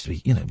 but there used to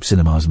be,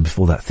 cinemas and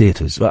before that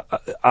theatres.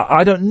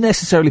 I don't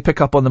necessarily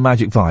pick up on the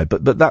magic vibe,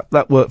 but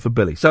that worked for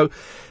Billy. So...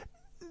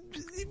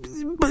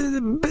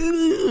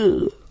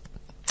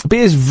 Be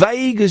as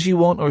vague as you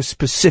want or as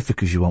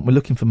specific as you want. We're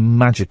looking for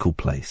magical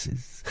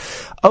places.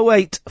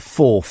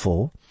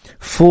 0844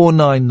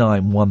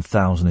 499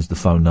 1000 is the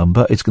phone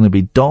number. It's going to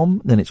be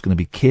Dom, then it's going to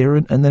be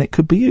Kieran, and then it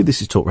could be you.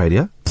 This is Talk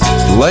Radio.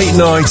 Late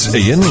night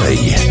Iain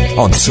Lee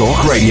on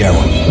Talk Radio.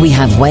 We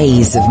have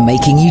ways of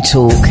making you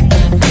talk.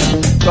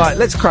 Right,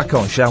 let's crack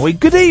on, shall we?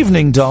 Good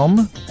evening,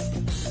 Dom.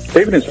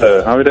 Evening,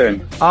 sir. How are you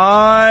doing?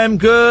 I'm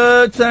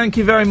good, thank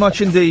you very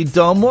much indeed,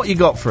 Dom. What you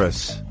got for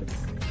us?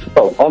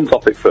 Well, on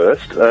topic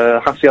first,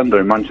 Hacienda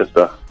in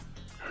Manchester.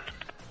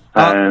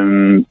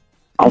 I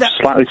was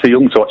slightly too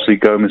young to actually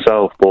go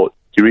myself, but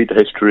you read the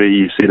history,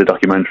 you see the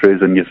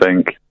documentaries, and you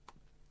think,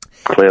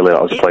 clearly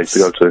that was a place to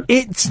go to.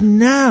 It's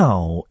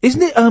now,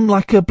 isn't it,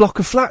 like a block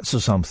of flats or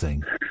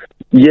something?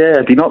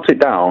 Yeah, they knocked it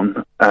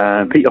down.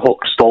 Peter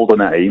Hook stole the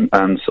name,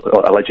 and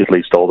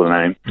allegedly stole the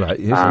name, right?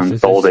 Yes,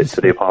 sold it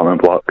to the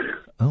apartment block.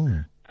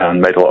 Oh.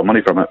 And made a lot of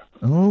money from it.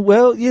 Oh,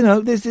 well,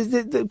 there's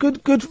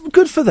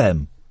good for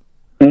them.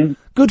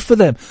 Good for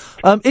them.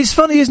 It's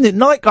funny, isn't it?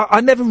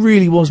 I never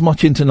really was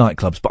much into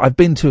nightclubs, but I've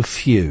been to a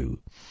few.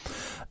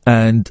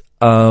 And,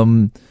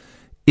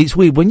 it's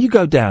weird when you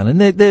go down and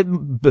there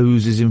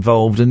booze is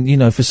involved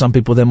and, for some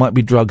people there might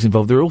be drugs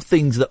involved. They're all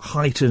things that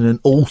heighten and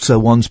alter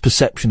one's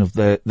perception of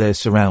their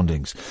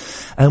surroundings.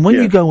 And when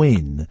you go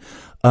in,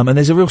 and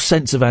there's a real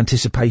sense of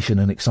anticipation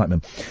and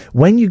excitement.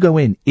 When you go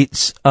in,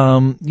 it's,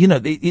 most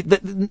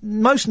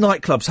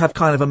nightclubs have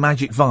kind of a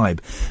magic vibe,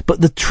 but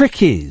the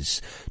trick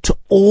is to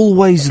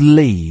always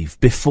leave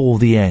before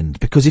the end,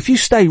 because if you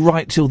stay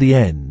right till the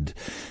end,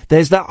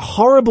 there's that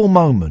horrible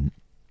moment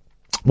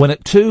when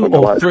at 2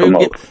 or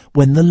 3,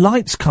 when the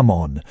lights come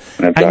on,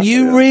 exactly, and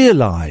you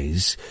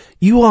realise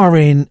you are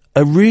in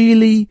a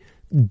really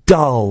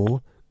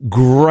dull,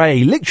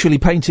 grey, literally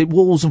painted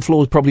walls and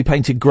floors, probably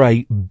painted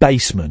grey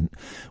basement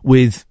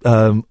with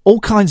all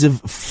kinds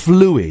of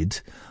fluid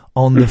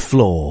on the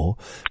floor,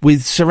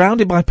 with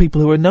surrounded by people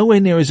who are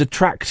nowhere near as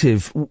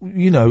attractive,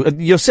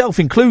 yourself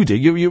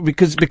included.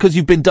 Because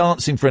you've been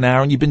dancing for an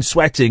hour and you've been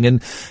sweating,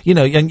 and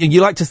and you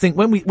like to think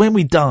when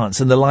we dance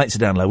and the lights are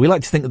down low, we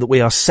like to think that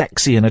we are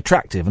sexy and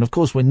attractive, and of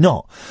course we're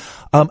not.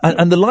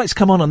 And the lights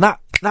come on, and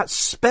that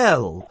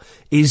spell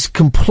is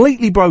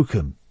completely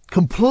broken.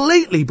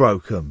 Completely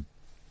broken.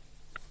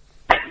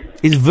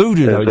 It's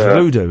voodoo, though. It's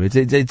voodoo.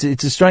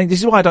 It's a strange... This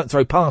is why I don't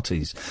throw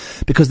parties,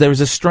 because there is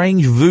a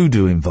strange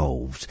voodoo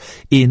involved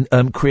in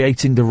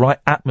creating the right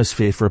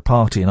atmosphere for a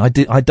party, and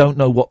I don't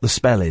know what the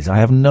spell is. I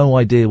have no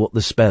idea what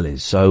the spell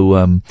is, so...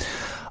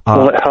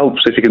 well, it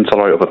helps if you can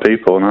tolerate other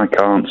people, and I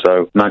can't,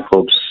 so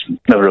nightclubs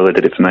never really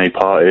did it for me.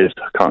 Parties,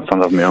 I can't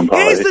stand having my own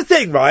parties. Here's the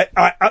thing, right?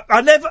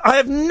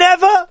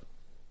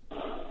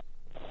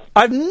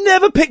 I've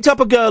never picked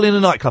up a girl in a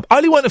nightclub. I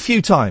only went a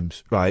few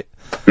times, right?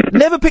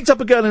 Never picked up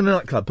a girl in a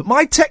nightclub. But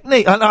my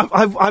technique, and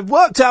I've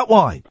worked out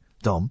why,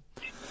 Dom.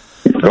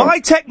 My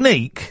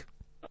technique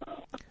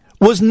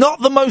was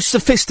not the most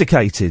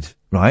sophisticated,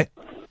 right?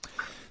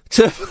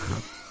 To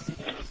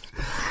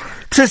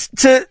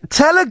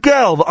tell a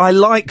girl that I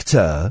liked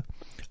her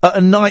at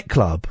a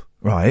nightclub,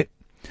 right?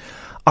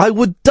 I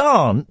would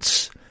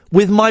dance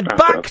with my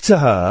back to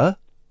her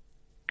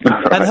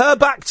and her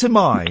back to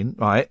mine,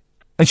 right?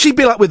 And she'd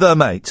be like with her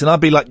mates, and I'd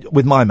be like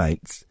with my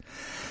mates.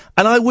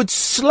 And I would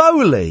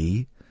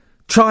slowly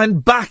try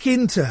and back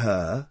into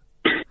her.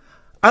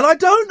 And I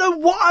don't know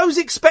what I was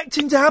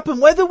expecting to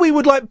happen, whether we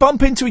would like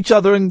bump into each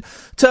other and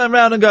turn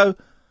around and go,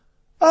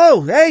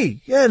 oh,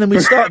 hey, yeah, and then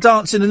we'd start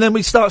dancing and then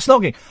we'd start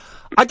snogging.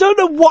 I don't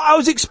know what I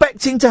was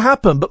expecting to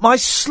happen, but my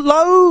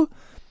slow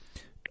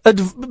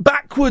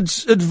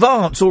backwards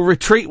advance or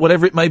retreat,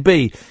 whatever it may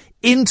be,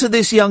 into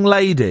this young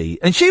lady,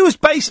 and she was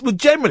basically,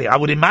 generally, I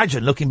would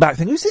imagine, looking back,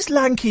 thinking, who's this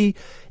lanky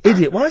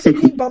idiot? Why does he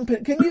keep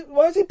bumping?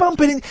 Why is he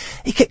bumping in?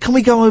 Can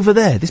we go over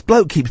there? This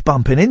bloke keeps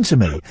bumping into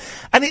me.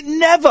 And it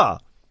never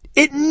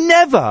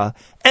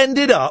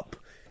ended up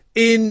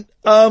in,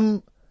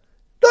 not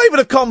even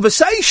a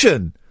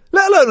conversation,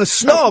 let alone a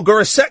snog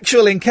or a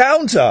sexual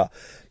encounter.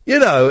 You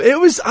know, it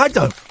was, I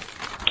don't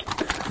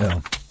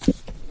know.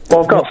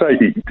 Well, I've got to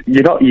say,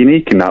 you're not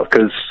unique in that,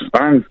 because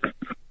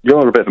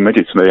you're a bit of a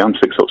midget to me. I'm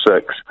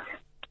 6'6".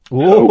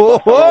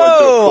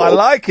 Whoa, I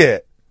like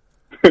it.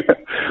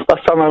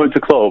 Last time I went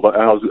to club,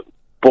 I was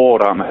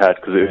bored out of my head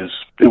because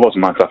it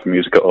wasn't my type of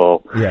music at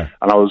all. Yeah.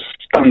 And I was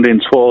standing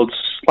towards,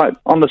 like,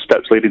 on the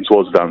steps leading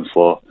towards the dance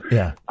floor.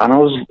 Yeah. And I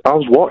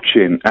was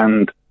watching,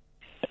 and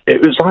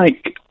it was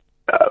like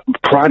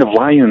Pride of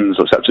Lions,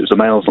 except it was the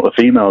males, not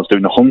the females,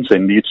 doing the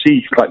hunting. You'd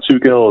see, like, two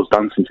girls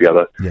dancing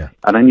together. Yeah.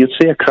 And then you'd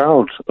see a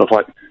crowd of,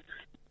 like,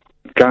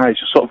 guys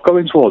just sort of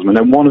going towards them, and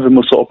then one of them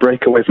would sort of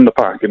break away from the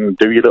pack and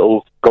do your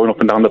little going up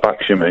and down the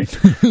back shimmy,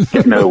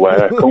 get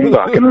nowhere, come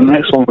back, and the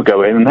next one would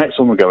go in, and the next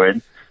one would go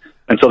in,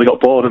 until they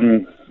got bored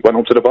and went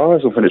up to the bar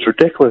or something. It's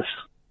ridiculous.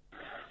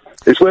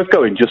 It's worth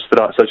going just for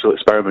that social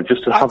experiment,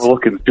 just to have a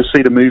look and just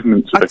see the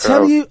movements of the crowd. I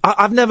tell you,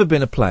 I've never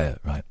been a player,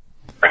 right?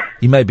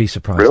 You may be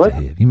surprised to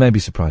hear. You may be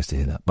surprised to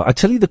hear that. But I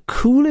tell you, the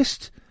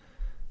coolest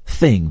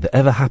thing that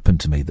ever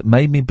happened to me that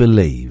made me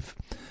believe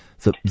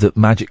that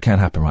magic can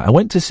happen, right? I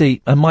went to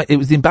see, and it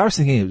was the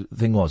embarrassing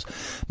thing was,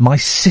 my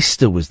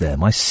sister was there.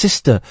 My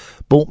sister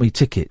bought me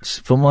tickets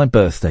for my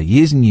birthday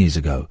years and years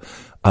ago.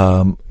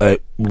 I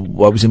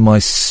was in my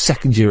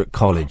second year at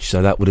college,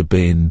 so that would have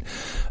been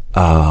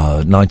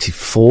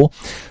 94,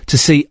 to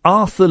see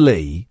Arthur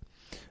Lee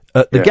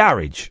at the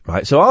garage,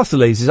 right? So Arthur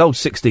Lee's his old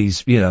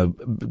 60s, you know,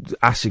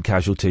 acid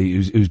casualty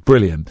who's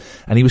brilliant.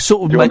 And he was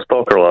sort of... Do you want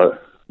Stalker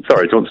Alert?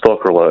 Sorry, do you want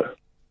Stalker Alert?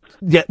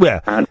 Yeah,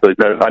 where? I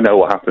know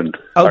what happened.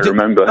 I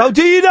remember. Oh,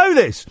 do you know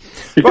this?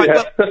 Right,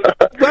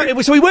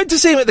 Yeah. so we went to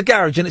see him at the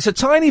garage, and it's a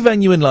tiny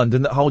venue in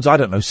London that holds, I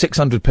don't know,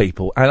 600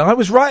 people. And I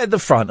was right at the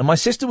front, and my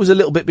sister was a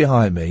little bit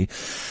behind me.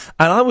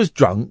 And I was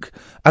drunk,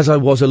 as I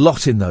was a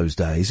lot in those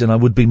days, and I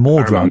would be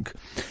more drunk.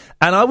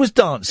 And I was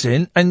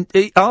dancing, and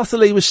Arthur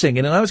Lee was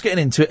singing, and I was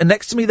getting into it, and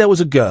next to me there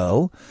was a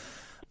girl.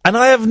 And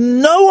I have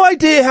no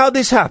idea how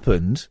this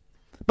happened,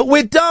 but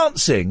we're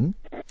dancing,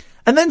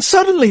 and then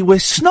suddenly we're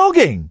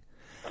snogging.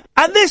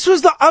 And this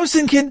was I was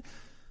thinking,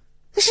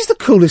 this is the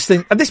coolest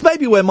thing. And this may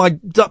be where my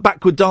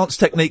backward dance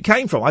technique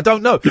came from. I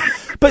don't know.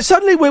 But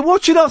suddenly we're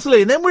watching Arthur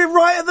Lee, and then we're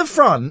right at the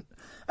front,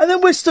 and then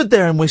we're stood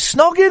there and we're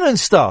snogging and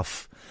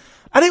stuff.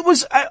 And it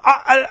was,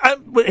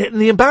 and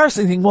the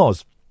embarrassing thing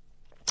was,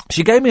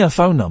 she gave me her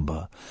phone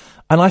number,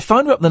 and I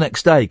phoned her up the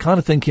next day, kind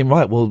of thinking,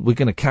 right, well, we're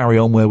going to carry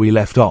on where we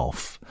left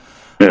off.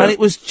 Yeah. And it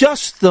was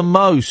just the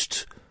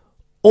most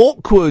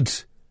awkward,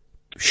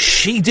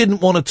 she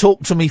didn't want to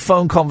talk to me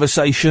phone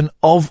conversation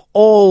of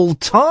all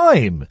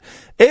time.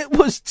 It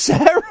was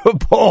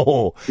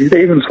terrible. You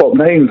didn't even swap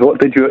names. What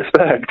did you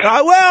expect?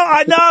 Well,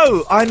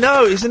 I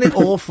know. Isn't it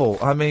awful?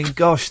 I mean,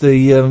 gosh,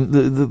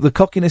 the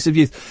cockiness of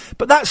youth.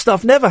 But that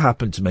stuff never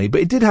happened to me,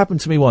 but it did happen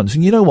to me once.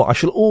 And you know what? I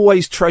shall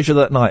always treasure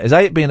that night as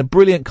it being a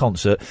brilliant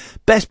concert,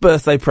 best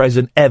birthday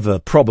present ever,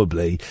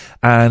 probably.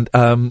 And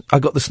I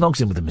got the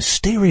snogs in with a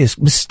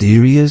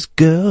mysterious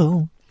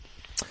girl.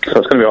 So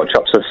it's going to be about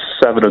chapter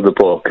 7 of the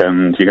book,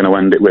 and you're going to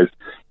end it with,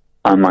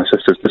 and my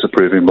sister's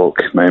disapproving look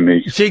made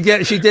me... She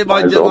did.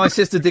 My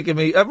sister did give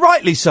me...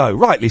 rightly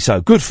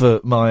so. Good for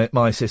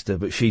my sister,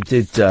 but she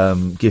did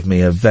give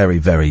me a very,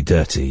 very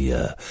dirty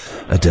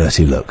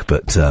look.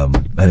 But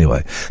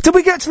anyway. Did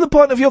we get to the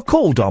point of your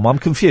call, Dom? I'm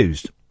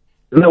confused.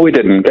 No, we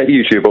didn't. Get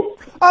YouTube up.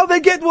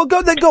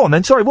 Oh, go on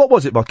then. Sorry, what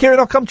was it, Bob? Kieran,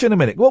 I'll come to you in a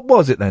minute. What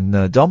was it then,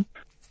 Dom?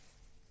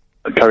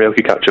 A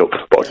karaoke catch-up,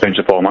 but I'll change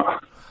the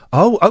format.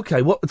 Oh,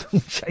 okay. What?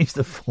 Change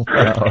the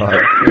format. All right.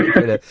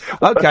 Okay,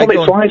 I've done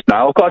it twice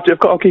now. I've got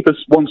to keep us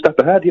one step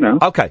ahead, you know.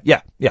 Okay,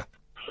 yeah.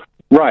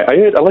 Right,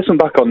 I listened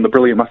back on the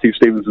brilliant Matthew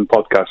Stevenson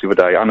podcast the other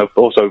day, and I've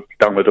also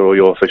downloaded all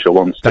your official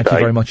ones today. Thank you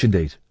very much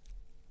indeed.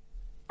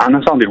 And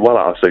I sounded well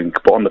out of sync,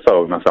 but on the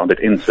phone I sounded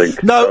in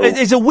sync. No, so.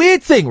 It's a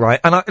weird thing, right?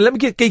 And let me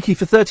get geeky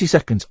for 30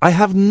 seconds. I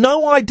have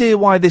no idea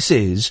why this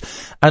is,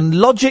 and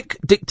logic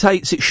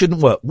dictates it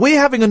shouldn't work.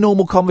 We're having a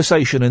normal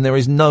conversation and there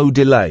is no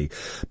delay.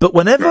 But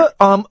whenever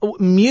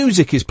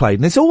music is played,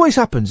 and this always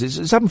happens,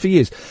 it's happened for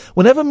years,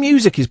 whenever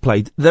music is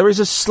played, there is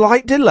a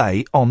slight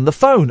delay on the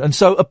phone. And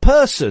so a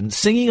person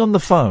singing on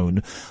the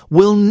phone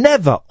will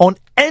never, on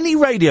any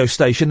radio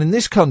station in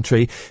this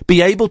country,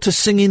 be able to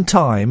sing in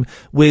time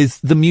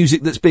with the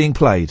music that's being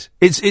played.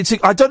 It's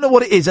I don't know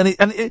what it is, and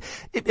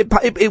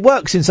it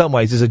works in some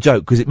ways as a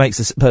joke because it makes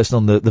the person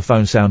on the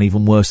phone sound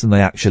even worse than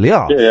they actually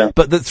are. Yeah.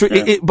 But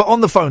but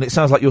on the phone it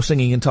sounds like you're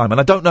singing in time, and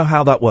I don't know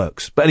how that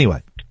works. But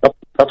anyway.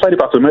 I played it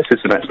back to my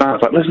missus the next night. I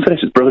was like, listen to this,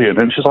 it's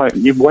brilliant. And she's like,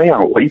 you're way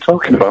out. What are you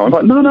talking about? I'm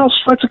like, no, I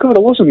swear to God, I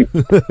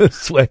wasn't.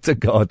 Swear to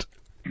God.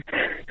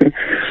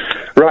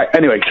 Right,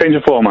 anyway, change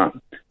of format.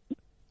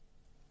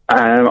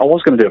 I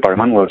was going to do a Barry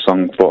Manilow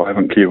song, but I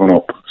haven't queued one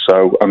up.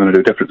 So I'm going to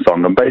do a different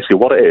song. And basically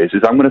what it is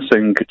I'm going to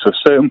sing to a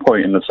certain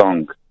point in the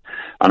song.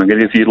 And I'm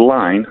going to give you a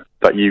line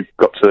that you've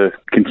got to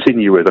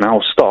continue with, and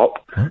I'll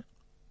stop,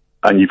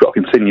 and you've got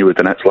to continue with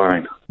the next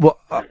line. What?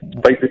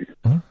 Basically,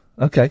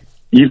 okay.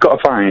 You've got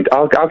to find...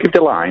 I'll give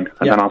you a line,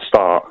 and then I'll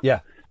start.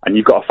 Yeah. And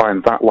you've got to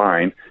find that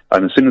line,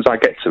 and as soon as I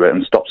get to it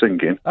and stop singing,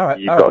 you've got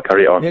to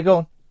carry it on. Yeah, go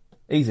on.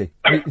 Easy.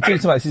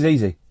 This is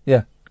easy.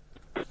 Yeah.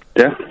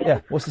 Yeah?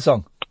 Yeah. What's the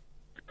song?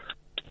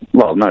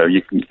 Well, no,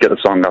 you can get the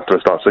song after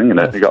I start singing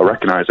it. You've got to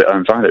recognise it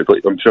and find it,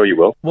 but I'm sure you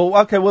will. Well,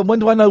 okay, well, when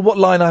do I know what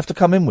line I have to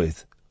come in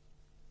with?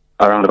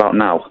 Around about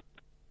now.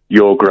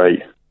 You're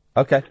great.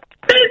 Okay.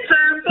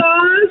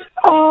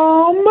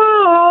 Oh,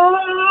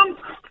 Mom!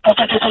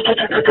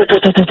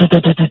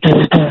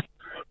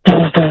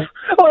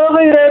 Well,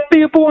 hey there,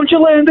 people, won't you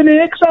land in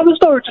here? 'Cause I'm the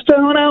story to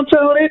tell, and I'm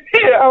telling it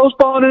here. I was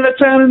born in a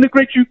town in the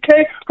great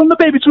UK, from the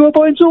baby to a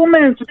boy to a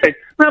man today.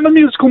 I'm a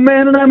musical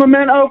man, and I'm a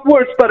man of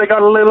words, but I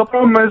got a little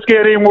problem, it's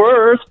getting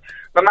worse.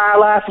 But my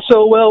life is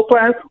so well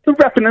planned, the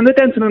rapping and the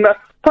dancing and the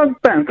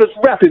punk band, 'cause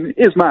rapping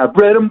is my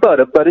bread and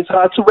butter, but it's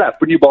hard to rap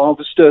when you're born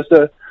with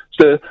stutter.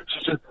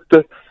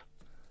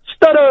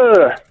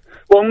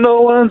 Well,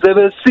 no one's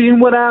ever seen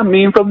what I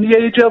mean. From the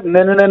age of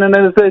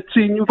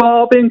 13, you've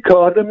all been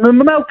caught in the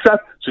mouth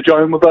trap. So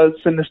join with us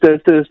in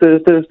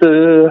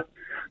the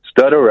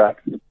stutter rap.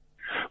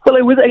 Well,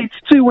 it was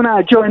 82 when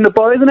I joined the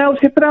boys, and I was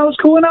hip and I was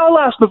cool and I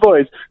lost my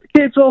voice. The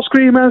kids all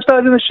scream and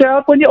starting to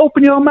shout when you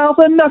open your mouth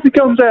and nothing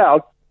comes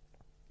out.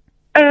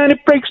 And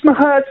it breaks my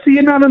heart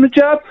seeing out on the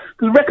job,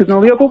 because records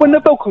only over when the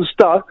vocals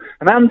start.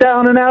 And I'm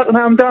down and out and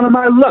I'm down on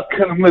my luck,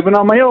 and I'm living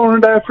on my own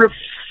and I have a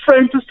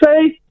friend to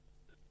say.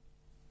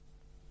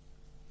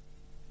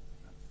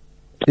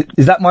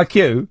 Is that my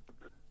cue?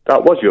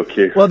 That was your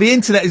cue. Well, the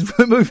internet is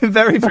moving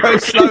very, very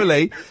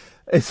slowly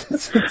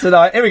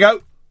tonight. Here we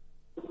go.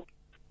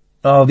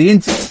 Oh, the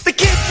kids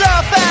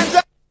are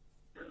fans.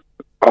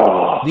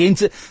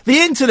 The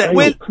internet.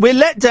 We're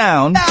let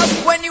down.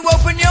 When you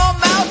open your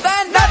mouth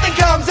and nothing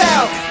comes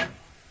out,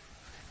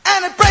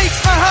 and it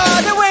breaks my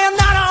heart that we're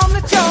not on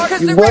the chart. 'Cause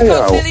the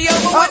record's nearly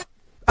over.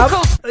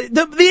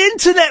 The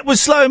internet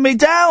was slowing me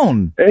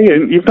down.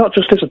 Iain, you've not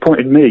just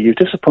disappointed me, you've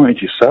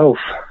disappointed yourself.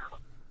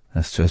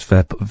 That's true.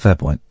 Fair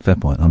point.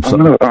 I'm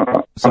sorry.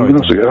 I'm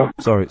gonna go.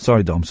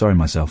 Sorry, Dom. Sorry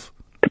myself.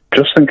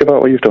 Just think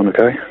about what you've done,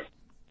 okay?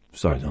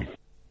 Sorry, Dom.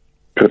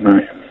 Good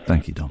night.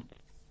 Thank you, Dom.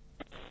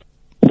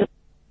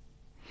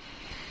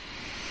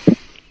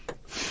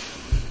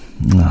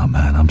 Oh,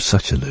 man, I'm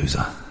such a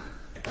loser.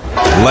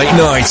 Late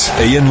night,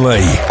 Iain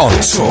Lee on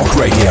Talk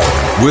Radio.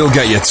 We'll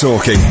get you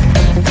talking.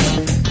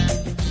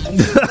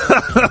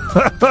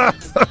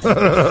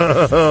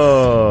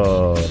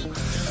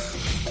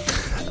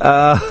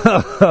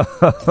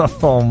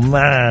 Oh,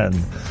 man.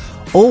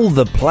 All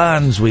the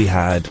plans we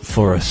had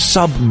for a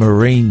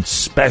submarine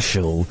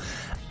special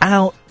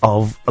out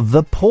of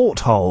the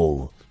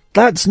porthole.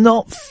 That's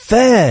not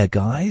fair,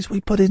 guys.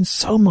 We put in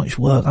so much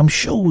work. I'm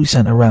sure we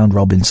sent a round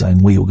robin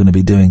saying we were going to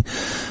be doing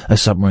a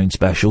submarine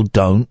special.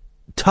 Don't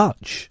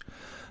touch.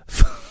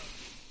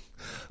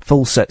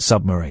 Full set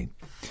submarine.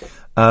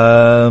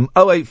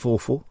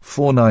 0844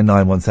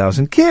 499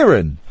 1000.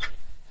 Kieran.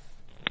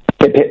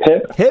 Hip, hip,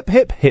 hip. Hip,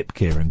 hip, hip,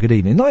 Kieran. Good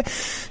evening.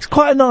 It's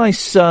quite a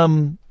nice,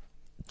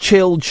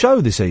 chilled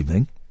show this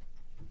evening.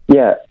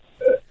 Yeah.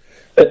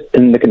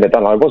 And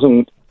I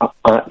wasn't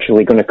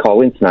actually going to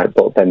call in tonight,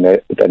 but then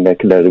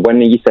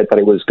when you said that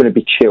it was going to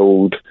be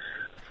chilled,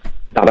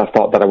 that I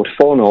thought that I would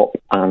phone up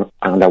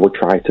and I would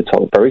try to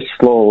talk very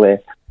slowly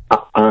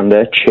and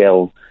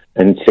chill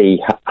and see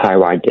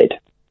how I did.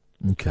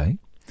 Okay.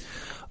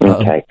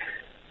 Okay.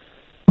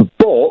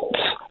 But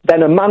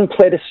then a man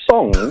played a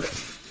song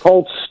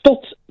called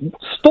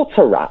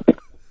Stutter Rap.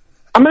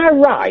 Am I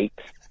right?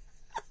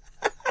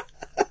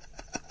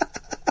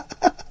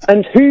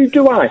 And who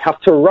do I have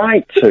to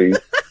write to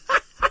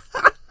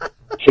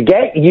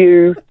get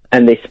you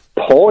and this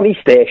porny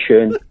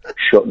station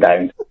shut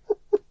down?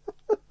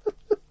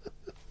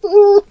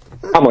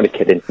 I'm only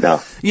kidding, no.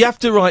 You have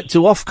to write to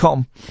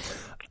Ofcom.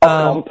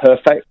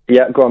 Perfect.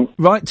 Yeah, go on.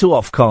 Write to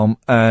Ofcom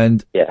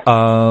and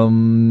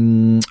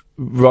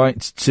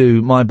write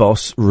to my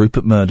boss,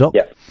 Rupert Murdoch.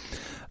 Yeah.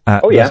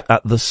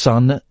 At the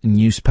Sun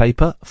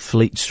newspaper,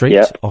 Fleet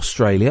Street,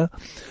 Australia.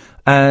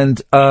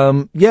 And,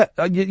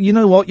 you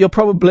know what? You're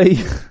probably...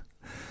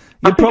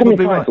 You're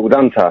probably right.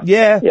 Aren't I?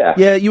 Yeah,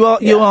 you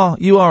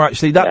are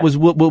actually. That was,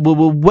 we're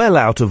well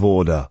out of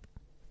order.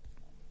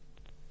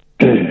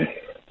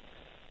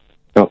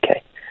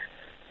 Okay.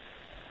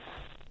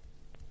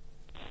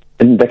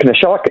 And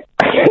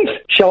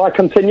shall I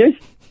continue?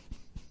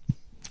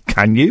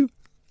 Can you?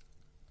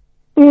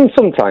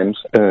 Sometimes,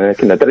 but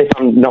if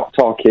I'm not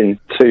talking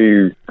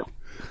to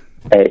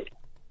a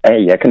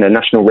kind of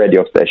national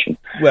radio station.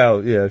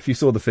 Well, yeah, if you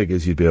saw the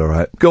figures, you'd be all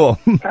right. Go on.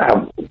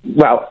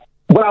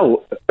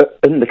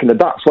 And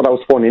that's what I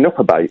was phoning up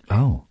about.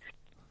 Oh.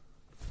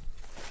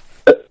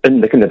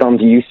 And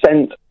you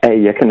sent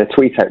a kind of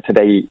tweet out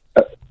today,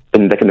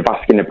 and kind of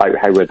asking about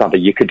how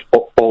you could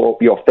follow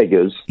up your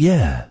figures.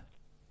 Yeah.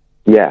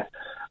 Yeah.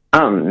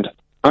 And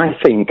I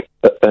think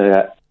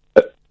that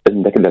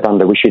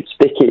we should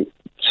stick it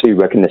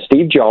to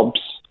Steve Jobs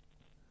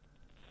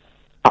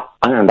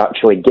and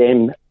actually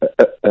game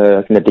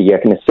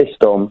the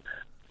system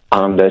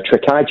and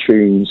trick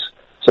iTunes,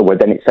 so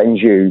then it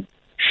sends you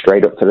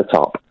straight up to the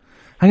top.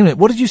 Hang on a minute,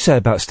 what did you say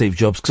about Steve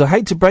Jobs? Because I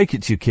hate to break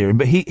it to you, Kieran,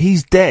 but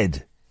he's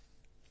dead.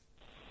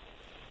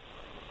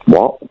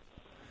 What?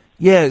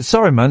 Yeah,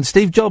 sorry, man.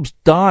 Steve Jobs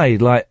died,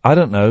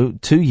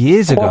 2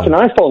 years ago. I bought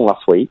an iPhone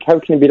last week. How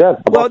can he be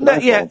dead? Well, no,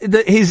 yeah,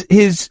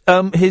 his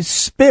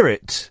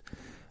spirit.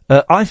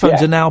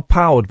 iPhones are now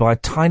powered by a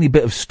tiny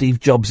bit of Steve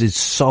Jobs'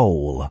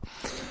 soul,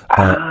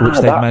 which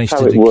they've managed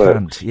to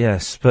decant.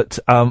 Yes, but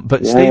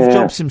Steve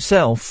Jobs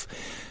himself.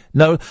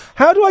 No,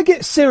 how do I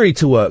get Siri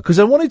to work? Because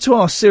I wanted to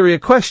ask Siri a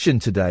question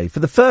today for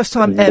the first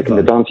time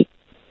ever.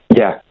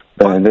 Yeah.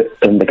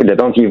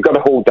 You've got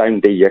to hold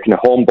down the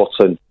home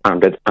button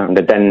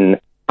and then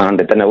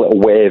a little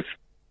wave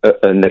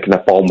and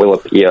the phone will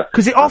appear.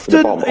 Because it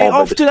often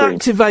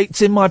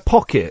activates in my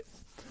pocket,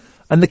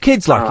 and the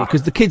kids like it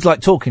because the kids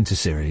like talking to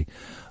Siri.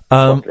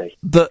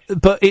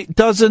 But it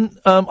doesn't.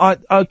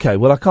 I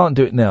can't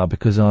do it now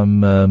because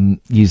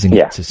I'm using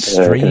it to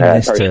stream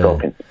this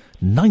to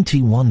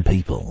 91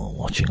 people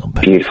watching on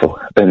Facebook. Beautiful,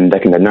 and they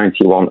can have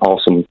 91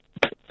 awesome,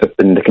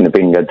 and they can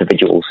bring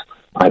individuals.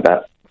 I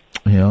bet.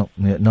 Yeah,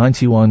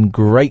 91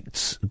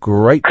 great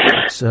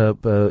human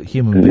beings.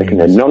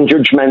 They're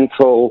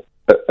non-judgmental,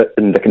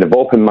 and they're kind of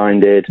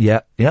open-minded.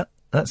 Yeah,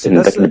 that's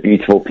it. They're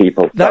beautiful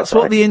people. That's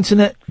what the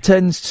internet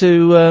tends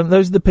to.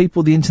 Those are the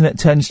people the internet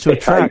tends to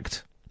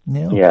attract.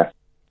 Yeah.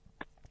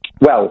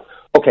 Well,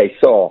 okay,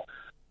 so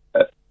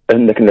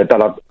and the kind of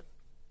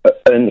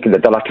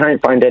that I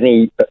can't find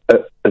any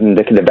and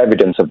the kind of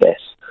evidence of this.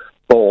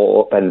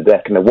 And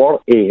the kind of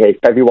what if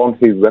everyone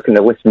who kind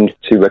of listened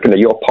to kind of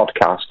your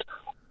podcast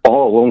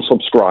all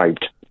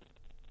unsubscribed.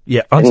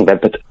 Yeah,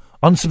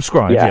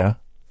 unsubscribed, yeah.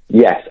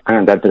 Yes,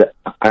 and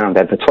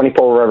for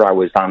 24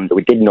 hours, and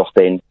we did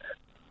nothing,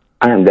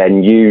 and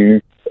then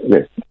you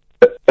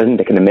and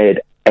they kind of made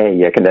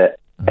a kind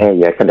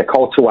of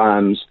call to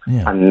arms,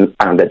 and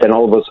then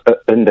all of us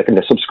and they kind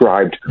of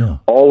subscribed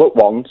all at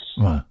once.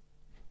 Right.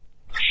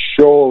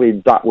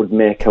 Surely that would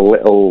make a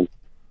little.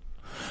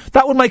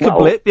 That would make a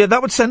blip. Yeah,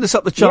 that would send us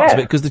up the charts a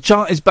bit because the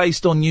chart is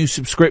based on new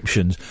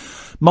subscriptions.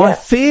 My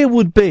fear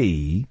would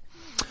be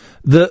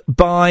that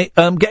by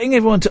getting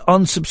everyone to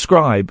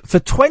unsubscribe for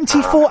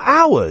 24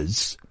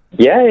 hours,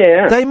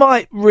 they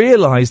might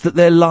realise that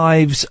their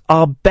lives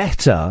are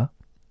better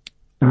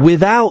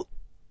without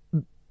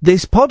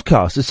this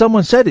podcast. As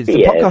someone said, the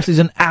podcast is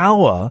an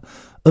hour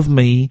of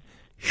me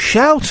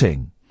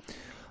shouting.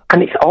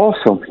 And it's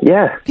awesome.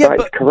 Yeah,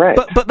 that's correct.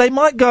 But they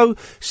might go,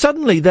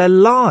 suddenly their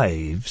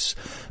lives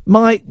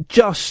might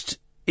just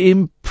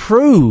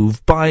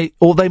improve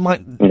or they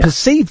might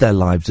perceive their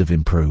lives have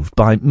improved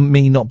by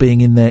me not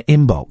being in their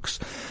inbox.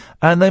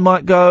 And they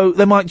might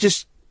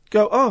just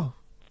go, oh,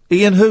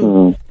 Iain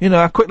who? You know,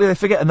 how quickly they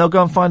forget, and they'll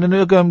go and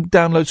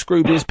download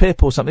Scroobius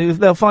Pip or something.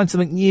 They'll find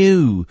something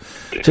new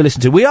to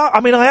listen to.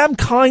 I am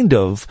kind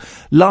of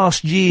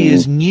last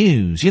year's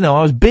news. You know,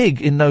 I was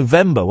big in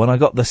November when I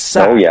got the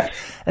sack. Oh, yeah.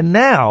 And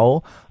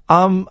now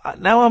I'm a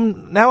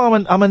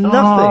nothing.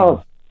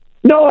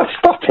 No,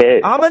 stop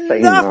it. I'm a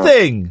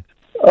nothing.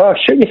 Oh,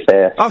 shut your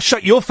face. I'll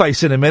shut your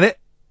face in a minute.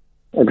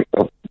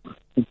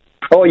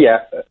 Oh, yeah.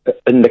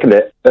 And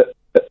they're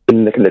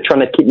trying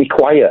to keep me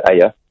quiet, are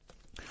you?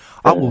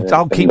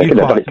 I'll keep you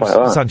quiet,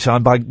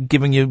 Sunshine, by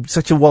giving you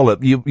such a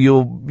wallop. You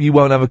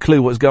won't have a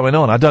clue what's going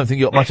on. I don't think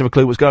you got much of a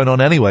clue what's going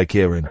on anyway,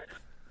 Kieran.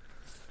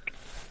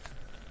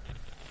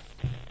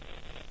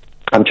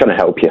 I'm trying to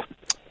help you.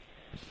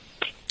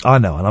 I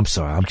know, and I'm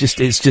sorry. I'm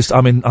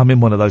in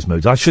one of those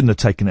moods. I shouldn't have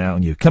taken it out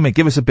on you. Come here,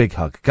 give us a big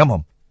hug. Come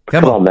on.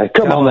 Come on, man.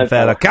 Come on,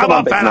 fella. Come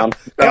on, fella.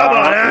 Come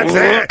on, that's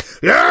it.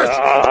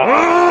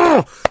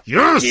 Yes.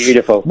 Yes.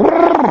 Beautiful.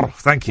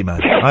 Thank you,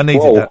 man. I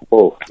needed that.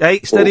 Whoa.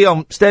 Hey, steady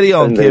on,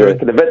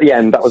 Kieran. At the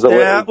end, that was a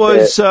little. That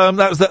was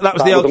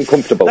the old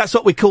uncomfortable. That's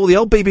what we call the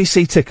old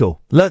BBC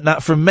tickle. Learnt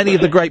that from many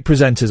of the great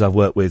presenters I've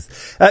worked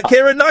with.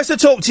 Kieran, nice to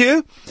talk to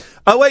you.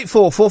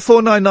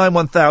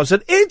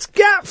 08444991000. It's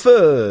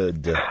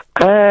Gatford.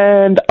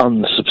 And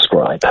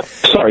unsubscribe.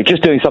 Sorry,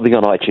 just doing something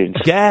on iTunes.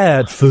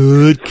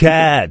 Gatford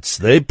Cats.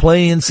 They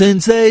playing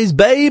Sensei's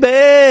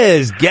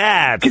babies.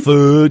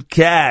 Gatford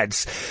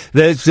Cats.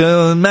 There's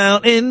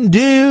Mountain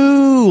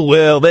Dew.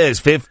 Well,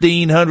 there's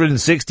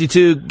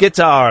 1,562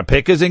 guitar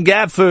pickers in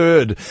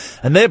Gatford.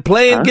 And they're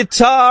playing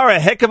guitar a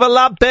heck of a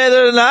lot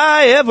better than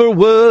I ever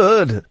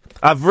would.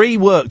 I've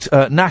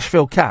reworked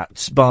Nashville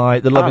Cats by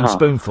the Loving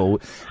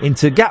Spoonful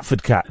into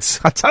Gatford Cats.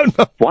 I don't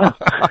know. Wow.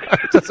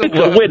 It's a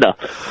winner.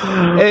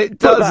 It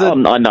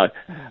doesn't. I know.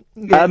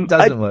 It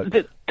doesn't work.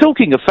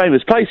 Talking of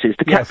famous places,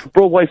 the Catford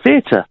Broadway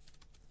Theatre.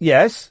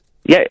 Yes.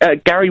 Yeah,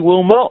 Gary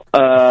Wilmot,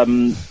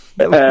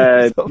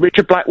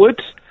 Richard Blackwood,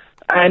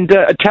 and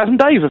Chas and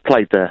Dave have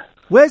played there.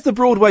 Where's the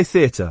Broadway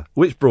Theatre?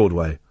 Which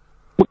Broadway?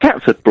 Well,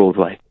 Catford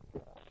Broadway.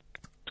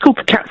 It's called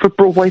the Catford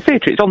Broadway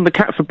Theatre. It's on the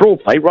Catford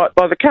Broadway, right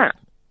by the Cat.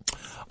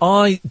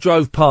 I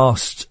drove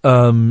past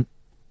what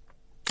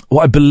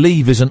I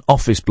believe is an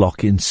office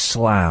block in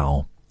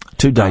Slough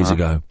 2 days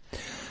ago.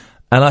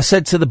 And I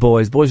said to the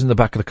boys in the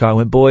back of the car, I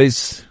went,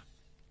 boys,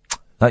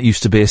 that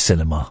used to be a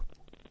cinema.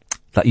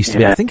 That used to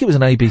be, I think it was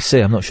an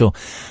ABC, I'm not sure.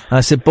 And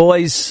I said,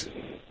 boys,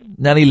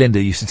 Nanny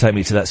Linda used to take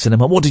me to that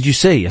cinema. What did you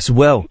see? I said,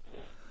 well,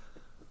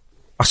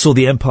 I saw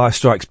The Empire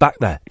Strikes Back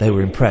there. They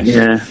were impressed.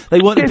 Yeah.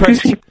 They weren't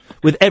impressed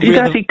with every Did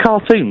other... you see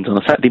cartoons on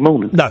a Saturday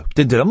morning? No,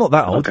 didn't do it. I'm not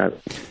that old. Okay.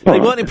 They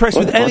weren't impressed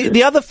with any...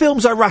 The other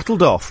films I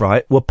rattled off,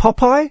 right, were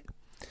Popeye,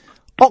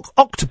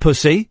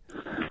 Octopussy,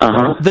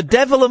 The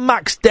Devil and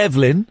Max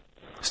Devlin,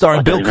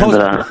 starring Bill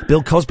Cosby.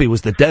 Bill Cosby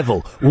was the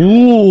devil.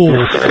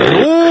 Ooh!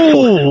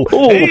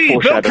 Hey,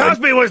 Bill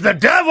Cosby was the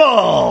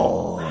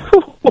devil!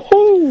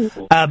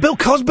 Bill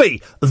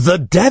Cosby, the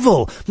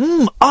devil.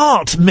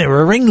 Art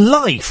mirroring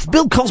life.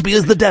 Bill Cosby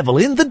is the devil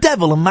in The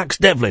Devil and Max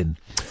Devlin.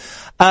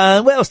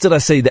 What else did I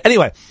see there?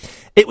 Anyway,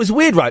 it was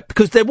weird, right?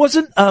 Because there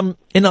wasn't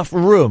enough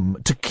room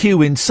to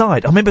queue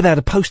inside. I remember they had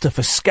a poster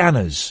for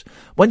Scanners.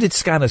 When did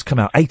Scanners come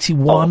out?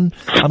 81?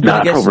 I'm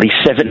gonna guess probably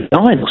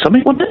 79 or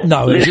something, wasn't it?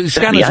 No,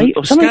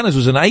 Scanners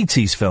was an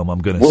 80s film, I'm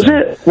going to say. Was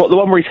it? What, the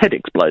one where his head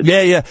explodes?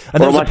 Yeah, yeah.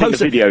 And or there am I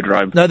thinking the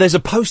Videodrome? No, there's a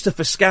poster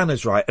for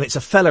Scanners, right? And it's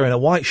a fella in a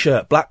white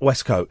shirt, black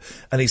waistcoat,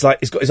 and he's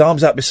got his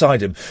arms out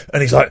beside him,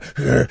 and he's like,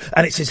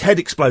 and it's his head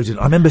exploding.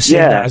 I remember seeing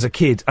that as a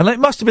kid. And it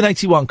must have been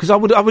 81, because I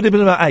would have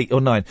been about 8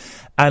 or 9.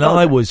 And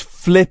I was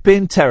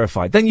flipping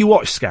terrified. Then you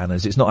watch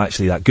Scanners, it's not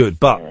actually that good,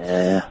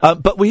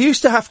 but we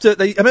used to have to,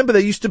 I remember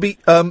there used to be,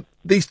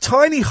 these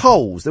tiny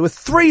holes. There were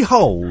 3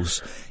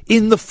 holes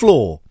in the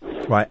floor,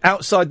 right,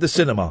 outside the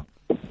cinema.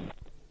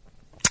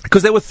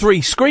 Because there were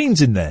 3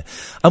 screens in there.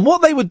 And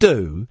what they would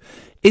do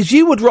is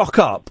you would rock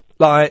up,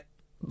 like,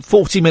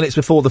 40 minutes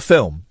before the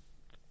film.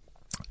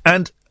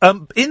 And,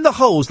 in the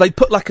holes, they'd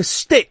put, like, a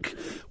stick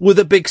with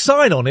a big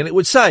sign on it. It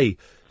would say,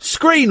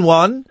 Screen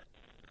 1,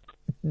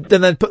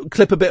 then they'd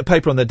clip a bit of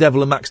paper on The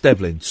Devil and Max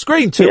Devlin.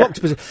 Screen 2,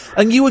 Octopus.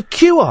 And you would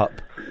queue up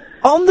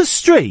on the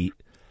street,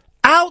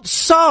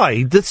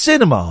 outside the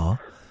cinema,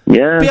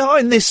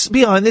 behind this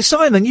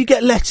sign, then you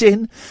get let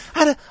in.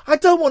 And I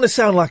don't want to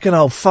sound like an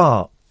old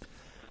fart,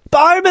 but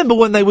I remember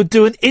when they would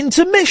do an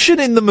intermission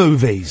in the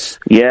movies.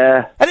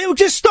 Yeah. And it would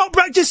just stop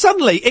right just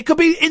suddenly. It could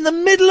be in the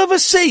middle of a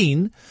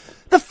scene,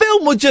 the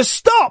film would just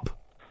stop.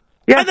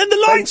 Yeah. And then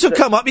the lights would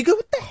come up, you go,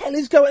 what the hell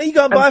is going on? You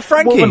go and buy a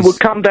Frankie's. A woman would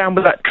come down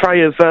with that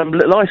tray of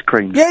little ice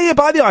creams. Yeah,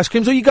 buy the ice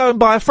creams, or you go and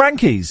buy a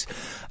Frankie's.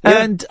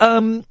 Yeah. And,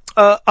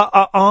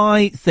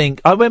 I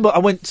think I remember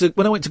when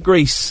I went to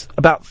Greece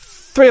about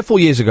 3 or 4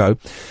 years ago.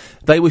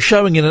 They were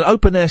showing in an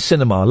open air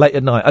cinema late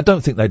at night. I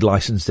don't think they'd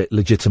licensed it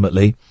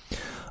legitimately.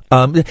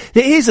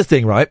 Here's the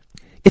thing, right?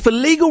 If a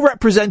legal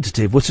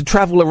representative were to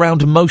travel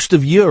around most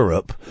of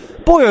Europe,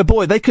 boy oh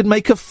boy, they could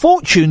make a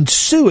fortune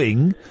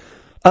suing.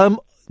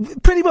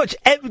 Pretty much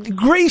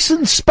Greece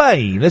and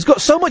Spain has got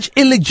so much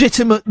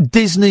illegitimate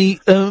Disney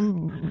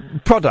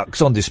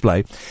products on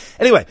display.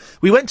 Anyway,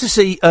 we went to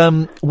see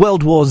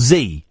World War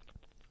Z.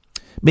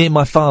 Me and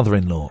my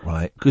father-in-law,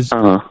 right?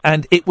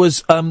 And it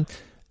was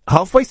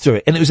halfway through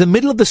it, and it was in the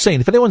middle of the scene.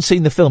 If anyone's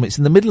seen the film, it's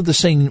in the middle of the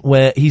scene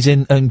where he's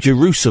in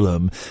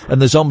Jerusalem,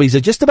 and the zombies are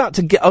just about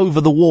to get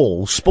over the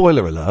wall.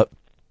 Spoiler alert.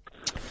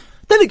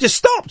 Then it just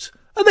stopped.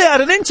 And they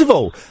had an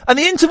interval. And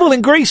the interval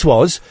in Greece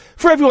was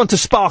for everyone to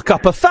spark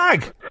up a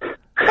fag.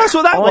 That's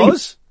what that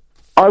was.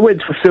 I went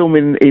to a film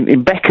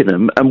in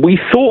Beckenham, and we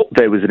thought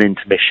there was an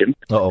intermission.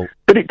 Uh-oh.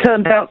 But it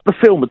turned out the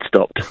film had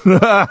stopped.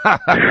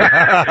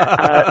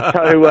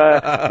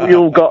 So we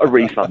all got a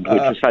refund,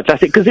 which was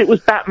fantastic, because it was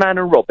Batman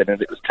and Robin,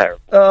 and it was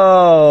terrible.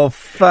 Oh,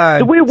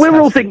 fantastic. So we're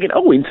all thinking,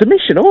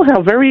 intermission,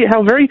 how very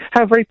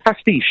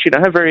pastiche,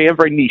 how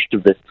very niched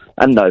of this.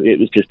 And no, it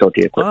was just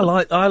dodgy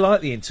equipment. I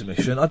like the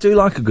intermission. I do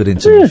like a good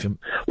intermission.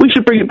 Yeah. We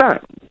should bring it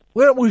back.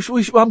 Well,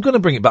 I'm going to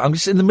bring it back. I'm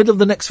just in the middle of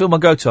the next film I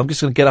go to. I'm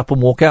just going to get up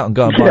and walk out and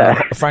go and buy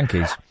a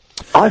Frankie's.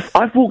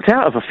 I've walked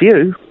out of a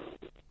few.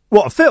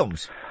 What,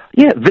 films?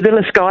 Yeah,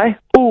 Vanilla Sky.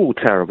 Oh,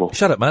 terrible.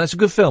 Shut up, man. It's a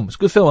good film. It's a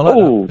good film. I like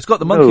that. It's got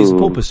the Monkeys and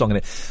Porpoise song in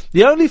it.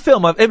 The only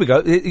film here we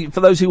go. For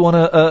those who want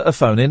a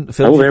phone in, the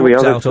film there we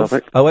are. Out of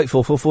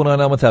 0844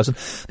 499 1000.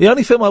 The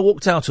only film I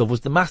walked out of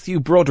was the Matthew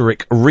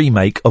Broderick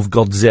remake of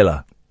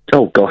Godzilla.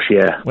 Oh gosh,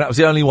 yeah. That was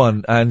the only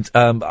one, and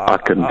I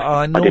couldn't.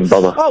 I didn't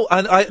bother. Oh,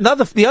 and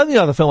the only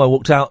other film I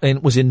walked out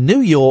in was in New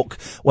York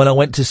when I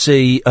went to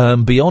see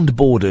Beyond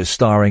Borders,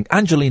 starring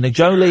Angelina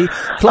Jolie,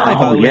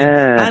 Clive Owen,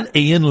 and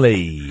Ian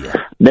Lee.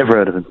 Never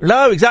heard of them.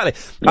 No, exactly.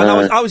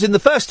 And I was in the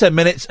first 10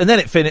 minutes, and then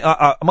it finished.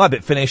 My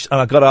bit finished, and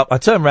I got up. I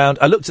turned around.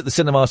 I looked at the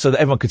cinema so that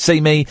everyone could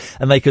see me,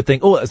 and they could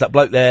think, "Oh, there's that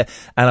bloke there,"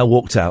 and I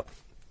walked out.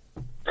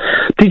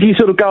 Did you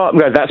sort of go up and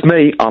go, "That's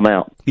me, I'm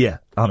out"? Yeah,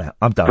 I'm out.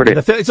 I'm done.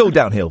 Brilliant. It's all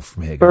downhill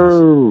from here, guys.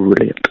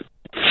 Brilliant.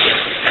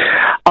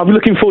 I'm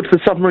looking forward to the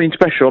submarine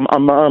special.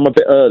 I'm a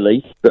bit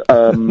early, but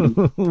I'm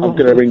going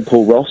to ring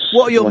Paul Ross.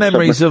 What are your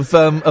memories of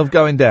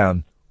going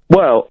down?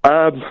 Well,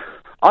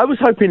 I was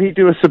hoping he'd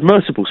do a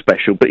submersible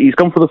special, but he's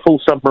gone for the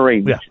full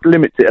submarine, which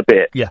limits it a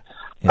bit. Yeah.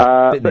 But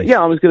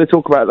I was going to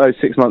talk about those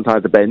 6 months I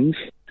had the bends.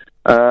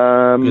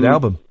 Good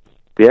album.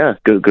 Yeah,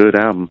 good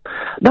album.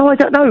 No, I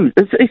don't know.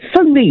 It's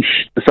so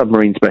niche, the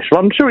Submarine Special.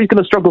 I'm sure he's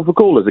going to struggle for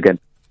callers again.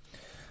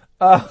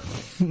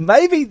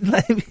 Maybe.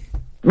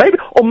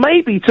 Or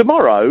maybe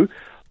tomorrow,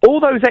 all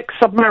those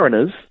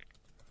ex-submariners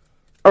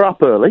are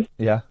up early.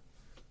 Yeah.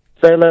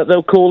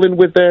 They'll call in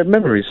with their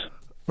memories.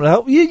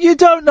 Well, you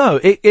don't know.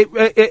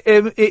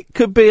 It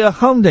could be a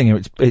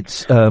humdinger.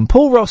 It's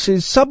Paul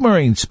Ross's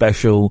Submarine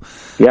Special.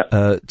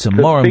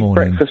 Tomorrow big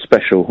morning. Breakfast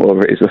special,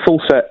 or it is a full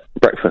set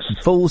breakfast.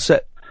 Full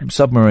set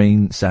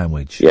submarine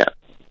sandwich. Yeah,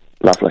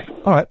 lovely.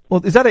 All right.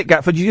 Well, is that it,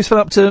 Gatford? You just phone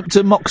up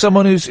to mock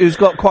someone who's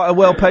got quite a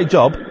well-paid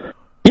job?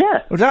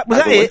 Yeah. Was that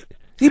it?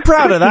 Are you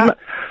proud of that?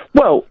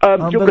 Well, do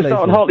you want to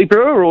start on Hartley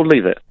Brewer or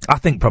leave it? I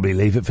think probably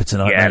leave it for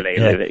tonight. Yeah, mate.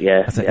 leave it.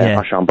 Yeah, I think,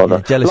 I shan't bother.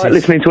 Yeah, jealousy. Like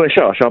listening to a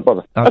show, I shan't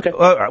bother. Okay.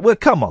 All right. Well,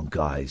 come on,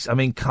 guys. I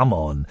mean, come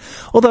on.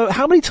 Although,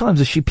 how many times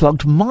has she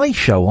plugged my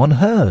show on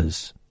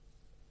hers?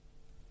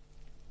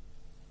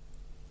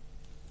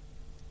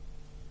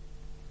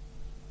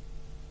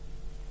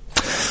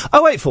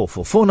 Oh,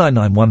 0844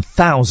 499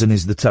 1000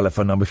 is the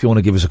telephone number if you want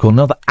to give us a call.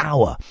 Another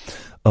hour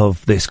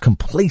of this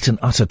complete and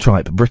utter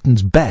tripe,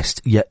 Britain's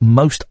best yet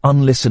most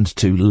unlistened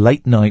to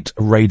late night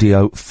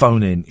radio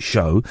phone-in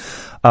show.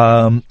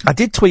 I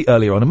did tweet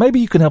earlier on, and maybe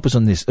you can help us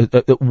on this,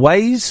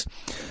 ways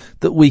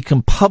that we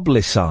can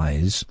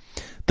publicise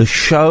the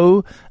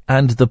show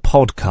and the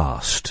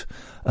podcast.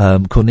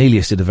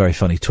 Cornelius did a very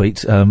funny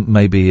tweet.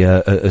 Maybe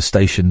a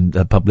station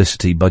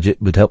publicity budget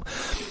would help.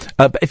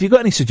 But if you've got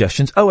any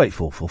suggestions,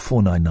 0844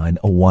 499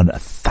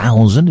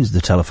 1000 is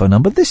the telephone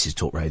number. This is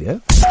Talk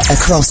Radio.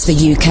 Across the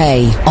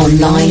UK,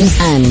 online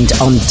and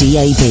on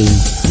DAB.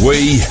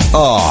 We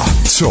are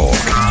Talk.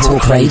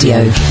 Talk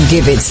Radio.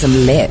 Give it some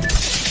lip.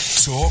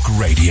 Talk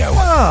Radio.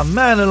 Ah,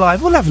 man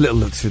alive. We'll have a little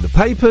look through the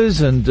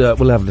papers and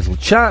we'll have a little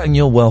chat, and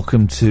you're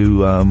welcome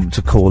to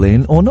call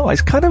in or not.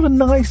 It's kind of a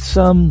nice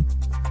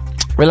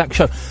relax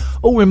show.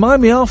 Oh,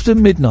 remind me, after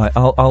midnight,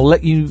 I'll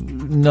let you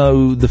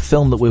know the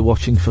film that we're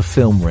watching for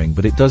Film Ring,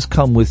 but it does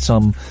come with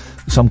some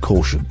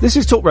caution. This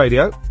is Talk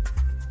Radio.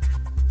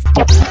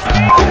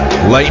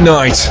 Late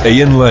night,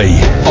 Iain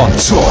Lee on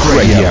Talk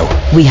Radio.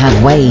 We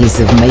have ways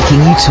of making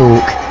you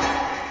talk.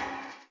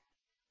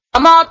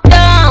 I'm all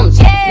thumbs,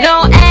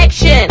 no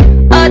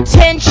action,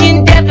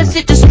 attention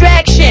deficit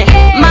distraction.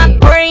 My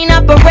brain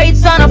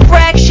operates on a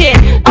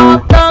fraction. All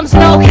thumbs,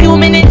 no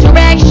human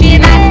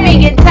interaction. I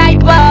speak in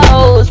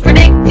typos,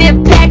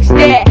 predictive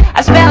texting.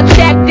 I spell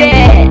checked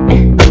it.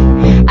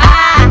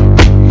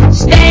 I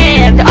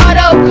stand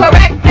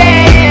autocorrected.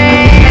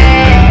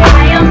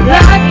 I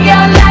unplug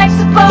your life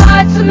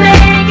support to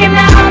make an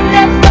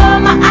outlet for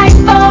my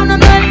iPhone.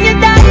 And then you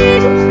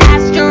died.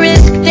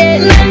 Asterisk,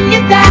 then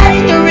you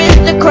died.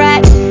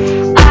 Aristocrat.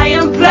 I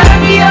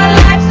unplug your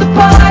life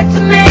support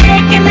to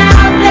make an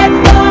outlet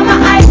for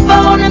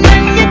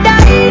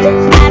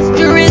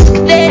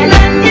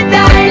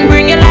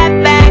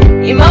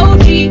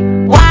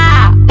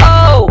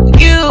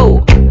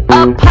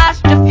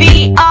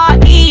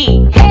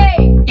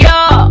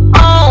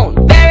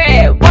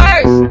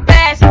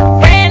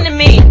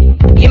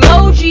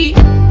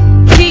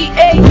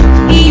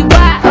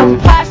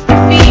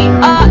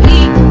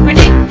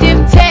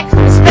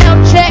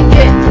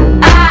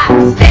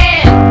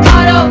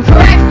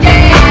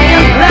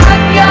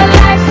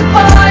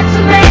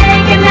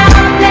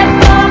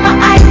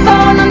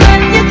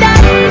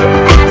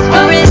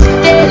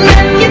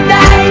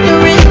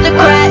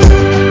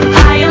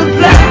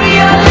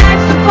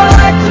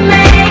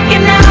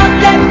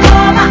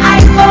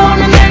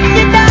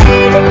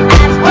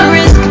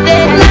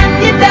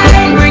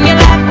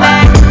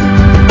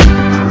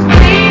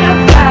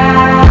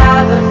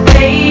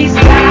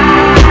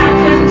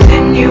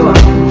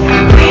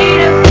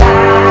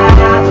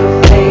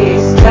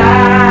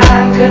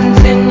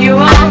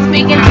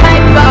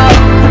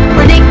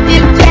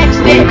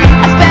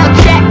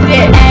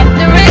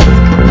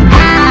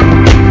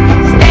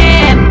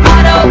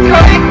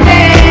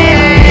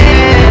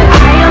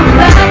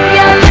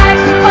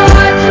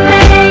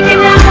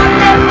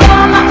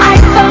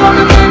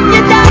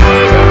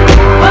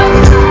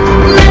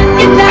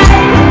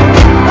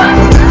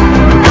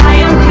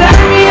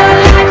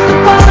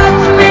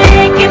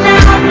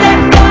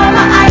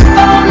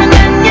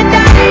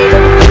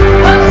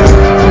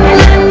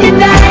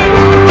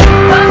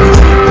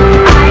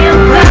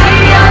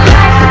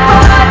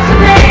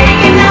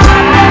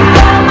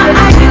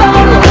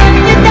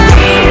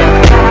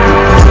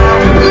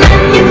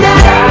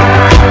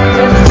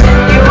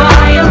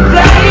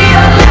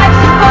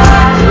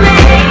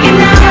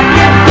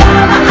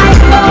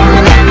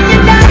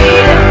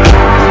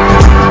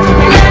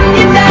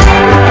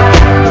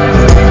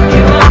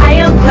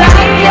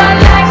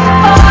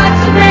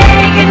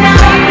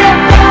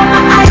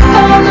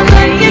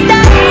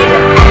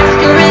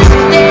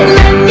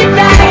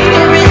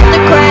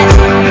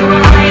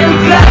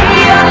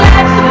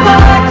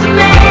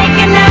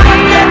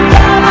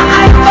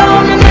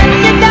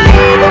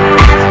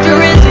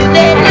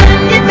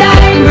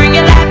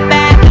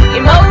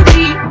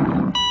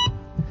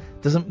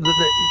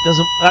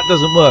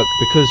doesn't work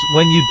because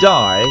when you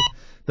die,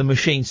 the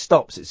machine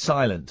stops. It's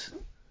silent.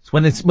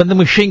 It's when the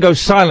machine goes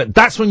silent.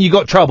 That's when you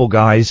got trouble,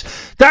 guys.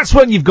 That's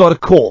when you've got a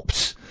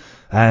corpse.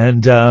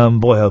 And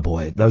boy, oh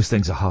boy, those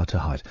things are hard to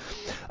hide.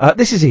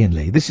 This is Iain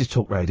Lee. This is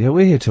Talk Radio.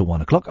 We're here till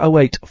 1 o'clock.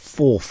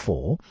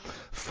 0844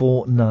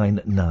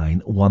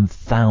 499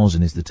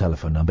 1000 is the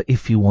telephone number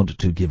if you want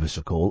to give us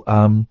a call.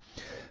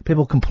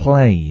 People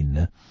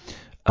complain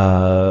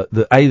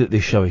that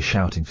this show is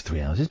shouting for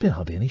 3 hours. There's been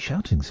hardly any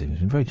shouting this evening.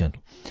 It's been very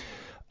gentle.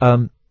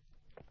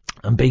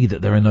 And B,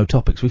 that there are no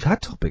topics. We've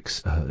had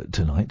topics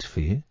tonight for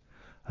you.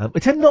 We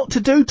tend not to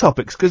do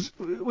topics because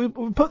we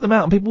put them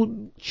out and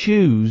people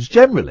choose,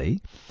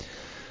 generally,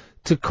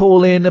 to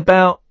call in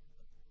about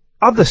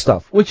other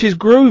stuff, which is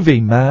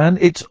groovy, man.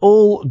 It's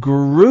all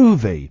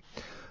groovy.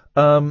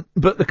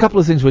 But a couple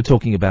of things we're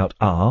talking about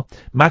are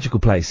magical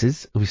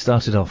places. We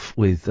started off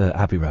with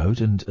Abbey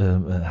Road and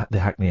the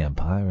Hackney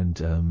Empire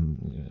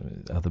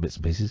and other bits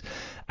and pieces.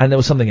 And there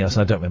was something else,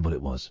 and I don't remember what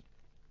it was.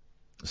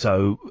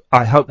 So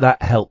I hope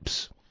that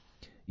helps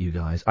you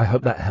guys. I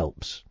hope that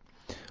helps.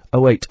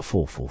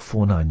 0844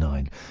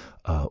 499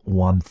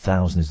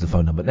 1000 is the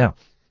phone number. Now,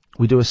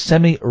 we do a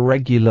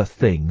semi-regular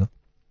thing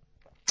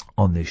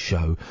on this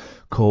show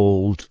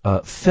called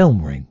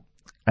Film Ring.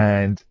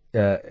 And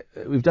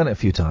we've done it a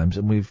few times,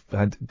 and we've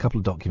had a couple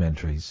of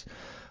documentaries.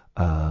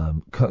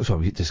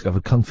 We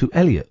discovered Kung Fu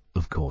Elliot,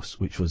 of course,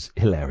 which was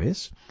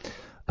hilarious,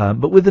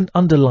 but with an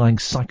underlying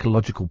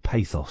psychological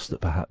pathos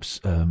that perhaps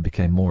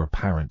became more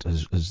apparent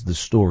as the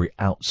story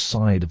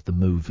outside of the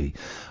movie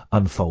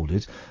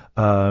unfolded.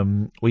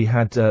 We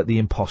had The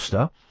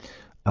Imposter,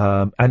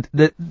 and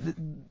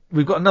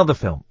we've got another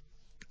film,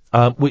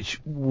 which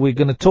we're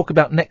going to talk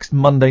about next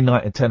Monday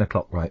night at 10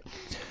 o'clock, right?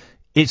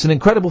 It's an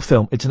incredible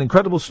film. It's an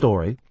incredible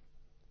story.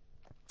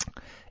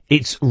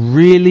 It's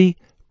really,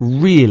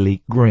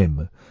 really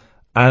grim.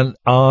 And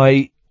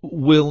I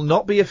will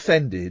not be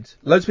offended.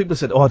 Loads of people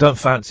said, I don't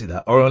fancy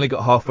that, or I only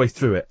got halfway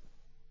through it.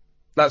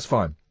 That's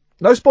fine.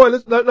 No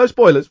spoilers. No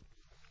spoilers.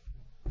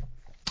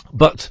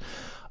 But,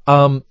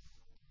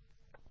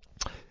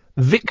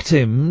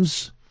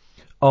 victims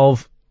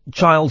of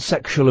child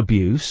sexual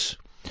abuse,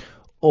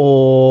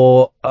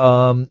 or,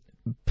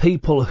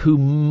 people who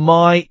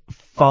might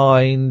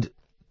find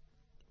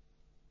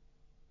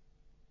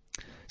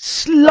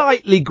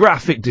slightly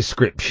graphic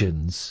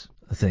descriptions,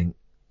 I think,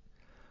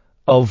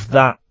 of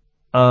that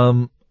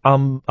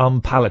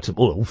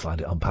unpalatable. Well, all find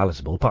it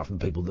unpalatable, apart from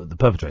the people, the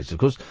perpetrators, of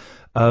course.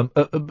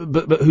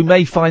 But who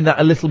may find that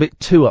a little bit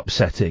too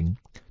upsetting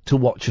to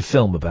watch a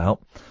film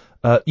about.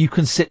 You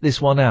can sit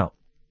this one out.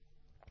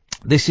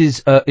 This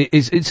is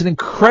it's an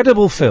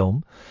incredible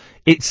film.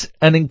 It's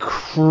an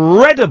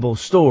incredible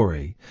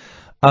story.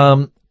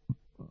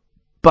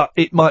 But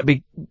it might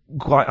be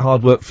quite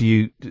hard work for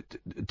you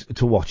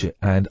to watch it,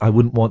 and I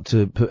wouldn't want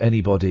to put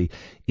anybody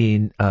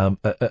in an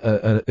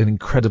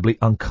incredibly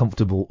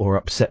uncomfortable or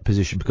upset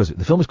position because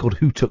the film is called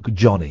Who Took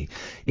Johnny.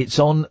 It's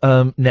on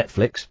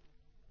Netflix,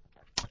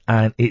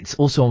 and it's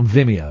also on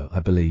Vimeo,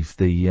 I believe.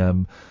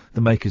 The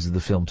makers of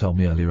the film told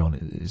me earlier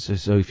on.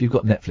 So if you've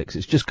got Netflix,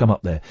 it's just come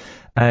up there.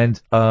 And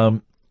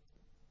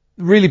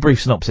really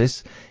brief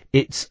synopsis.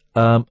 It's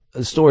a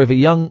story of a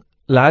young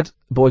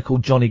boy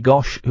called Johnny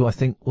Gosh, who I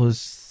think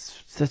was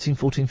 13,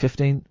 14,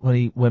 15 when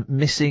he went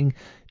missing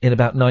in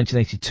about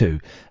 1982.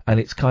 And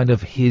it's kind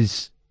of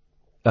his,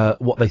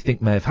 what they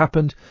think may have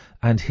happened,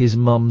 and his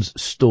mum's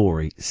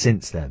story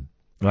since then,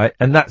 right?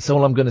 And that's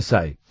all I'm going to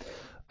say.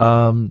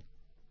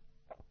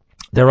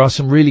 There are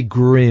some really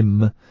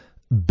grim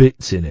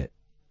bits in it,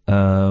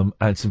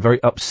 and some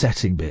very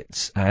upsetting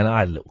bits, and I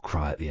had a little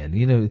cry at the end.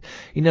 You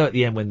know, at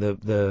the end when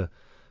the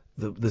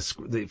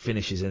it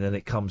finishes and then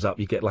it comes up,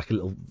 you get like a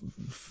little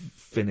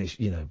finish,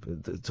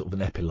 sort of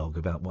an epilogue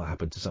about what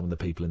happened to some of the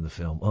people in the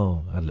film.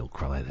 Oh, I had a little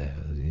cry there.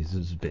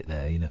 There's a bit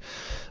there,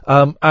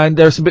 and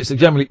there are some bits that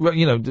generally,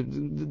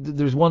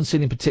 there's one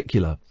scene in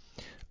particular,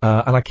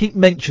 and I keep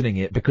mentioning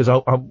it because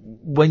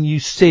when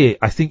you see it,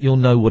 I think you'll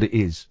know what it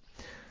is.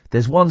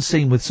 There's one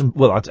scene with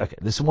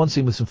there's one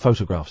scene with some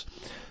photographs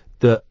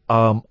that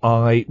I'll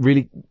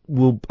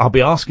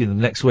be asking them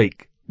next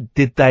week.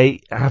 Did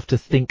they have to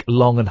think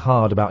long and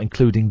hard about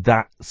including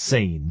that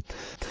scene?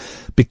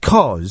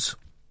 Because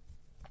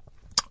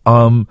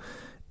it's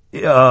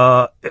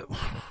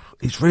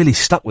really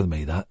stuck with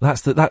me.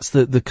 That's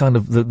the kind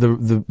of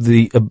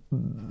the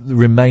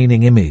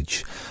remaining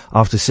image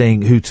after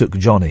seeing Who Took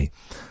Johnny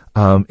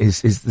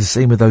is the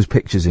scene with those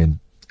pictures in,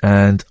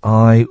 and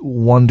I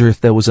wonder if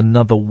there was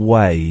another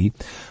way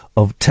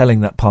of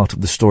telling that part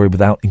of the story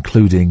without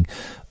including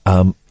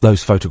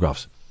those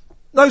photographs.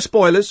 No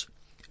spoilers.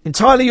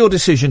 Entirely your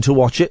decision to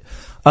watch it.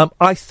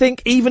 I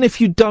think even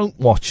if you don't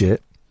watch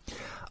it,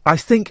 I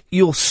think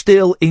you'll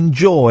still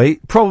enjoy,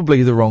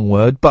 probably the wrong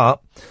word,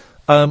 but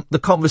the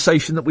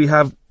conversation that we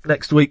have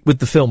next week with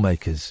the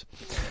filmmakers.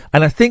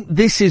 And I think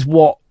this is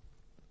what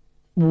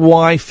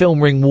why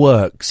Film Ring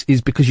works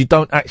is because you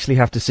don't actually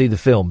have to see the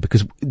film,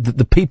 because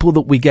the people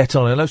that we get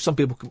on, I know some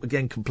people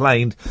again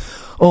complained,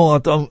 I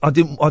don't want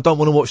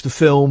to watch the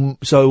film,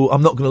 so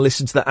I'm not going to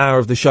listen to that hour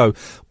of the show.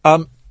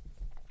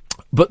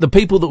 But the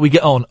people that we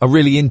get on are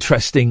really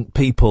interesting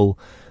people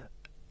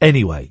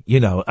anyway, you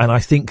know, and I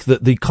think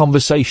that the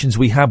conversations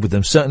we have with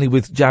them, certainly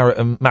with Jarrett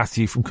and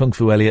Matthew from Kung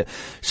Fu Elliot,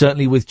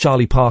 certainly with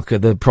Charlie Parker,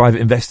 the private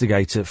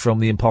investigator from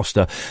The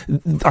Imposter,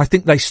 I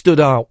think they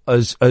stood out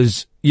as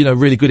you know,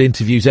 really good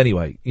interviews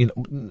anyway, you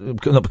know,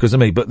 not because of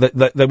me, but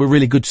they were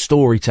really good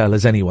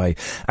storytellers anyway,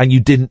 and you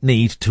didn't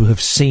need to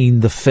have seen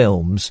the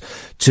films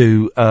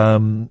to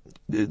kind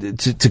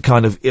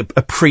of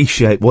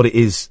appreciate what it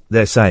is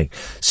they're saying.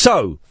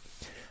 So,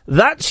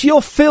 that's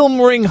your Film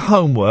Ring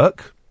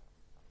homework.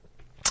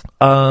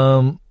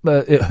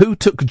 Who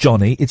Took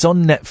Johnny? It's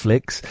on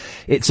Netflix.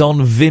 It's on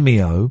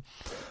Vimeo.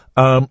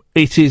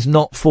 It is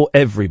not for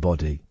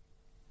everybody.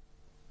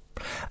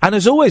 And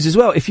as always, as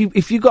well, if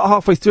you got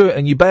halfway through it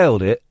and you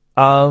bailed it,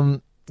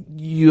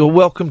 you're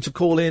welcome to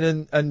call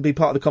in and be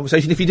part of the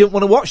conversation. If you didn't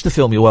want to watch the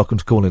film, you're welcome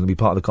to call in and be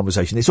part of the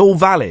conversation. It's all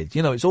valid,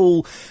 you know.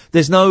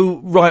 There's no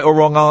right or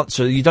wrong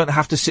answer. You don't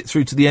have to sit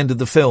through to the end of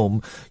the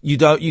film. You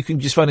can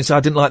just phone and say, I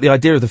didn't like the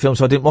idea of the film,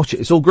 so I didn't watch it.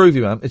 It's all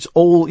groovy, man. It's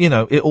all, you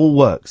know, it all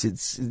works.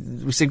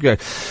 We seem to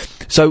go.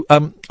 So,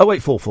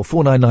 0844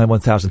 499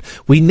 1000.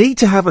 We need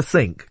to have a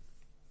think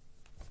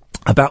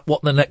about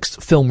what the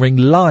next Film Ring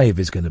Live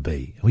is going to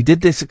be. We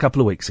did this a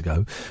couple of weeks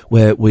ago,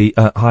 where we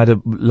hired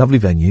a lovely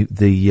venue,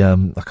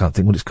 I can't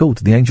think what it's called,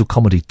 the Angel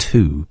Comedy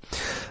 2.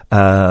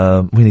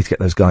 We need to get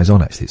those guys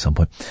on, actually, at some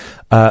point.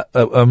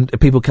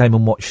 People came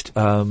and watched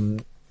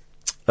The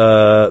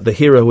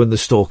Hero and the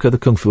Stalker, the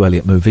Kung Fu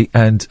Elliot movie,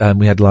 and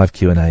we had live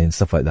Q&A and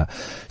stuff like that.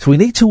 So we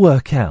need to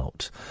work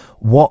out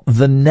what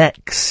the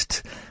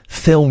next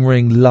Film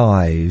Ring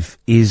Live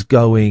is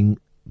going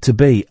to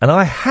be. And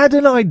I had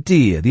an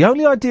idea. The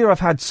only idea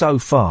I've had so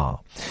far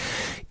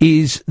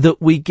is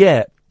that we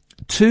get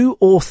 2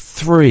 or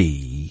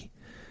 3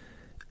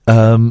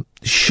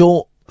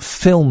 short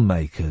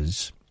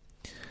filmmakers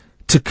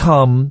to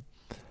come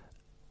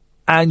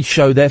and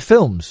show their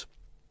films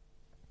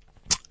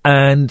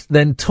and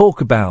then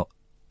talk about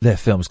their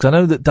films. Because I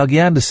know that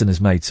Dougie Anderson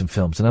has made some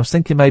films, and I was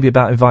thinking maybe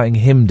about inviting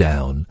him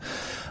down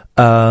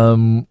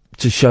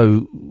to show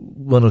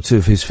 1 or 2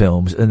 of his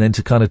films, and then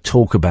to kind of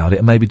talk about it,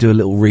 and maybe do a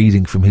little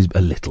reading from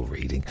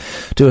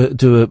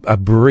do a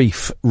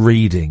brief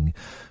reading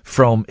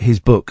from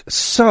his book.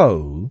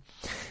 So,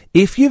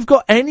 if you've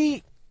got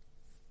any,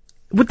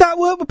 would that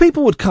work?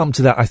 People would come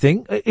to that, I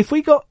think. If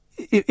we got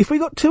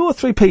 2 or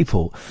 3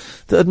 people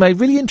that had made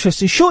really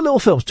interesting short little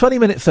films,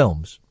 20-minute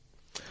films,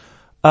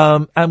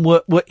 and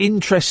were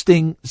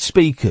interesting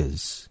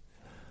speakers,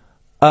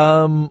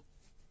 then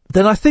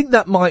I think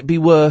that might be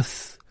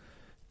worth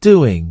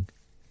doing.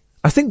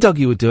 I think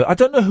Dougie would do it. I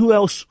don't know who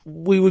else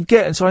we would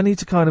get, and so I need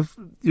to kind of,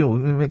 you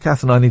know,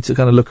 Kath and I need to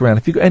kind of look around.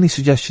 If you've got any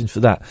suggestions for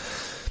that,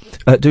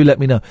 do let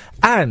me know.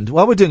 And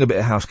while we're doing a bit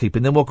of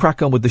housekeeping, then we'll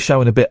crack on with the show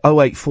in a bit.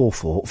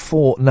 0844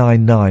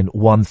 499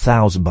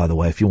 1000, by the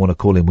way, if you want to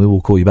call in, we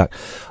will call you back.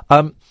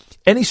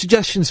 Any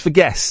suggestions for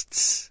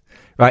guests?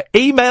 Right,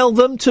 email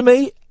them to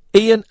me,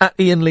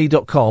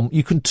 Iain@iainlee.com.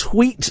 You can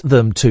tweet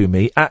them to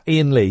me at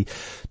Iain Lee.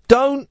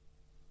 Don't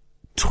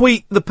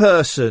tweet the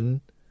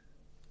person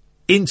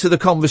into the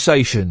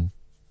conversation.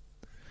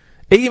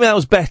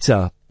 Email's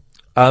better,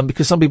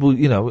 because some people,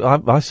 you know,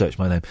 I search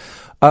my name.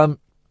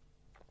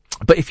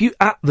 But if you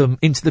at them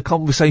into the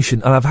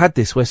conversation, and I've had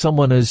this where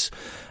someone has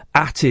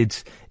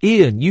atted,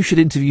 Iain, you should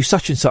interview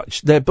such and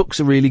such, their books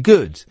are really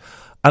good.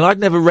 And I'd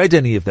never read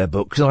any of their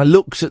books, and I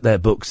looked at their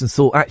books and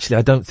thought, actually,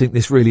 I don't think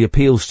this really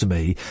appeals to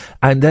me.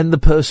 And then the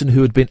person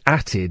who had been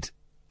atted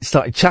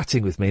started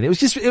chatting with me, and it was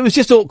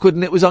just awkward,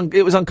 and it was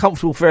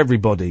uncomfortable for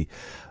everybody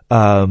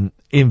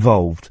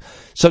involved.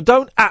 So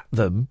don't at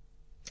them,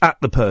 at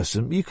the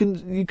person. You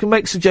can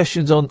make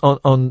suggestions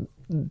on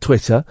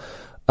Twitter,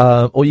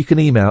 or you can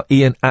email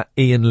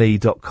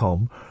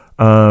Iain@iainlee.com,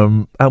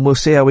 and we'll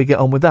see how we get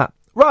on with that.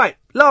 Right,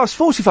 last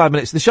 45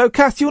 minutes of the show.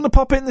 Kath, you want to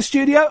pop in the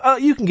studio?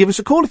 You can give us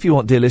a call if you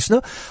want, dear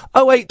listener.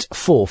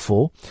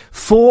 0844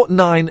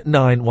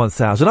 499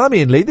 1000. I'm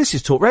Iain Lee. This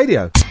is Talk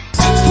Radio.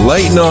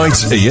 Late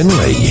night Iain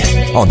Lee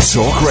on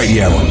Talk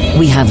Radio.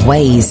 We have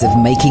ways of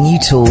making you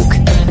talk.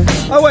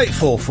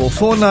 0844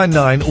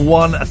 499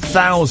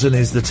 1000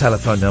 is the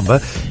telephone number.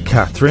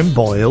 Catherine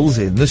Boyle's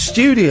in the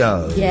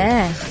studio.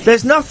 Yeah.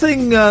 There's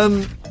nothing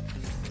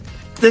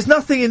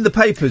in the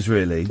papers,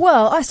 really.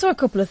 Well, I saw a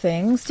couple of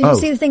things. Did you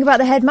see the thing about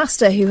the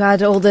headmaster who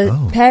had all the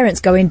parents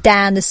going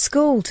down the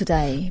school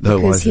today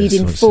because he'd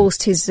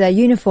enforced his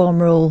uniform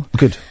rule?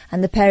 Good.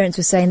 And the parents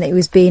were saying that he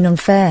was being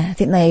unfair. I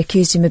think they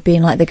accused him of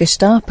being like the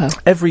Gestapo.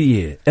 Every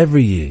year,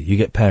 you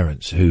get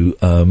parents who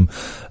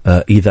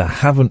either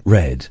haven't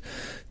read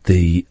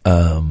the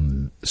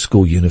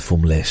school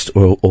uniform list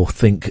or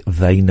think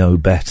they know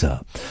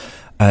better,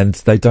 and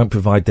they don't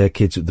provide their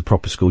kids with the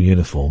proper school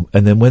uniform.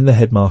 And then when the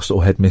headmaster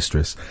or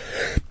headmistress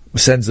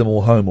sends them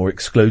all home or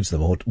excludes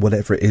them or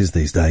whatever it is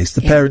these days,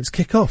 the parents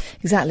kick off.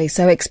 Exactly.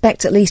 So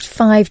expect at least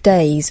 5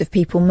 days of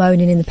people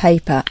moaning in the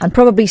paper, and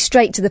probably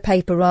straight to the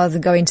paper rather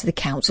than going to the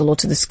council or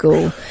to the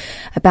school,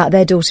 about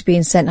their daughter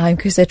being sent home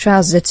because their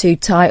trousers are too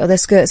tight or their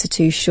skirts are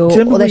too short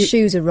or their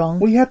shoes are wrong.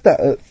 We had that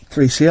at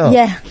 3CR.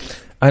 Yeah.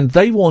 And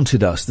they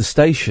wanted us, the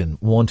station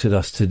wanted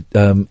us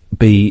to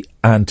be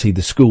anti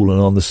the school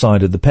and on the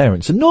side of the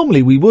parents. And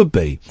normally we would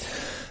be.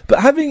 But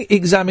having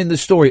examined the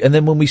story, and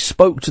then when we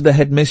spoke to the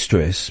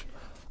headmistress,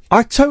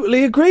 I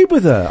totally agreed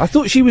with her. I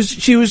thought it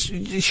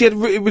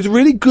was a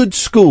really good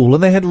school,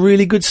 and they had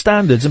really good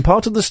standards, and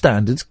part of the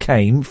standards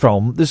came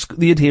from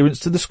the adherence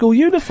to the school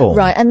uniform.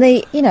 Right, and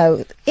it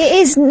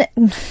is.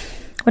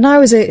 When I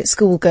was a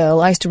schoolgirl,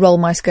 I used to roll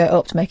my skirt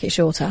up to make it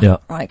shorter. Yeah.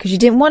 Right, because you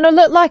didn't want to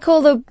look like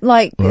all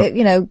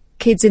the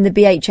kids in the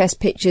BHS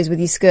pictures with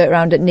your skirt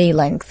round at knee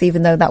length,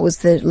 even though that was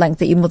the length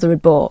that your mother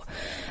had bought.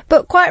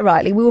 But quite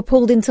rightly, we were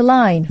pulled into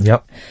line.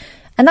 Yep.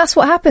 And that's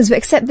what happens, but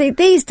except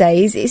these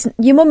days,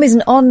 your mum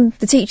isn't on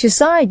the teacher's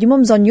side, your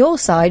mum's on your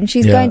side, and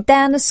she's going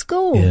down to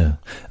school. Yeah.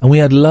 And we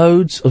had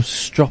loads of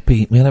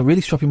we had a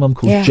really stroppy mum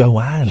called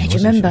Joanne. Yeah, do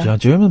you remember?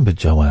 Do you remember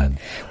Joanne?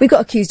 We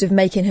got accused of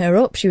making her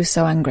up, she was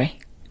so angry.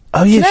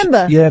 Oh, do yeah. you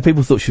remember? Yeah,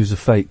 people thought she was a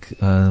fake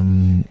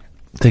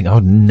thing. I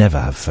would never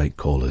have fake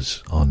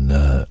callers on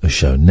a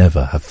show.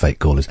 Never have fake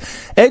callers.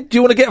 Ed, do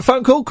you want to get a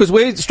phone call? Because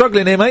we're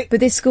struggling here, mate. But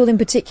this school in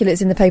particular,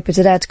 it's in the paper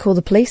today, had to call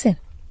the police in.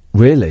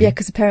 Really? Yeah,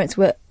 because the parents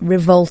were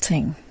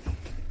revolting.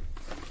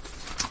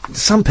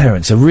 Some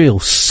parents are real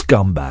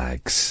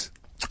scumbags.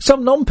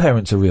 Some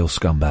non-parents are real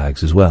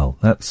scumbags as well.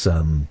 That's,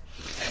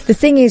 The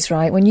thing is,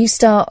 right, when you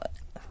start...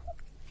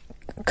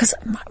 Because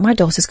my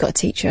daughter's got a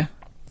teacher.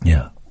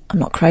 Yeah. I'm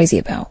not crazy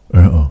about.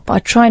 But I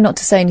try not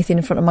to say anything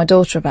in front of my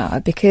daughter about her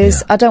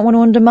because I don't want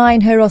to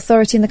undermine her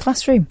authority in the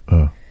classroom.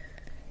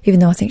 Even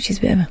though I think she's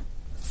a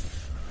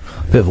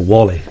bit of a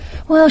wally.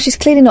 Well, she's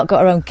clearly not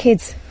got her own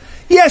kids.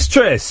 Yes,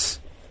 Tris!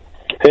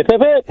 Hip,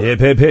 hip, hip. Hip,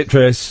 hip, hip,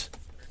 Tris.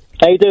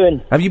 How you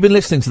doing? Have you been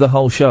listening to the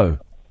whole show?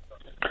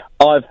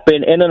 I've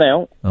been in and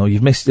out. Oh,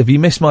 have you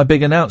missed my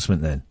big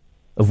announcement then?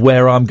 Of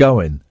where I'm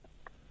going?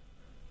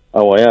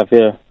 Oh, I have,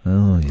 yeah.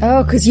 Oh, yeah.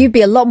 Oh, because you'd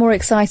be a lot more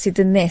excited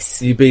than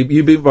this. You'd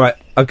be right.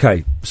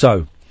 Okay,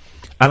 so,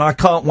 and I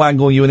can't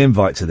wangle you an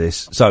invite to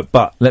this. So,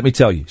 but let me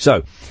tell you.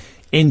 So,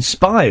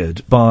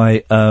 inspired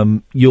by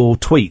your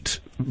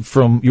tweet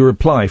from your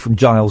reply from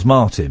Giles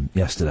Martin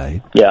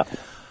yesterday. Yeah.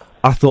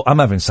 I thought I'm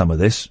having some of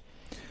this,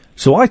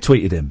 so I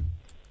tweeted him,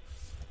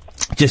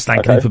 just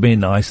thanking him for being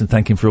nice and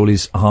thanking him for all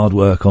his hard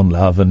work on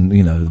Love and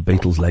the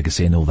Beatles'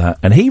 legacy and all that.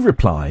 And he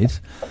replied,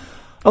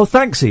 "Oh,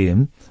 thanks,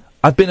 Ian.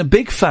 I've been a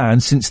big fan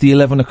since the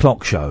 11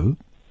 o'clock show.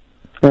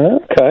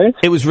 Okay.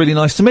 It was really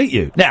nice to meet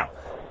you." Now,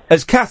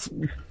 as Kath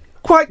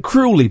quite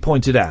cruelly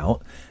pointed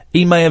out,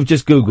 he may have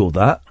just Googled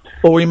that,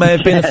 or he may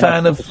have been a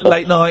fan of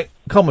late night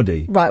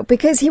comedy. Right,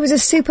 because he was a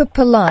super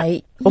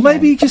polite... Or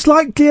maybe he just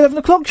liked the 11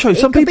 o'clock show.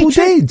 Some people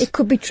did. It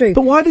could be true.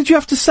 But why did you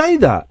have to say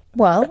that?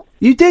 Well...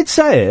 You did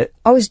say it.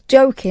 I was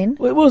joking.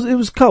 Well, it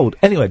was cold.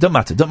 Anyway, don't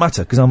matter,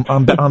 because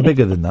I'm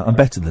bigger than that. I'm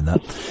better than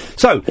that.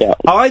 So,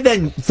 I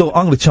then thought,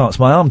 I'm going to chance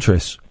my arm,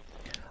 Tris.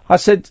 I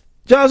said,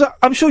 Giles,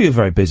 I'm sure you're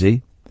very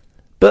busy,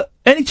 but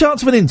any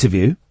chance of an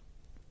interview?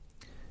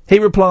 He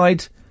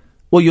replied,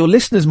 well, your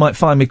listeners might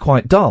find me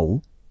quite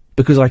dull,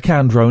 because I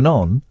can drone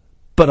on,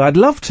 but I'd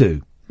love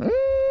to.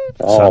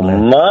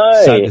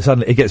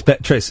 Suddenly it gets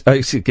better. Tris, we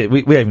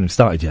haven't even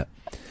started yet.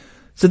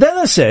 So then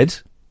I said,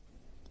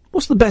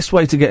 what's the best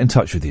way to get in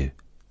touch with you?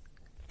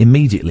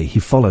 Immediately, he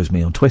follows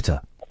me on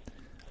Twitter.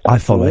 I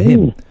follow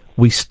him.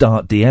 We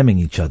start DMing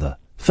each other.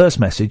 First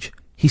message,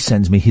 he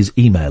sends me his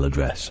email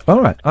address.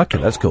 All right, okay,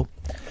 that's cool.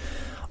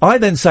 I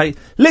then say,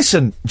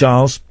 listen,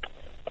 Giles,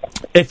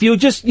 if you're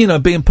just,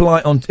 being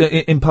polite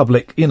in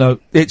public,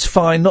 it's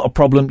fine, not a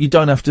problem. You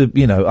don't have to,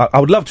 I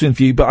would love to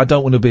interview you, but I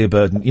don't want to be a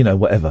burden,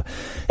 whatever.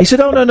 He said,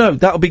 oh, no,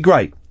 that'll be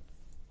great.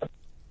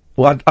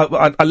 Well,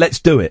 let's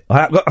do it.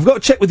 I've got to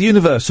check with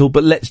Universal,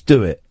 but let's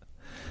do it.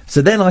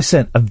 So then I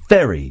sent a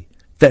very,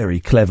 very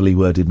cleverly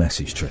worded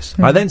message, Tris.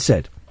 I then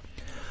said,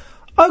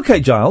 OK,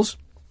 Giles,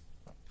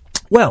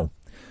 well,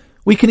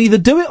 we can either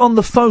do it on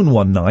the phone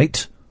one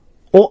night,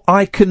 or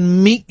I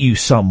can meet you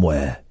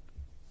somewhere.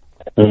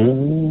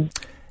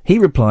 He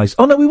replies,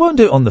 oh, no, we won't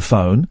do it on the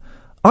phone.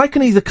 I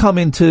can either come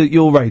into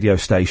your radio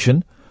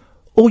station,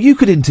 or you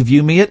could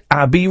interview me at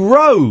Abbey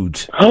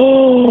Road.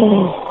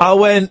 I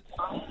went,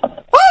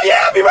 oh,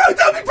 yeah, Abbey Road,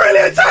 that'll be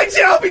brilliant. Thanks,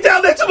 yeah, I'll be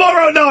down there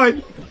tomorrow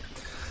night.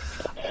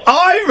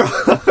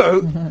 I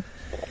wrote,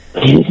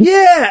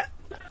 yeah,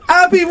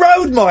 Abbey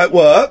Road might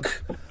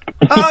work.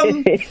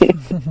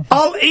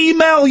 I'll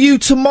email you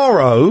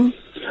tomorrow.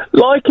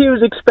 Like he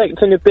was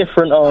expecting a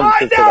different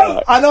answer.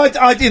 I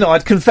know.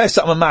 I'd confessed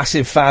that I'm a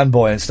massive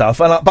fanboy and stuff.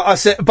 But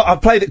I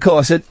played it cool.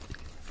 I said,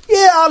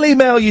 yeah, I'll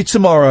email you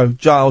tomorrow,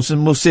 Giles,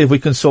 and we'll see if we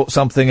can sort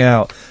something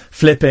out.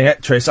 Flipping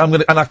actress.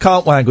 And I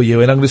can't wangle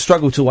you, and I'm going to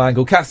struggle to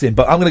wangle Catherine,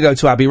 but I'm going to go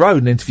to Abbey Road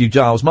and interview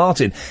Giles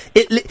Martin.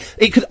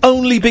 It could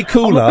only be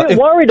cooler. I'm a bit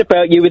worried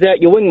about you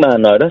without your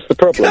wingman, though. That's the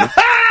problem.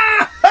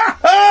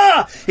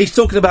 He's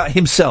talking about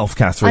himself,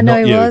 Catherine, I know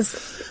not he you.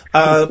 was.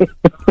 I'd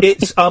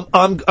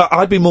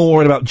be more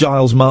worried about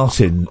Giles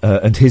Martin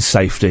and his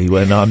safety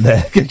when I'm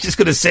there. Just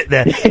going to sit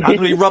there. I'm going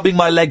to be rubbing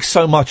my legs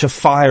so much a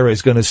fire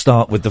is going to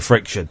start with the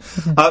friction.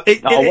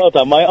 Well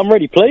done, mate. I'm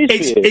really pleased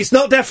for you. It's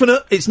not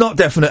definite. It's not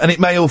definite, and it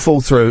may all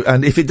fall through.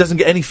 And if it doesn't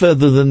get any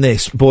further than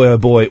this, boy oh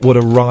boy, what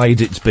a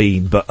ride it's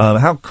been. But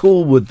how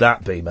cool would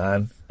that be,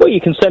 man? Well, you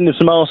can send him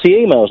some RC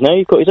emails now.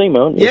 You've got his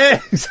email, haven't you?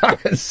 Yes, I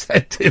can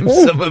send him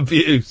some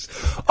abuse.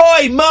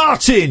 Oi,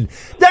 Martin!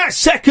 That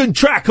second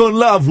track on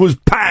Love was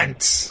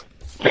pants!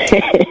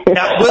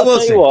 Now, where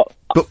was it? What?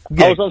 But,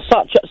 I was on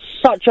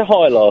such a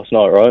high last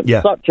night, right?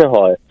 Yeah. Such a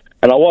high.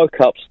 And I woke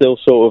up still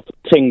sort of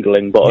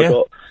tingling, but I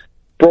got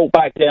brought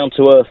back down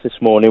to earth this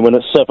morning when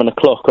at 7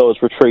 o'clock I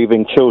was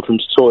retrieving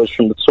children's toys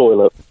from the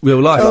toilet. Real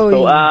life. And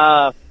I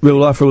thought, Real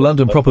life, real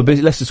London, proper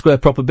busy, Leicester Square,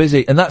 proper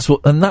busy. And that's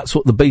what the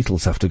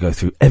Beatles have to go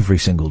through every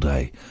single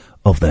day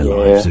of their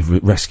lives, of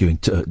rescuing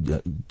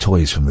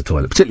toys from the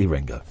toilet, particularly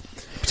Ringo.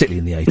 Particularly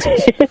in the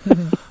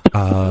 80s.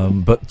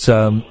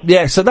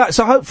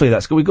 So hopefully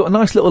that's good. We've got a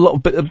nice little lot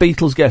of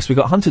Beatles guests. We've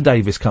got Hunter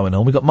Davis coming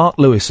on. We've got Mark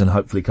Lewison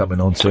hopefully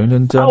coming on soon.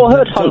 And I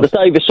heard Hunter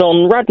Davis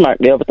on Radmac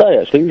the other day,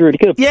 actually. He was really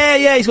good.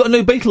 Yeah, he's got a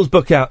new Beatles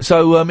book out.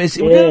 So we're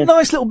doing a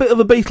nice little bit of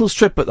a Beatles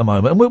trip at the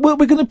moment. And we're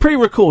going to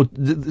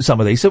pre-record some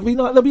of these. So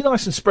they'll be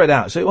nice and spread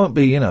out. So it won't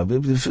be, not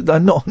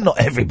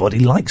everybody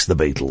likes the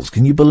Beatles.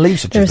 Can you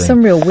believe such a thing? There are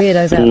some real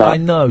weirdos out there. I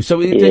know. So,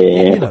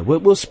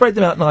 we'll spread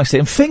them out nicely.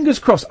 And fingers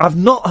crossed, I've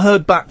not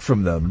heard back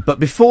from them, but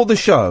before the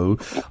show,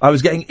 I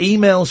was getting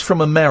emails from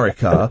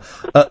America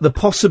at the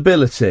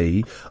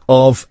possibility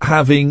of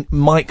having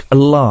Mike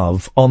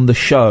Love on the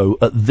show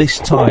at this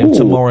time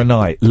tomorrow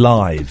night,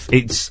 live.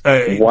 It's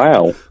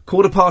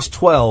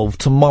 12:15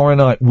 tomorrow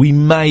night. We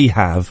may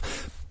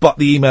have, but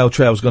the email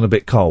trail's gone a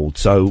bit cold,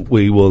 so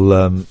we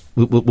will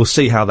we'll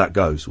see how that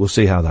goes. We'll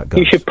see how that goes.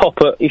 You should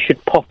pop a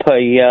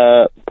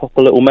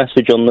little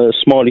message on the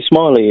Smiley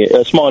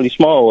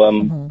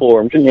Smile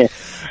forum, shouldn't you?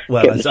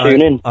 Well, Get them to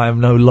tune in. I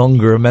am no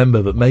longer a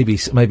member, but maybe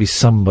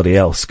somebody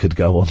else could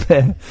go on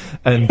there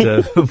and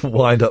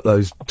wind up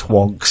those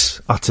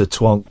utter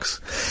twonks.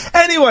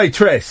 Anyway,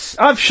 Triss,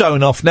 I've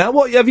shown off now.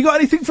 What have you got?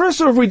 Anything for us,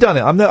 or have we done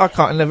it? I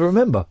can't never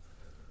remember.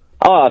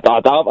 I've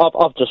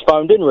just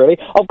phoned in, really.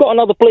 I've got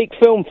another bleak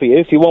film for you,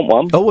 if you want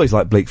one. Always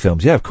like bleak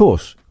films, yeah, of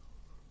course.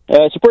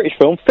 It's a British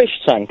film, Fish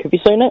Tank. Have you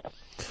seen it?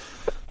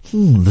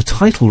 The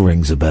title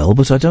rings a bell,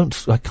 but I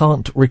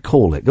can't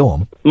recall it. Go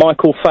on.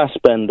 Michael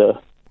Fassbender.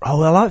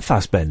 Oh, I like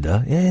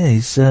Fassbender. Yeah,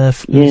 he's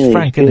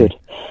frank, isn't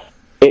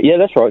he? Yeah,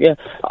 that's right, yeah.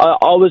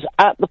 I was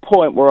at the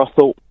point where I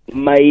thought,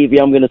 maybe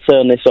I'm going to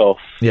turn this off.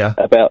 Yeah.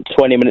 About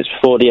 20 minutes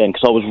before the end,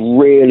 because I was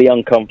really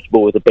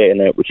uncomfortable with the bit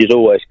in it, which is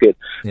always good.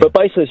 Yeah. But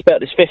basically, it's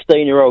about this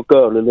 15-year-old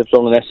girl who lives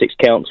on an Essex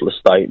council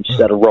estate, and she's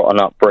had a rotten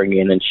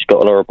upbringing, and she's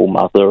got a horrible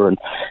mother, and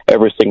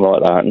everything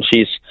like that. And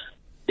she's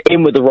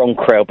in with the wrong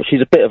crowd, but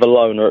she's a bit of a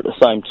loner at the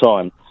same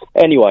time.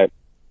 Anyway,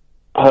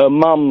 her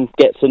mum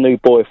gets a new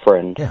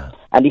boyfriend. Yeah.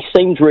 And he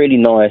seems really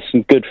nice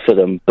and good for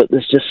them, but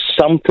there's just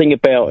something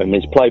about him.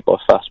 He's played by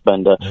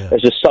Fassbender. Yeah.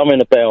 There's just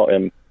something about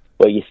him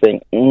where you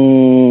think,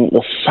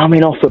 there's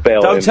something off about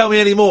him. Don't tell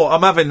me any more.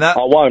 I'm having that.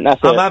 I won't, that's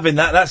I'm it. having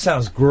that. That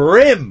sounds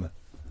grim.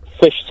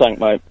 Fish Tank,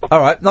 mate. All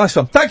right, nice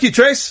one. Thank you,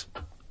 Triss.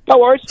 No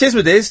worries. Cheers,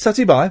 my dears.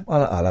 Tutty bye.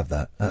 I'll have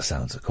that. That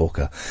sounds a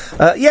corker.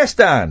 Yes,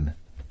 Dan.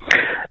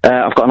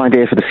 I've got an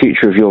idea for the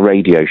future of your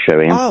radio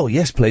show, Ian. Oh,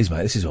 yes, please,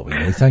 mate. This is what we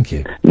need. Thank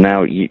you.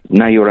 Now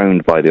you're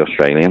owned by the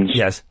Australians.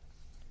 Yes.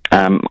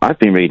 I've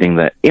been reading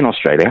that in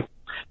Australia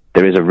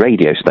there is a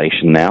radio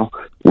station now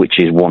which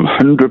is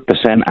 100%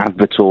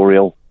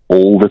 advertorial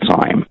all the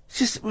time.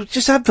 Just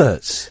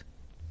adverts.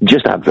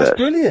 Just adverts. That's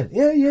brilliant.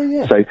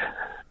 Yeah. So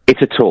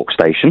it's a talk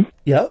station.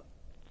 Yep.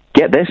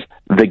 Get this: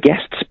 the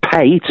guests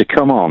pay to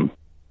come on.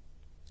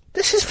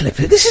 This is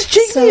flippant. This is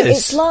genius. So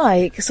it's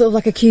like sort of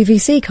like a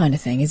QVC kind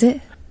of thing, is it?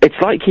 It's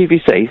like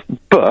QVC,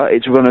 but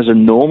it's run as a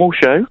normal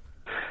show.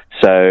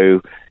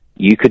 So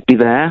you could be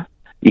there.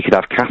 You could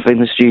have Kath in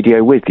the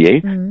studio with you,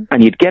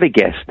 and you'd get a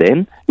guest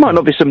in. Might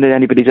not be somebody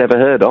anybody's ever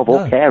heard of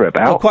or care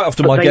about. Well, quite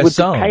often but my they guests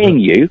would be are, paying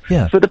you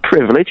for the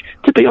privilege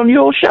to be on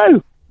your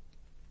show.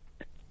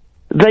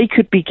 They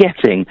could be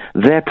getting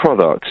their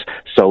products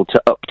sold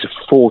to up to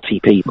 40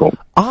 people.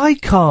 I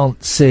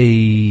can't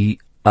see.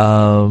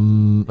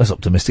 That's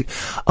optimistic.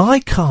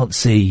 I can't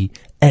see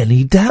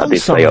any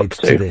downside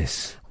to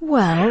this.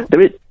 Well,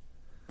 there is.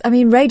 I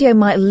mean, radio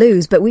might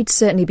lose, but we'd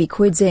certainly be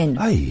quids in.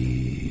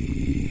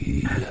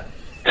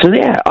 So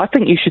yeah, I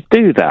think you should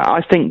do that. I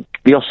think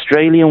the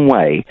Australian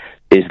way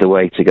is the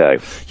way to go.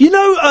 You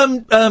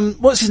know,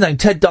 what's his name?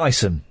 Ted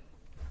Dyson,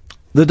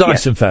 the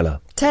Dyson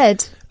fella.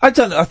 Ted. I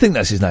don't know. I think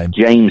that's his name.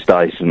 James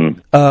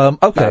Dyson.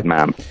 Okay. Bad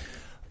man.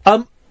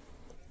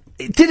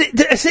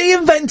 Has he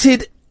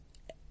invented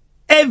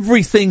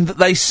everything that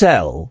they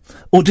sell,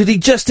 or did he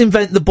just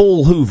invent the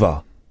ball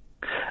hoover?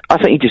 I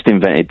think he just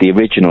invented the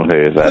original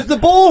Hoover. Because the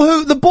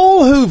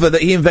ball hoover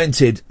that he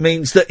invented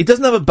means that it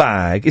doesn't have a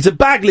bag. It's a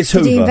bagless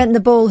hoover. Did he invent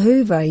the ball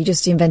hoover? He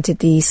just invented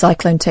the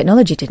cyclone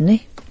technology, didn't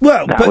he?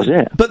 Well, That was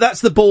it. But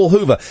that's the ball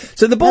hoover.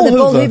 So the ball No, the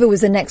hoover... ball hoover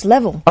was the next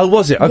level. Oh,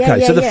 was it? Okay, Yeah,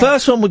 yeah, so the yeah.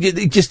 first one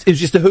it was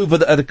just a hoover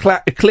that had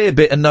a clear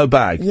bit and no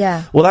bag.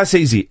 Yeah. Well, that's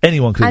easy.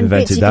 Anyone could have And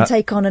bits invented you that. can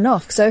take on and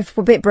off. So if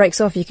a bit breaks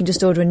off, you can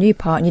just order a new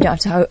part, and you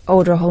don't have to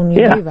order a whole new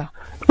Yeah. hoover.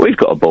 We've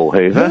got a ball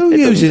hoover. Who It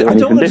doesn't uses? do I don't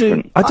anything want to do.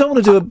 different. I don't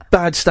want to do a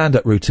bad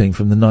stand-up routine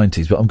from the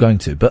 90s, but I'm going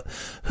to. But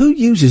who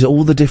uses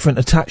all the different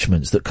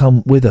attachments that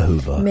come with a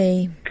hoover?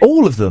 Me.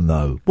 All of them,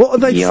 though. What are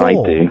they Yeah, for? I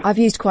do. I've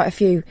used quite a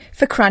few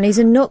for crannies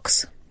and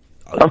nooks.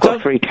 I've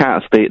got 3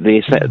 cats.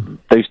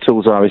 Those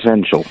tools are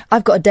essential.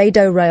 I've got a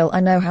dado rail. I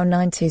know how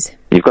 90s.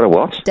 You've got a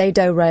what?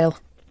 Dado rail.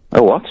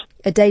 A what?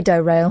 A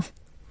dado rail.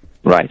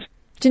 Right.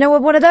 Do you know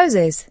what one of those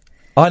is?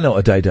 I know what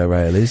a dado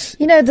rail is.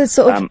 You know, the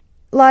sort of,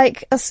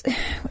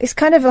 it's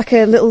kind of like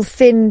a little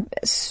thin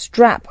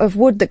strap of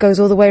wood that goes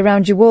all the way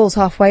around your walls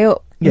halfway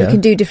up. Yeah. You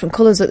can do different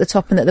colours at the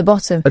top and at the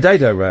bottom. A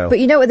dado rail. But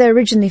you know what they're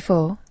originally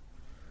for?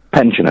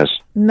 Pensioners.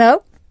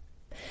 No.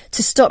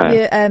 To stop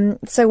your,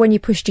 so when you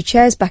pushed your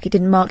chairs back, it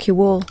didn't mark your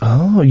wall.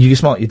 Oh, you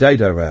just mark your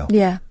dado rail.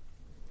 Yeah.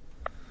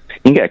 You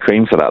can get a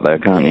cream for that, though,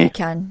 can't Yeah, you? you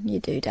can. You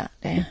do that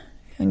there.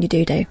 On your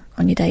dado.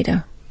 On your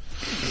dado.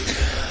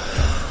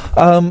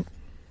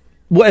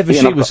 Whatever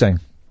Ian, she I've was got- saying.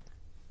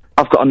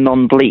 I've got a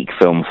non-bleak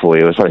film for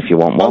you as well, if you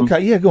want one. Okay,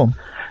 yeah, go on.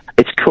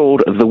 It's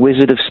called The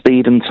Wizard of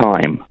Speed and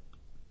Time.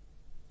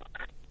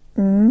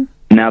 Mm.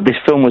 Now, this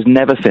film was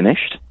never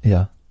finished.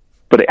 Yeah.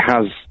 But it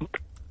has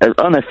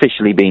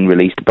unofficially been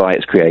released by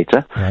its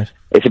creator. Right.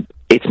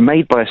 It's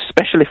made by a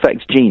special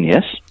effects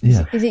genius.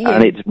 Yeah. Is it you?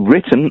 And it's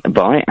written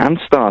by and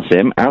stars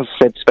him as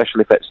said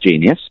special effects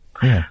genius.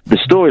 Yeah. The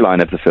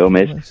storyline of the film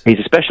is he's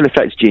a special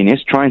effects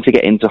genius trying to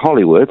get into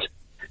Hollywood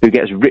who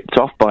gets ripped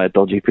off by a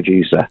dodgy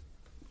producer.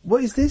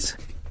 What is this?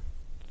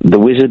 The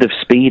Wizard of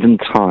Speed and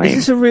Time. Is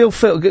this a real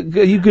film?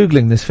 Are you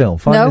Googling this film?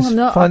 No, this, I'm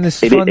not. Find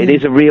this. It find it the-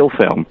 is a real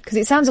film. Because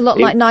it sounds a lot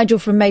like Nigel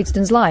from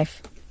Maidstone's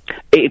life.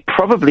 It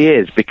probably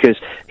is, because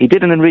he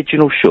did an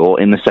original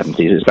short in the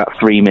 70s, it's about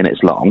 3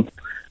 minutes long,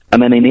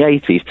 and then in the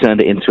 80s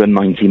turned it into a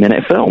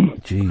 90-minute film.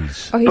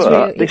 Jeez. Oh, he's But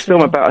real- this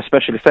film about a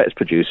special effects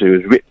producer who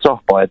was ripped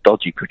off by a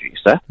dodgy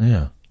producer.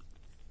 Yeah.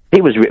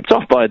 He was ripped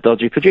off by a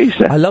dodgy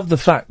producer. I love the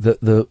fact that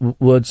the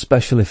word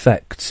special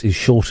effects is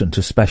shortened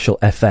to special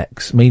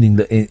FX, meaning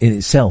that in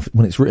itself,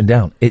 when it's written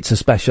down, it's a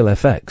special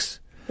FX.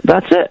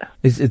 That's it.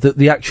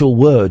 The actual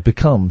word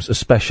becomes a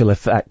special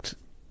effect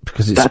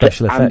because it's That's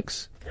special it. And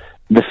effects.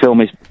 the film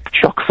is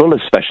chock full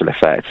of special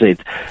effects.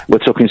 We're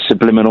talking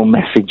subliminal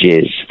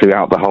messages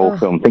throughout the whole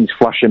film, things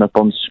flashing up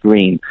on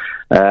screen.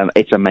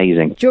 It's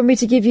amazing. Do you want me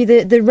to give you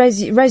the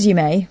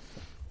resume?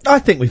 I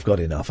think we've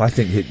got enough. I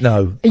think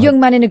no. A young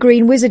man in a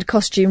green wizard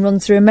costume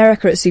runs through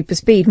America at super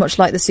speed, much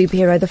like the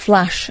superhero The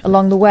Flash.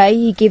 Along the way,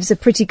 he gives a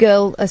pretty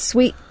girl a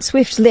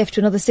swift lift to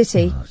another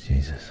city. Oh,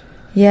 Jesus.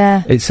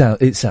 Yeah. It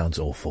sounds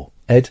awful.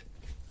 Ed?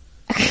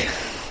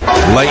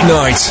 Late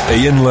night,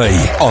 Iain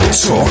Lee on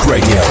Talk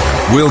Radio.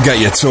 We'll get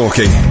you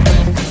talking.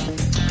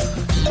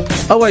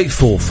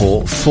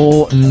 0844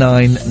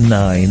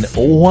 499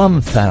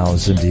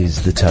 1000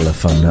 is the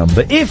telephone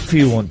number. If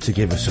you want to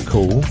give us a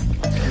call,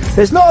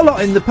 there's not a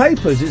lot in the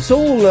papers. It's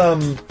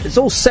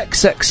all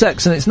sex,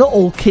 and it's not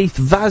all Keith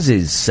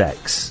Vaz's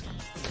sex.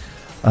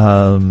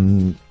 I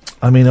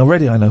mean,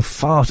 already I know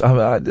far.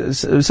 I was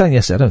saying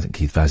yesterday, I don't think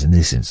Keith Vaz in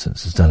this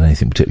instance has done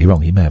anything particularly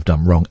wrong. He may have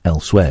done wrong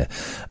elsewhere,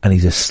 and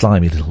he's a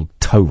slimy little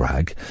toe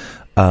rag.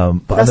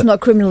 But That's not a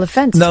criminal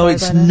offence. No,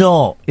 as it's far as I know.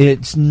 not.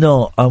 It's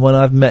not. And when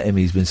I've met him,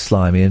 he's been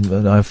slimy.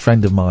 And I have a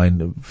friend of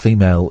mine, a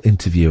female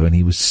interviewer, and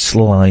he was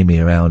slimy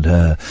around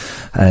her.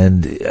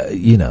 And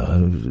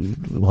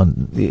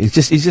he's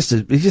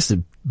just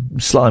a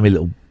slimy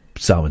little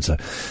so and so.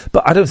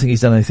 But I don't think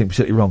he's done anything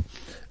particularly wrong.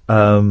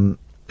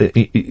 In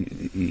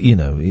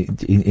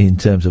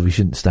terms of he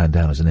shouldn't stand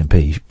down as an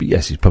MP.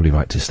 Yes, he's probably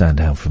right to stand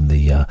down from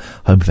the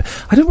Home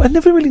Affairs. I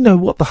never really know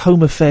what the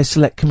Home Affairs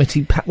Select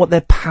Committee, what their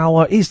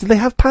power is. Do they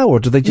have power, or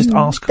do they just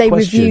ask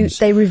questions?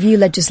 They review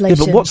legislation.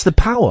 Yeah, but what's the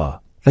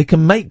power? They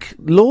can make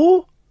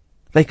law?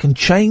 They can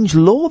change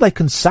law? They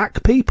can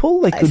sack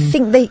people? They can... I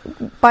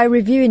think by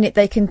reviewing it,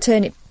 they can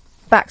turn it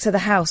back to the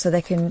House, so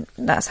they can.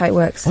 That's how it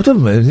works. I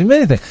don't know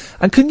anything.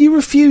 And can you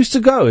refuse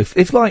to go if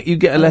you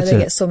get a letter? They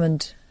get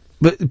summoned.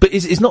 But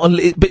it's not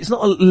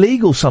a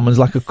legal summons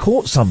like a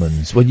court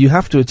summons when you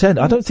have to attend.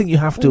 I don't think you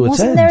have to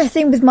Wasn't attend. there a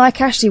thing with Mike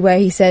Ashley where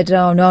he said,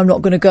 "Oh no, I'm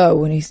not going to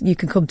go," and you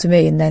can come to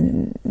me, and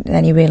then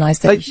he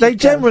realised that They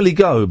generally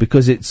go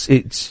because it's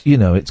they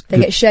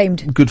get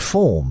shamed. Good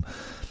form,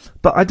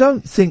 but I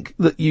don't think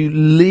that you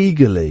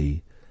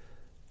legally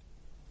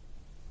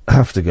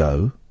have to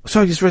go.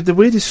 So I just read the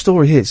weirdest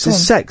story here. It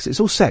says sex.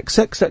 It's all sex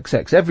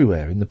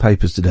everywhere in the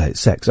papers today.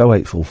 It's sex.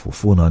 0844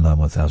 499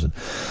 1000.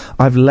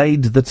 I've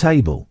laid the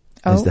table.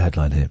 Is the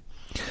headline here.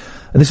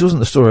 And this wasn't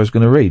the story I was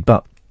going to read,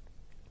 but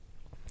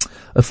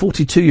a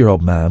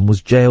 42-year-old man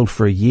was jailed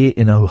for a year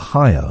in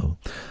Ohio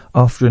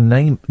after a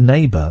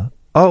neighbour...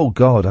 Oh,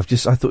 God, I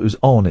thought it was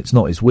on. It's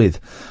not. It's with.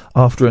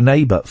 After a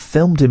neighbour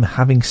filmed him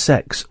having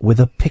sex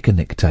with a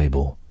picnic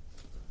table.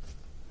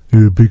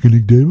 A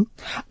picnic table?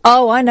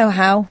 Oh, I know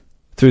how.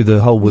 through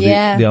the hole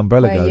where the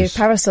umbrella where goes. your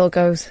parasol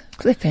goes.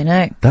 Flipping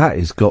out. That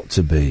has got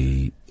to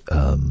be.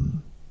 That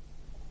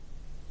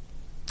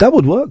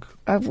would work.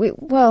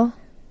 Well,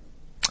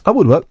 that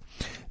would work.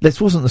 This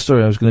wasn't the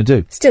story I was going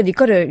to do. Still, you've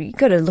got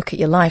to look at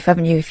your life,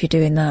 haven't you? If you're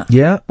doing that.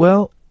 Yeah.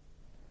 Well,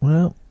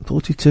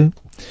 42.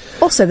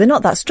 Also, they're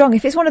not that strong.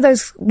 If it's one of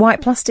those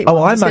white plastic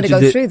ones, it's going to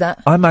go through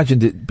that. I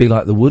imagined it'd be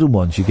like the wooden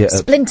ones you get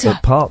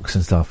at parks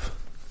and stuff.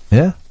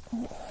 Yeah.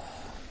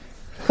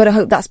 Got to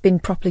hope that's been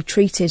properly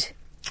treated.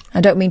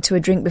 I don't mean to a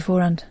drink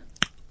beforehand.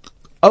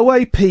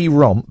 OAP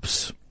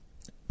romps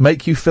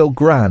make you feel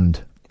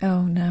grand.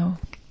 Oh, no.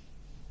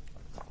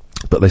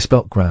 But they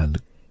spelt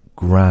grand.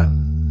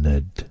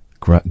 Graned.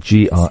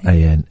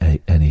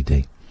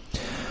 G-R-A-N-A-N-E-D.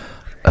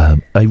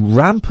 A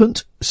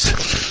rampant...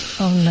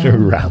 Oh, no.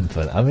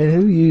 Rampant. I mean,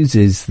 who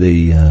uses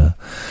the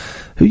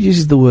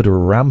word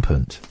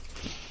rampant?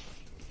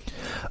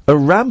 A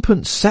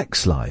rampant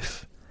sex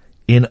life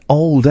in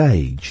old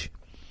age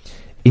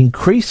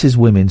increases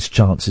women's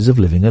chances of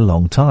living a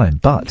long time.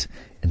 But,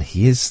 and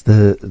here's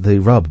the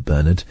rub,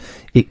 Bernard,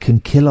 it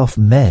can kill off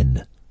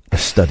men, a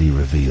study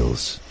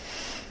reveals.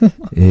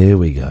 Here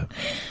we go.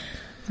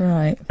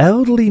 Right.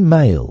 Elderly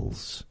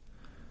males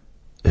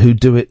who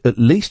do it at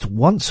least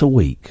once a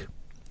week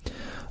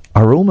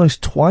are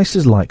almost twice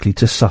as likely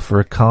to suffer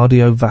a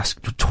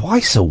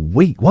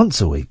cardiovascular...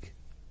 Once a week.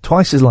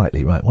 Twice as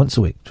likely, right, once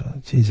a week.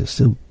 Jesus,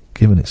 still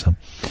giving it some.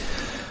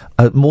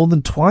 More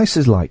than twice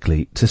as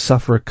likely to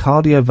suffer a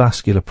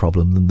cardiovascular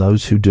problem than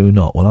those who do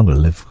not. Well, I'm going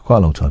to live for quite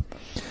a long time.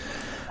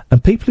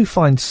 And people who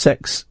find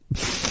sex...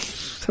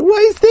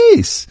 What is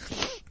this?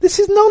 This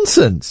is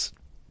nonsense.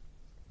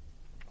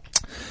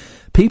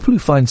 People who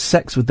find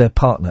sex with their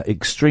partner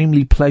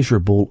extremely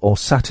pleasurable or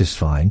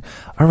satisfying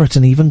are at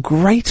an even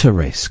greater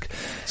risk.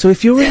 So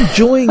if you're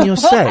enjoying your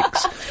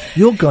sex,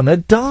 you're gonna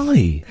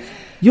die.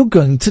 You're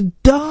going to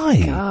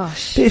die.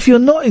 Gosh. But if you're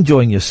not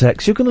enjoying your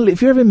sex, you're gonna live.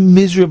 If you're having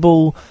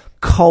miserable,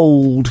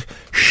 cold,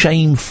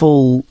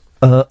 shameful,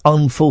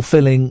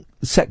 unfulfilling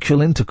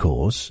sexual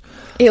intercourse,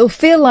 it'll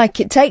feel like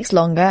it takes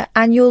longer,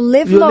 and you'll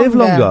live longer. You'll live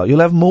longer. You'll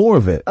have more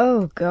of it.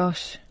 Oh,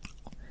 gosh.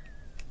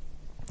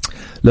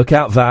 Look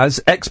out,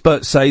 Vaz.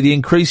 Experts say the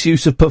increased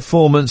use of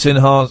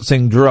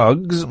performance-enhancing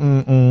drugs,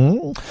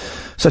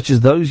 such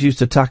as those used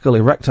to tackle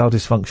erectile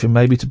dysfunction,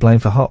 may be to blame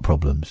for heart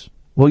problems.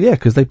 Well, yeah,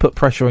 because they put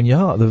pressure on your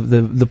heart.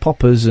 The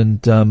poppers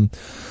and... I'm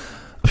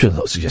sure I'm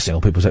not suggesting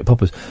all people take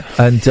poppers.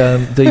 And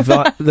the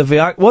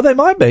Viagra... Well, they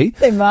might be.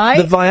 They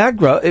might. The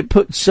Viagra, it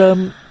puts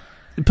a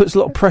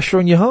lot of pressure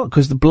on your heart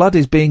because the blood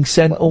is being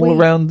sent all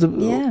around the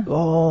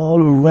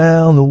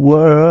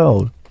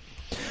world.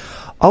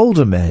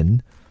 Older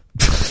men...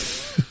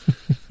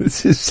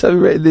 This is so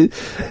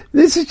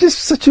this is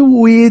just such a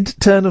weird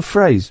turn of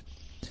phrase.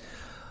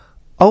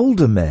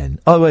 Older men...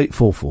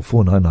 0844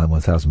 499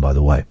 1000, by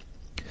the way.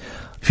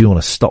 If you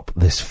want to stop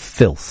this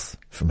filth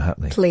from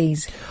happening.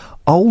 Please.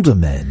 Older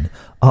men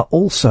are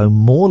also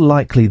more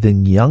likely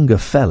than younger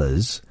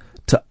fellas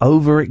to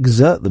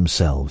overexert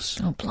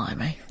themselves. Oh,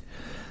 blimey.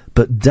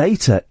 But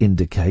data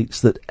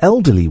indicates that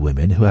elderly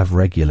women who have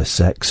regular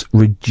sex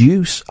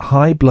reduce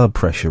high blood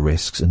pressure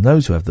risks, and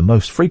those who have the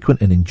most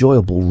frequent and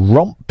enjoyable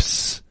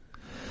romps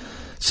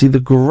see the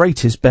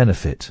greatest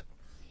benefit.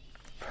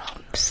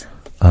 Romps.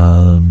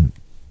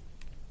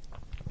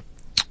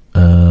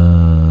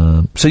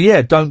 So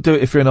yeah, don't do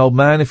it if you're an old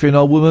man. If you're an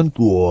old woman,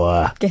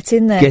 get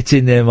in there. Get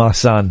in there, my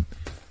son.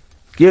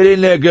 Get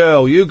in there,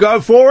 girl. You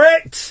go for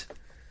it.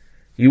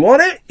 You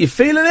want it? You're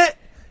feeling it?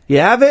 You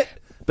have it?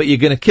 But you're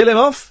going to kill him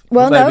off?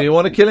 Well, maybe no. you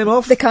want to kill him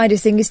off? The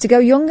kindest thing is to go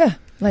younger,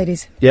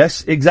 ladies.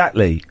 Yes,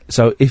 exactly.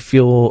 So if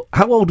you're...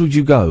 How old would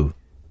you go?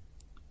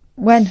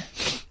 When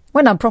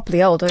I'm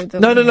properly old.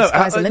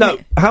 No.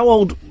 How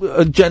old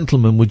a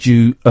gentleman would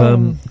you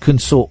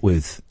consort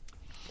with?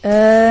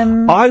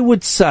 I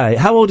would say...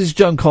 How old is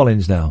Joan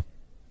Collins now?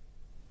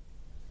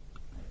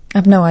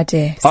 I've no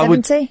idea.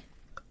 70?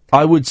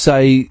 I would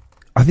say...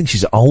 I think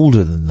she's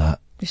older than that.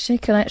 Is she?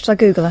 Shall I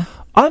Google her?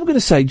 I'm going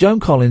to say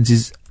Joan Collins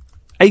is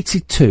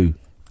 82.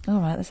 All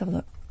right, let's have a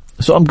look.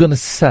 So I'm going to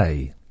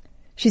say...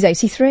 She's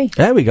 83.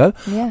 There we go.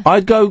 Yeah.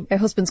 I'd go... Her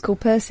husband's called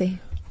Percy.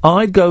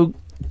 I'd go... Do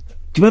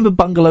you remember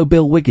Bungalow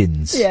Bill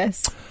Wiggins?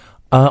 Yes.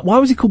 Why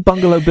was he called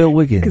Bungalow Bill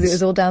Wiggins? Because it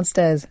was all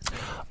downstairs.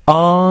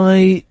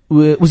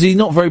 Was he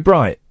not very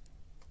bright?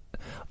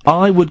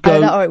 I would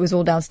go... Or it was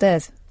all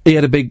downstairs. He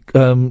had a big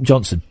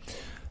Johnson.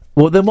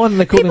 Well, then why didn't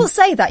they call him... People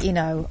say that, you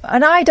know,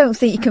 and I don't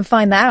think you can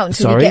find that out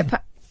until you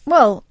get...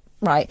 Well,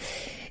 right.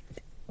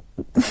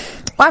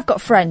 I've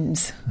got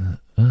friends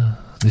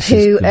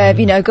who,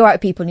 go out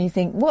with people and you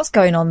think, what's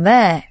going on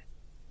there?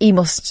 He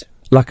must...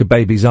 Like a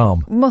baby's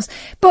arm.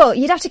 But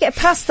you'd have to get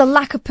past the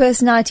lack of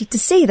personality to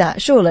see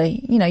that,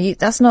 surely. You know,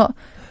 that's not...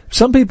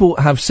 Some people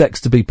have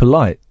sex to be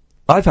polite.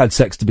 I've had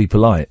sex to be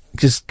polite,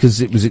 just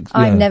because it was...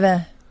 I've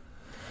never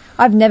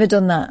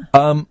done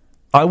that.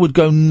 I would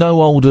go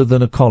no older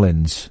than a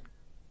Collins.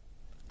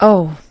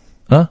 Oh.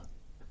 Huh?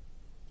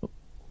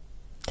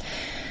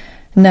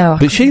 No.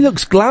 But she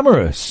looks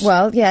glamorous.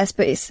 Well, yes,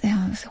 but it's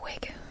a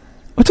wig.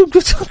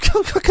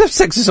 I can have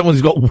sex with someone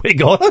who's got a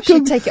wig on.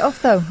 She'd take it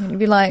off, though. It'd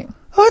be like...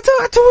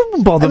 It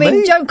wouldn't bother me. I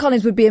mean, Joan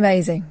Collins would be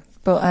amazing,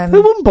 but... It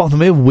wouldn't bother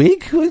me, a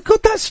wig. God,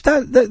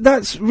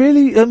 that's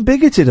really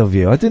bigoted of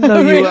you. I didn't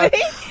know you were... Really? I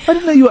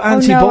didn't know you were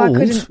anti-bald. No,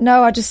 I couldn't.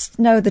 No, I just...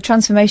 No, the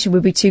transformation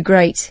would be too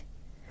great.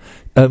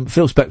 Phil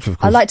Spector, of course.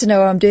 I'd like to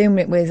know who I'm doing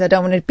it with. I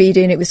don't want to be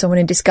doing it with someone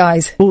in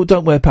disguise. Well,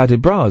 don't wear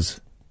padded bras.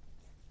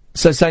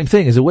 So same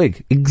thing as a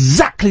wig.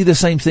 Exactly the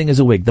same thing as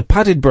a wig. The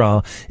padded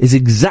bra is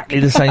exactly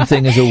the same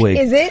thing as a wig.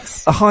 Is it?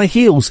 High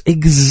heels,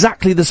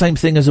 exactly the same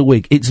thing as a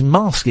wig. It's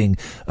masking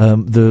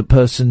the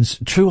person's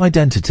true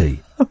identity.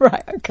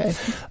 Right, okay.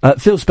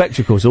 Phil Spector,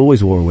 of course,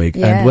 always wore a wig.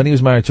 Yeah. And when he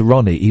was married to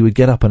Ronnie, he would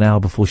get up an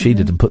hour before she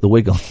did and put the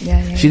wig on.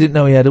 Yeah. She didn't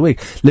know he had a wig.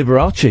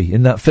 Liberace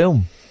in that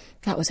film.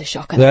 That was a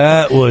shocker.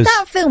 That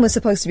film was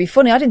supposed to be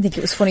funny. I didn't think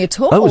it was funny at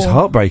all. That was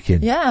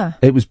heartbreaking. Yeah.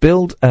 It was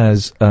billed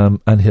as an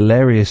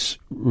hilarious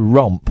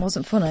romp.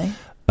 Wasn't funny.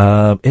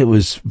 It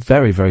was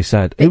very, very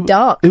sad. Bit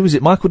dark. Who was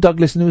it? Michael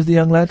Douglas, and who was the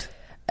young lad?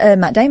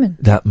 Matt Damon.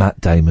 That Matt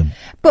Damon.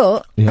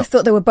 But Yeah. I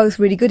thought they were both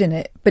really good in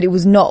it, but it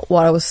was not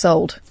what I was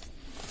sold.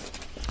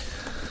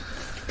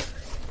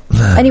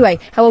 Anyway,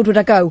 how old would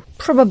I go?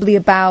 Probably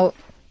about...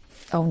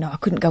 Oh, no, I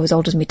couldn't go as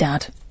old as my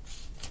dad.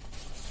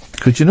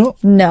 Could you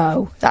not?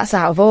 No, that's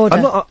out of order.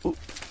 I'm not...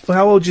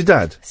 how old's your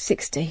dad?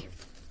 60.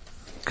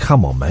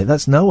 Come on, mate,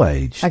 that's no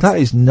age. That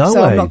is no age.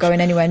 So I'm not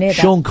going anywhere near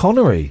that. Sean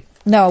Connery.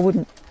 No, I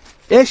wouldn't.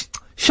 Yes,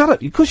 shut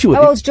up, of course you would.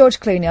 How old's George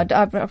Clooney?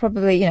 I'd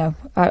probably, you know,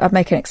 I'd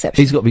make an exception.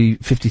 He's got to be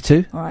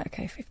 52. All right,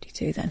 okay,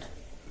 52 then.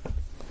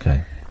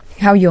 Okay.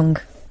 How young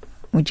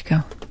would you go?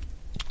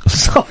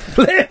 Stop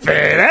flipping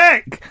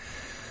heck!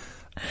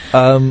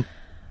 I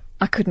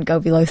couldn't go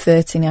below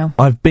 30 now.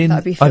 I've been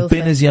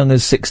filthy. as young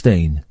as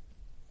 16.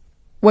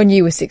 When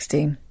you were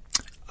 16?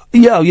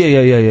 Yeah,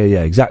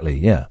 exactly,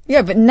 yeah.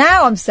 Yeah, but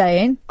now I'm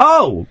saying...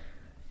 Oh!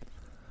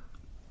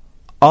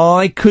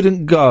 I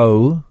couldn't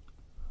go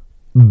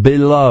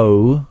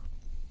below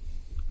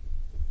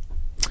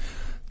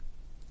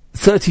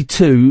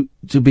 32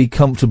 to be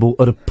comfortable,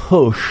 at a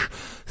push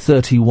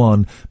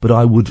 31, but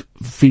I would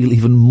feel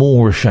even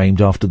more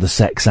ashamed after the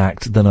sex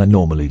act than I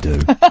normally do.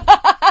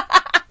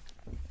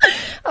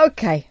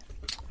 Okay.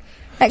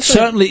 Excellent.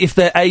 Certainly if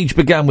their age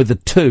began with a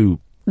 2.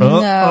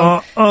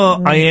 No.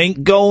 I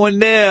ain't going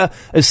there,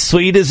 as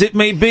sweet as it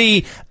may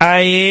be. I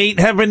ain't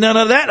having none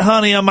of that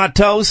honey on my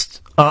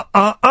toast.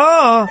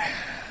 I'm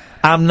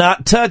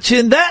not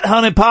touching that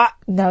honey pot.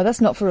 No, that's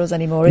not for us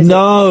anymore, is it?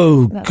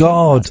 No, That's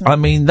God. not. I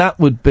mean, that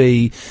would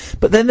be...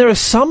 But then there are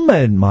some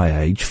men my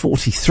age,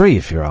 43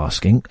 if you're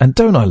asking, and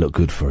don't I look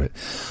good for it?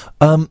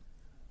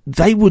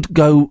 They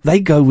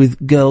go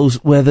with girls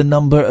where the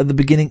number at the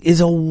beginning is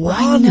a 1.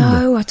 I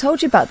know, I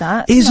told you about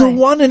that. Is a didn't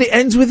I? 1 and it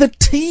ends with a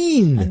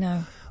teen. I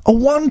know. A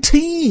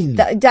 1-teen.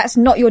 That's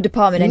not your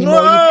department anymore.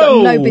 You've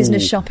got no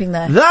business shopping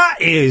there.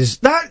 That is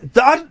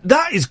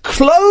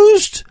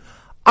closed.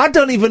 I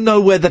don't even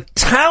know where the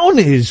town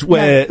is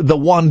where the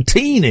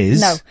 1-teen is.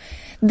 No.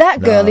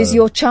 That girl is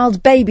your child's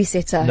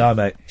babysitter. No,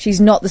 mate.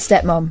 She's not the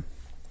stepmom.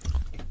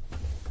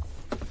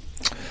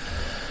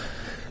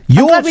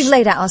 I'm glad we've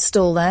laid out our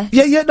stall there.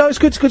 Yeah, no, it's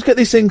good to get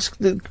these things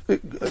cleared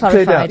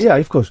Clarified. out. Yeah,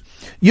 of course.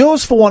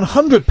 Yours for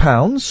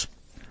 £100,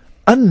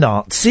 a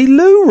Nazi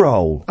loo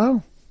roll.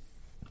 Oh.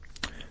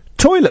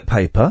 Toilet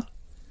paper,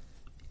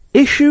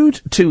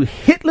 issued to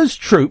Hitler's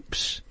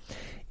troops,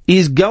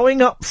 is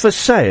going up for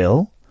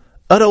sale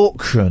at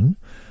auction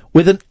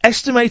with an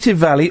estimated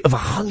value of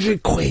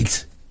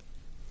 £100.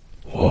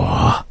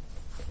 Whoa.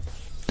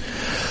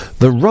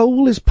 The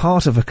roll is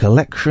part of a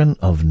collection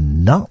of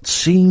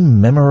Nazi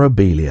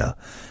memorabilia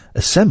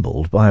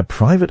assembled by a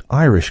private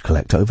Irish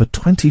collector over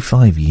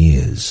 25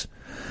 years.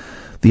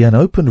 The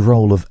unopened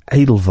roll of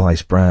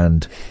Edelweiss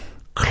brand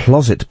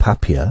closet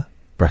papier,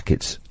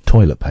 brackets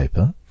toilet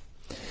paper,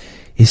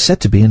 is said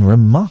to be in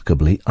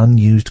remarkably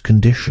unused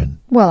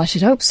condition. Well, I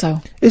should hope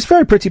so. It's a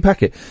very pretty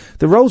packet.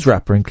 The roll's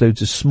wrapper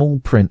includes a small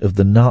print of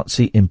the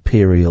Nazi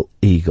Imperial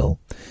Eagle.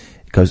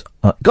 It goes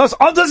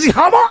under the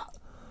hammer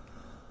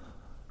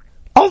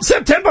on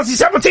September the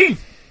 17th.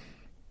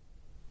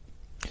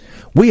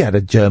 We had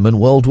a German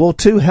World War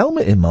II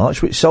helmet in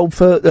March which sold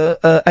for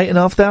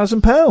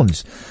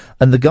 £8,500,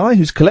 and the guy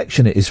whose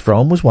collection it is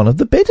from was one of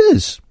the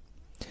bidders.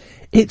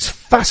 It's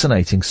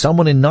fascinating.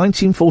 Someone in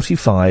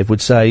 1945 would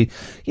say,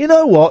 you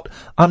know what,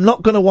 I'm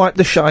not going to wipe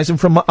the shizen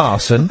from my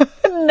arson.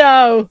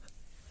 No.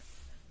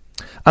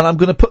 And I'm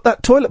going to put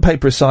that toilet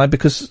paper aside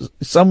because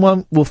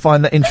someone will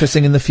find that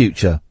interesting in the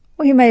future.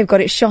 Well, you may have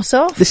got it shot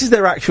off. This is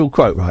their actual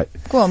quote, right?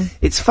 Go on.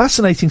 It's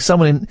fascinating.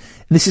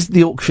 This is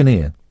the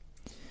auctioneer.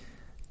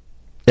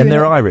 And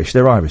they're Irish.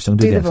 I'm going to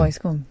Do the accent. voice,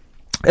 go on.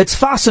 It's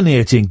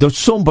fascinating that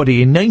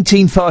somebody in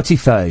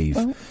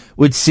 1945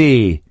 would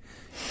say,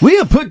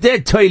 we'll put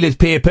that toilet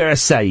paper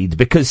aside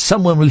because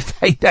someone will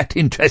find that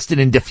interesting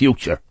in the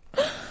future.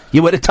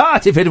 You would have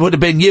thought if it would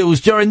have been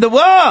used during the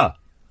war.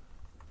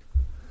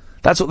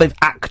 That's what they've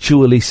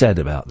actually said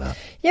about that.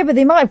 Yeah, but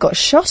they might have got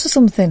shot or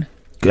something.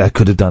 I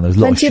could have done. There's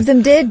Plenty of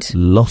them did.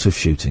 lot of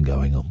shooting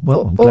going on.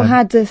 Well, I'm Or glad.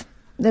 had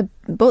the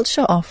butt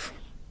shot off.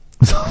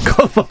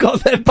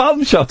 got their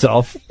bum shot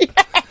off?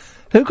 Yes.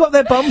 Who got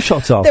their bum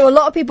shot off? There were a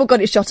lot of people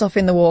got it shot off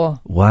in the war.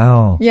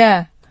 Wow.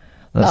 Yeah.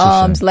 That's a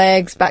Arms,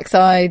 legs,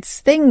 backsides,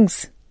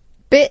 things,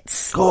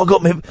 bits. Oh, I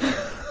got me.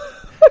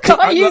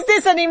 Can't use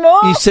this anymore.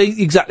 You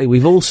see, exactly.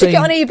 We've all Stick seen.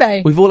 it on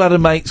eBay. We've all had a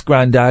mate's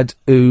granddad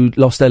who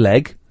lost their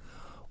leg.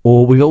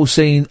 Or we've all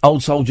seen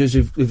old soldiers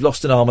who've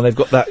lost an arm and they've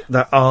got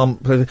that arm.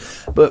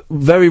 But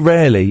very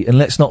rarely, and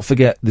let's not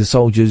forget the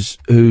soldiers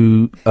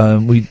who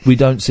we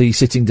don't see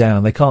sitting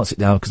down. They can't sit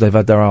down because they've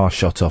had their arse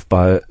shot off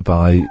by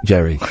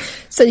Jerry.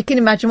 So you can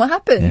imagine what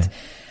happened. Yeah.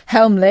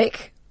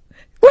 Helmlick.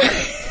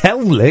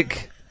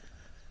 Helmlick?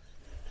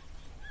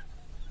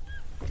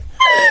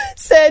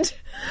 Said,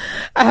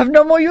 I have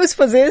no more use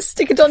for this.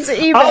 Stick it onto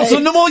eBay. Also,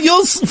 no more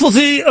use for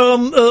the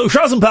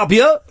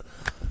Straßenpapier.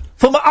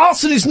 For my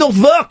arson is not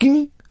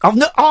working. I've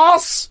no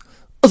arse,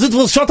 as it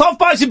was shot off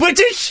by the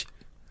British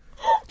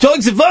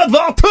during the World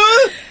War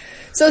II.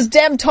 Those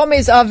damn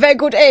Tommies are very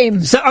good aim.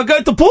 So I'm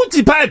going to put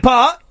the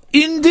paper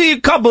in the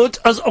cupboard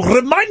as a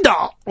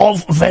reminder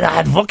of when I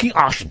had working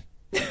arson.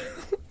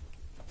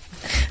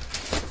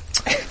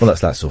 Well,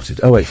 that's that sorted.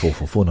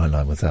 0844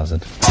 499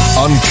 1000.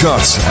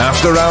 Uncut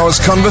after-hours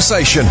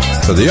conversation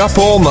for the up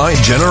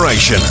all-night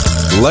generation.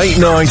 Late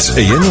night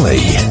Iain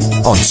Lee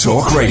on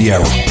Talk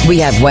Radio. We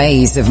have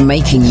ways of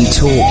making you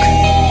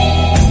talk.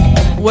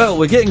 Well,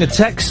 we're getting a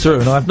text through,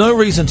 and I have no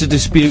reason to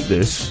dispute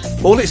this.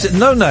 All it says,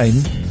 no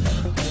name.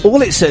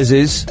 All it says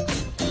is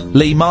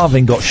Lee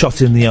Marvin got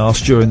shot in the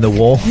arse during the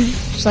war.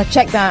 Shall I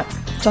check that?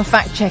 Shall I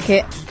fact check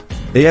it?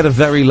 He had a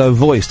very low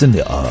voice, didn't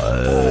he?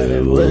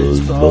 I was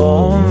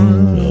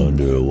born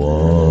under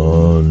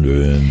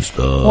wandering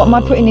stars. What am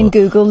I putting in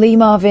Google? Lee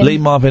Marvin. Lee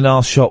Marvin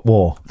arse shot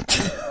war.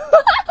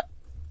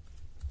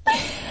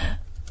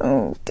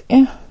 Oh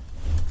dear.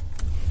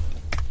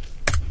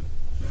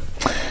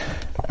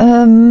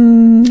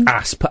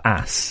 Ass per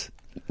ass.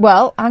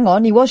 Well, hang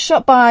on. He was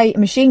shot by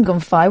machine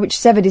gun fire, which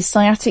severed his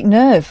sciatic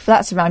nerve.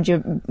 That's around your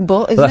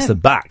butt, isn't That's it? the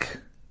back.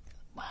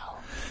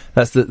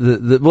 That's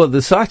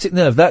the sciatic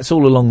nerve. That's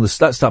all along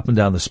that's up and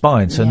down the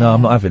spine. So no,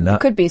 I'm not having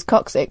that. Could be his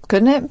coccyx,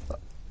 couldn't it?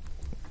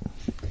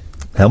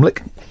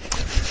 Helmlick.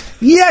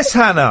 Yes,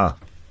 Hannah.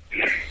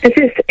 Is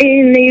this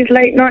Iain Lee's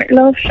late night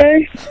love show?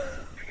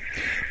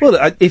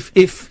 Well,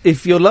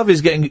 if your love is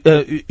getting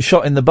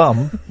shot in the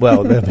bum,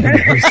 well, there we go.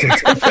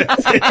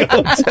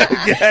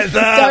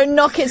 Don't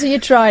knock it till you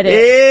tried it.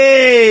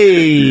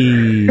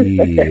 Hey!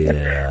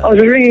 I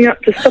was ringing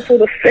up to stop all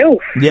the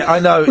filth. Yeah, I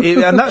know,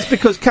 and that's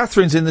because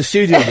Catherine's in the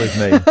studio with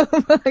me.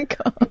 Oh my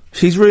god!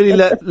 She's really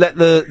let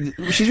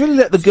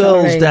the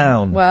girls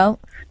down. Well,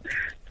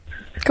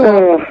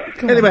 go on.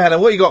 Anyway, Hannah,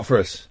 what you got for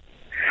us?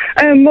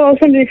 Well, I was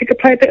wondering if you could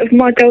play a bit of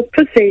My Girl's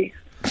Pussy.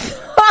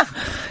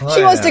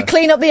 She wants to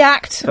clean up the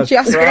act. She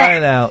asked for that.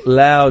 Crying out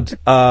loud.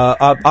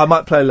 I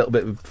might play a little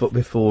bit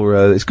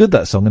before it's good,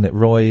 that song, isn't it?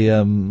 Roy,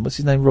 what's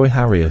his name? Roy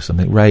Harry or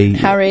something?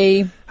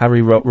 Harry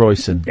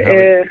Royson.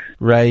 Yeah.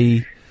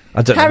 Ray,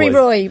 I don't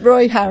know.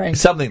 Roy Harry.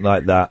 Something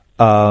like that.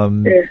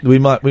 We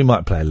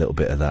might play a little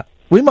bit of that.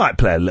 We might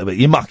play a little bit.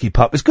 You mucky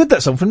pup. It's good,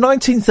 that song from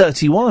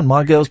 1931.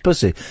 My Girl's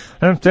Pussy.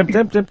 My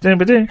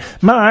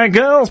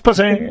Girl's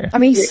Pussy. I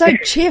mean, he's so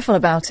cheerful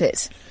about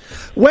it.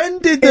 When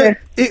did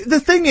the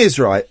thing is,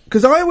 right,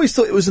 because I always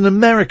thought it was an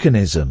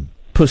Americanism,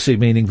 pussy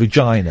meaning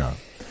vagina.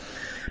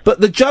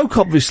 But the joke,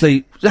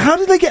 obviously, how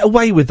did they get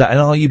away with that, and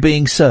are you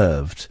being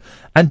served?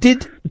 And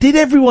did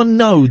everyone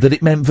know that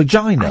it meant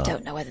vagina? I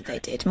don't know whether they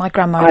did. My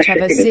grandma would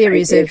have a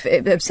series of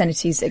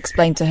obscenities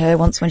explained to her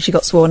once when she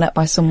got sworn at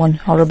by someone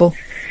horrible.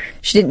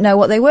 She didn't know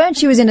what they were, and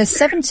she was in her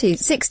 70s,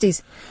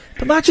 60s.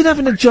 But imagine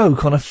having a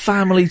joke on a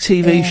family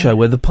TV show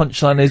where the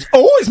punchline is,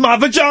 "Oh, it's my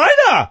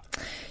vagina!"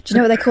 Do you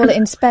know what they call it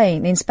in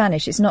Spain? In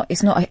Spanish, it's not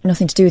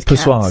nothing to do with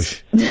cats.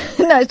 Persuage.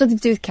 No, it's nothing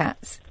to do with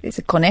cats. It's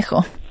a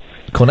conejo.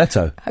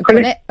 Cornetto. A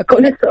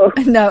conejo.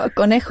 No, a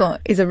conejo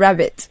is a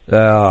rabbit.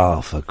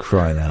 Oh, for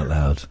crying out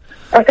loud.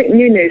 I think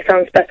Nunu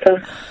sounds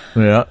better.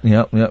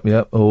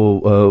 Yeah.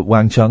 Or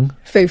Wang Chung.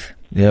 Foof.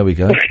 There we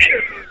go.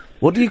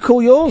 What do you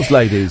call yours,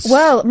 ladies?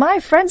 Well, my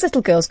friends'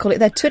 little girls call it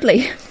their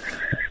twiddly.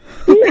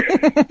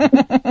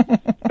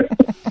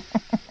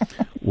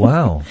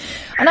 Wow.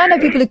 And I know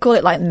people who call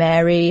it like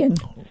Mary and...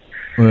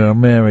 Well,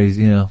 Mary's,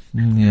 yeah.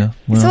 Well,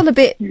 it's all a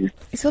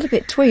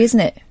bit twee, isn't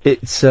it?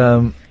 It's,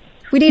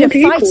 We need What do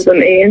you call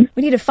them, Iain?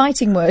 We need a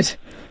fighting word.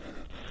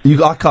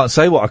 I can't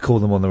say what I call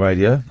them on the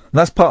radio.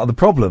 That's part of the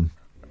problem.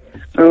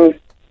 Oh.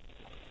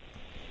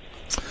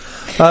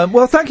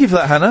 Well, thank you for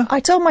that, Hannah. I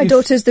told my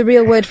daughters the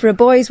real word for a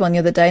boy's one the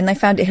other day, and they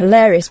found it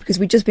hilarious because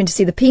we'd just been to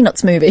see the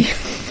Peanuts movie.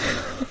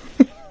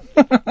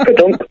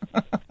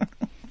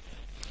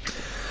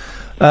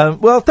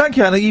 Well, thank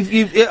you,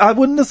 Hannah. I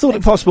wouldn't have thought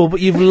it possible, but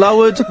you've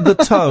lowered the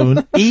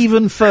tone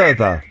even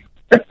further.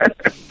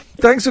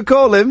 Thanks for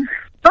calling.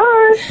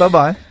 Bye.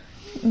 Bye-bye.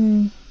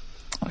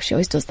 Oh, she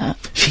always does that.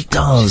 She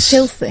does. She's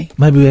filthy.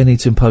 Maybe we need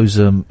to impose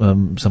some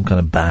kind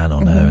of ban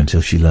on her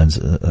until she learns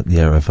the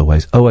error of her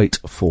ways.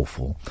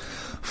 0844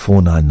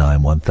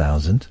 499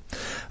 1000.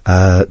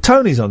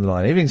 Tony's on the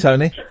line. Evening,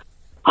 Tony.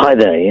 Hi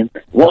there, Iain.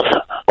 What's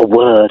A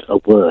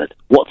word.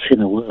 What's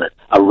in a word?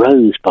 A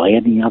rose by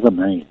any other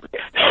name.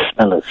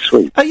 Smell as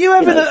sweet. Are you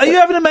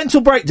having a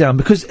mental breakdown?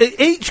 Because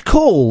each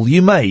call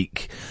you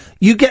make,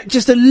 you get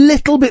just a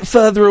little bit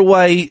further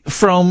away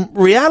from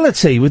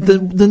reality with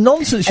the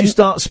nonsense you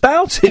start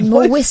spouting. And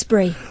more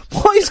whispery.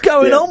 What is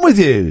going on with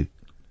you?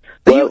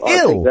 Are you I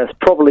ill? think that's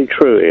probably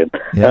true, Ian.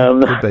 Yeah,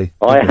 could be.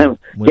 I am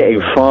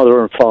getting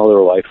farther and farther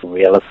away from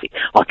reality.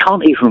 I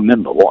can't even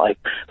remember what I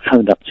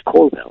phoned up to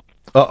call about.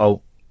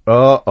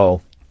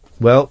 Uh-oh.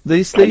 Well,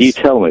 these... Can you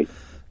tell me?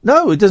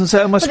 No, it doesn't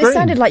say on my Well, screen. it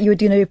sounded like you were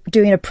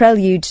doing a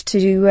prelude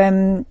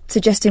to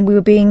suggesting we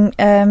were being,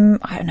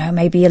 I don't know,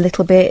 maybe a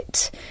little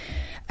bit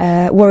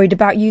worried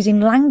about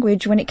using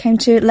language when it came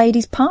to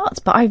ladies' parts,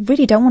 but I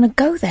really don't want to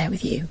go there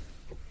with you.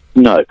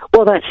 No.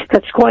 Well,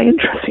 that's quite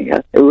interesting.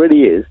 Huh? It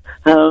really is.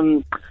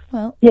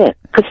 Well, yeah.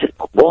 Because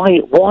why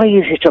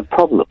is it a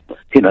problem?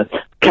 You know,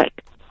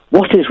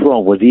 what is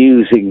wrong with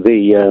using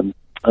the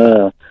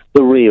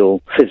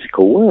real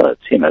physical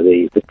words? You know,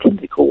 the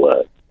clinical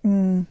words.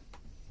 Mm.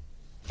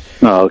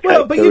 Oh, okay.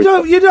 Well, but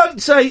you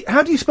don't say.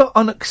 How do you spell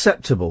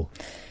unacceptable?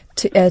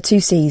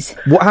 Two C's.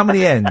 What? How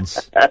many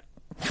N's?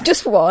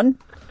 Just one.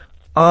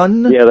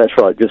 Yeah, that's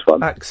right. Just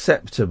one.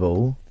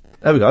 Acceptable.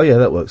 There we go. Yeah,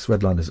 that works.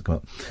 Red line doesn't come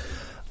up.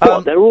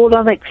 What? They're all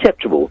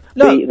unacceptable.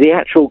 No. The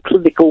actual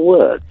clinical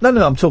words. No.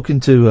 I'm talking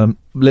to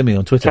Limmy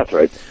on Twitter.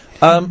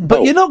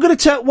 But you're not going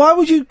to tell. Why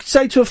would you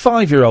say to a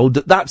 5-year-old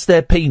that that's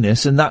their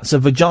penis and that's a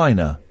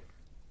vagina?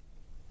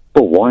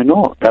 Well, why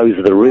not? Those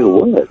are the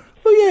real words.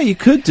 Well, yeah, you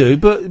could do,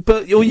 but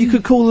or you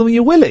could call them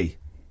your willy.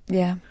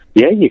 Yeah.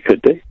 Yeah, you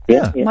could do.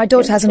 Yeah. My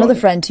daughter has another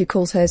friend who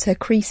calls hers her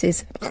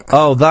creases.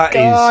 Oh, that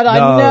is God, I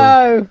no.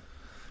 know.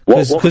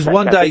 Because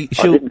one day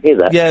she'll.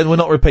 Yeah, we're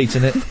not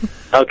repeating it.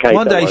 Okay.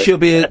 One day worry. she'll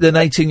be an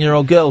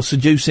 18-year-old girl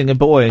seducing a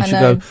boy, and I she'll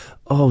know. go,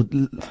 "Oh,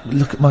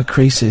 look at my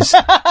creases.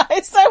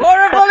 It's so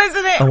horrible,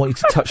 isn't it? I want you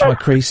to touch my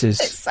creases."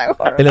 It's so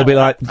horrible. And he'll be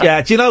like,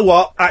 "Yeah, do you know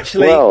what?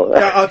 Actually, Well-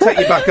 I'll take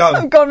you back home."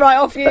 I've gone right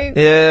off you.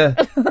 Yeah,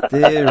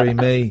 dearie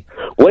me.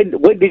 When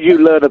did you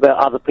learn about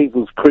other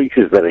people's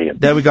creatures, then, Ian?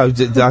 There we go.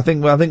 I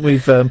think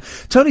we've.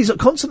 Tony's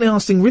constantly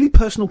asking really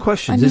personal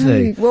questions,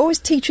 isn't he? We're always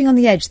teetering on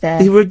the edge there.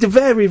 We're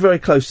very, very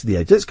close to the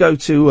edge. Let's go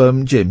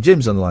to Jim.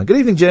 Jim's on the line. Good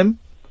evening, Jim.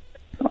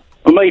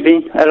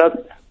 Maybe.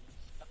 Hello.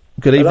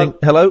 Good evening.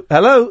 Hello.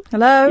 Hello.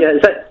 Hello. Yeah,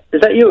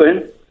 is that you,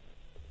 Ian?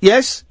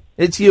 Yes,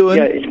 it's Ewan.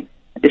 Yeah,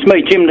 it's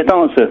me, Jim the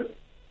dancer.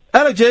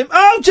 Hello, Jim.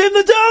 Oh, Jim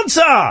the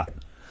dancer.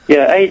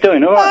 Yeah, how you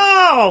doing? All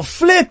right. Oh,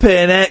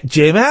 flipping heck,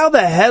 Jim. How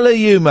the hell are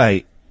you,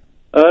 mate?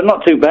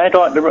 Not too bad.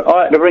 I had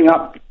to ring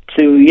up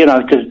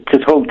to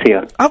talk to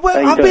you.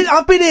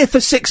 I've been here for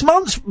 6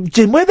 months,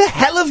 Jim. Where the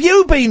hell have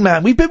you been,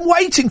 man? We've been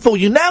waiting for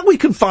you. Now we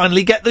can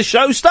finally get the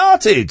show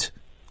started.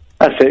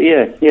 That's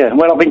it. Yeah.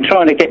 Well, I've been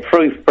trying to get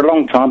through for a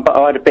long time, but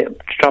I had a bit of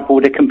trouble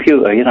with the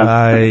computer. You know.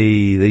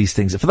 Aye, these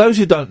things. For those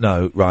who don't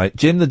know, right,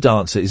 Jim the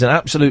Dancer is an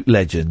absolute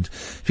legend.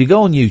 If you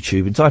go on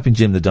YouTube and type in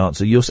Jim the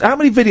Dancer, you'll. How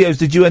many videos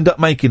did you end up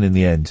making in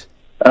the end?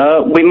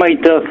 We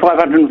made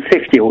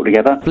 550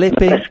 altogether.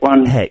 Flipping best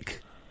one,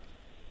 heck.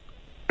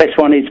 Best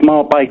one is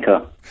Mark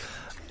Baker.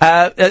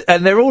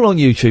 And they're all on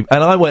YouTube,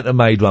 and I went and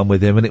made one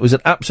with him, and it was an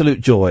absolute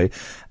joy.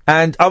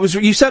 And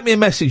you sent me a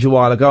message a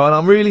while ago, and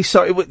I'm really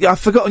sorry. I've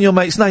forgotten your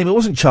mate's name. It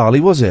wasn't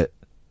Charlie, was it?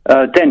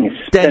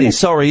 Dennis.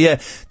 Sorry, yeah.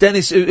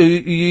 Dennis, who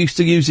used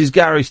to use his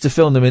garage to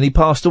film them, and he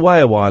passed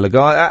away a while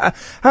ago.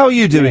 How are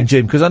you doing,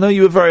 Jim? Because I know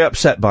you were very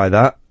upset by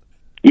that.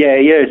 Yeah,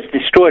 it's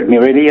destroyed me,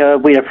 really.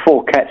 We had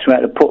 4 cats. We had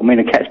to put them in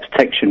a Cats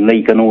Protection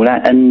League and all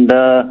that, and,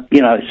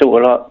 it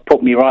sort of like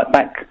put me right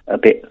back a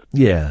bit.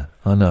 Yeah,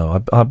 I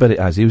know. I bet it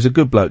has. He was a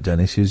good bloke,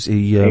 Dennis. He was.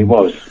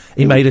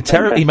 He made a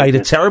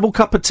terrible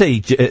cup of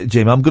tea,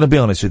 Jim. I'm going to be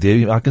honest with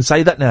you. I can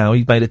say that now.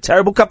 He made a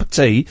terrible cup of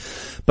tea,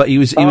 but he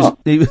was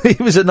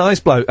a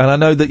nice bloke, and I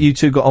know that you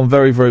two got on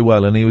very, very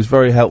well, and he was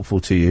very helpful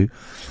to you.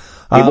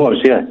 He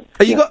was, yeah.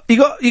 You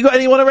got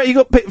anyone around? You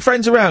got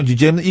friends around you,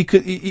 Jim? That you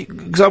could,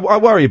 because I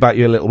worry about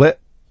you a little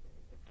bit.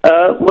 Yeah,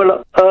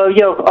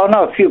 I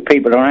know a few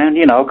people around.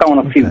 You know, I go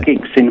on a few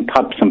gigs in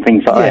pubs and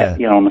things like that.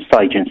 You know, on the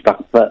stage and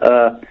stuff. But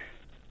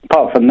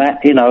apart from that,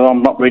 you know,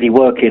 I'm not really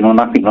working or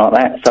nothing like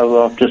that.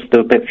 So I'll just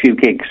do a few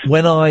gigs.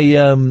 When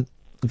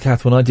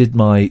Kath, when I did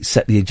my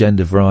Set the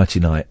Agenda variety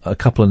night, a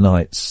couple of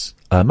nights,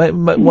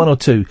 one or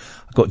two,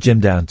 I got Jim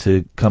down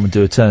to come and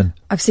do a turn.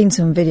 I've seen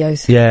some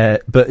videos. Yeah,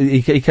 but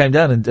he came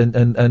down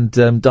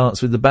and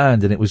danced with the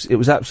band, and it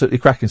was absolutely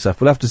cracking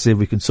stuff. We'll have to see if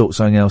we can sort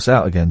something else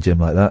out again, Jim,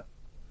 like that.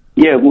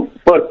 Yeah, well,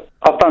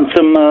 I've done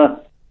some a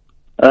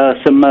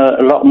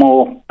lot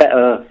more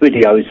better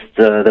videos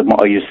than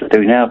what I used to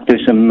do now. I do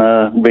some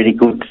really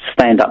good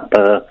stand-up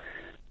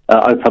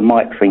open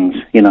mic things,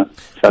 you know.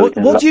 So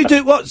what do you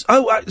do? What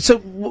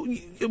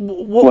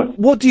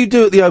do you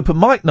do at the open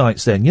mic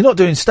nights then? You're not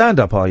doing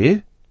stand-up, are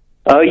you?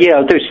 Yeah,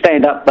 I do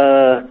stand-up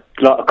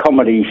like a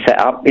comedy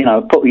set-up. You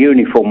know, put a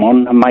uniform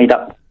on, a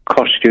made-up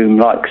costume,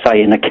 like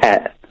say in a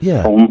cat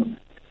form,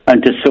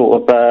 and just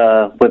sort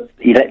of with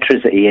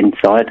electricity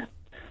inside.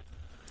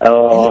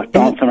 Or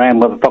dancing around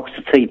with a box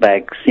of tea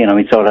bags, you know,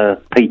 inside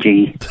a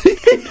PG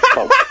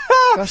box.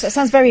 Gosh, that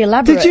sounds very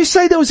elaborate. Did you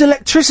say there was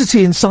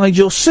electricity inside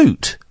your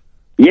suit?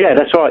 Yeah,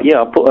 that's right.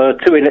 Yeah, I put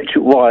 2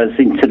 electric wires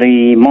into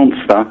the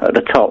monster at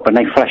the top, and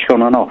they flash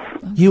on and off.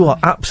 You are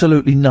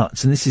absolutely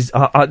nuts, and this is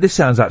this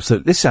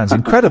sounds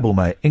incredible,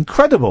 mate.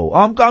 Incredible.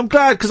 I'm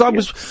glad, because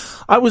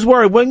I was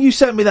worried when you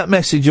sent me that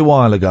message a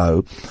while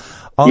ago.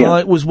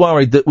 I was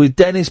worried that with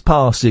Dennis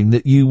passing,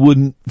 that you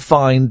wouldn't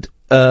find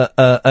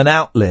an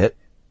outlet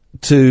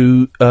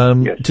to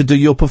do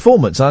your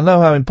performance. I know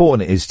how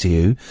important it is to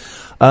you,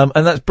 and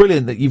that's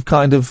brilliant that you've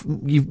kind of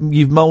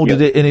you've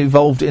moulded it and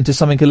evolved it into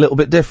something a little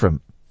bit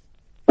different.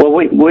 Well,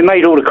 we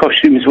made all the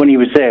costumes when he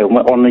was there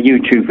on the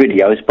YouTube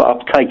videos, but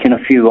I've taken a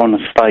few on the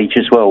stage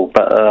as well.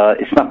 But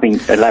it's nothing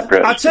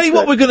elaborate. I'll tell you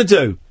what we're going to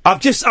do.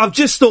 I've just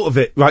thought of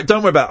it. Right,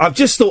 don't worry about it. I've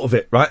just thought of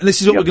it. Right, and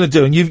this is what we're going to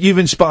do. And you've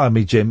inspired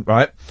me, Jim.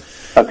 Right.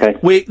 Okay.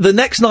 The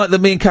next night that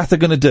me and Kath are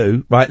going to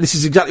do. Right. This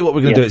is exactly what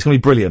we're going to do. It's going to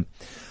be brilliant.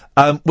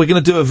 We're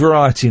going to do a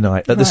variety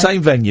night at the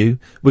same venue.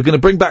 We're going to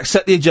bring back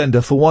Set the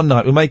Agenda for one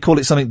night. We may call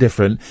it something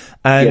different.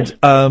 And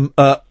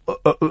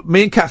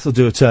me and Kath will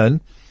do a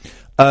turn.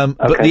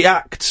 But the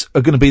acts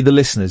are going to be the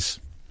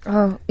listeners.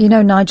 Oh,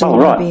 Nigel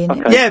will be in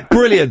it. Yeah,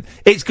 brilliant.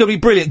 It's going to be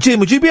brilliant.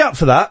 Jim, would you be up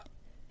for that?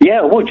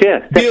 Yeah, I would,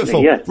 yeah.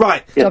 Beautiful. Yeah.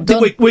 Right. Yeah.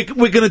 We're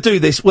going to do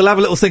this. We'll have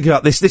a little think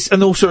about this.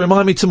 And also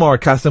remind me tomorrow,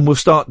 Kath, and we'll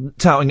start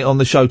touting it on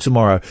the show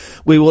tomorrow.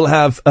 We will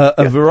have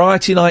a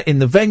variety night in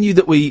the venue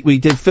that we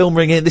did Film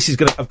Ring in. This is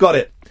going to... I've got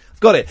it.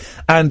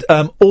 And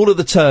all of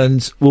the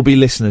turns will be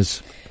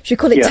listeners. Should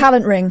we call it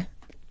Talent Ring?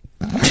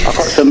 I've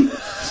got some...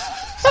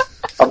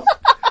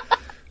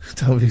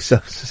 Don't be so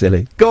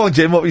silly. Go on,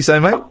 Jim. What were you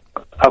saying, mate?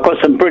 I've got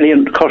some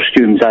brilliant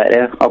costumes out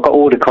there. I've got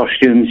all the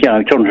costumes,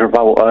 John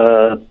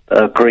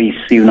Travolta, Grease,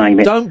 you name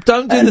it. Don't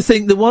do the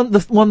thing. The one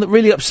that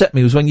really upset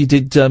me was when you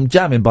did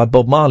Jamming by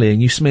Bob Marley and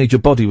you smeared your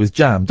body with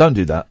jam. Don't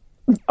do that.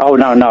 Oh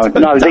no!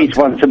 These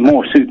ones are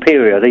more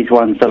superior. These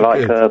ones are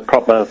like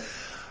proper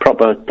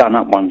done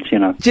up ones,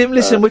 Jim,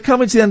 listen, we're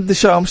coming to the end of the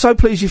show. I'm so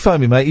pleased you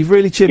phoned me, mate. You've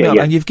really cheered me up,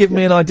 and you've given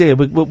me an idea.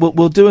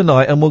 We'll do a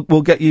night and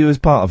we'll get you as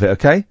part of it.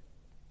 Okay?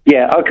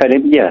 Yeah, okay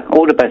then,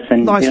 all the best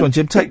then. Nice one,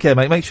 Jim. Take care,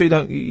 mate. Make sure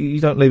you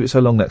don't leave it so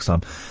long next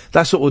time.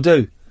 That's what we'll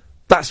do.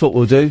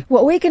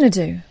 What are we going to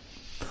do?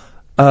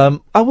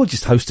 I will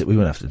just host it. We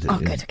won't have to do,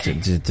 good, okay.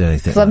 do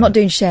anything. So I'm not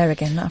doing share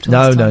again after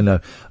No.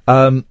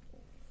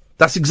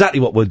 That's exactly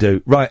what we'll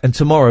do. Right, and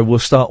tomorrow we'll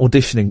start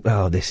auditioning.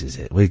 Oh, this is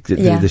it. We do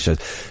the shows.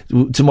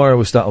 Tomorrow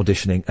we'll start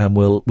auditioning and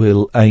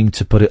we'll aim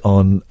to put it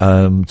on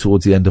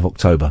towards the end of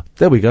October.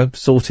 There we go.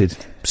 Sorted.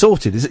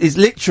 It's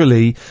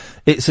literally,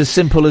 it's as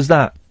simple as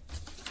that.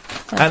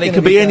 And it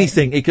could be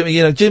anything. It could be,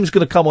 Jim's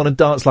going to come on and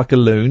dance like a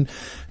loon.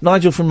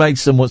 Nigel from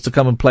Maidstone wants to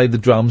come and play the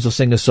drums or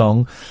sing a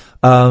song.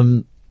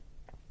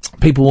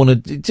 People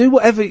want to do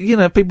whatever,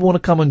 people want to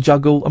come and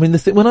juggle. I mean,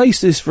 when I used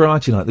to do this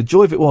variety night, the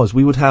joy of it was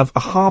we would have a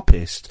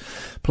harpist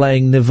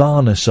playing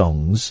Nirvana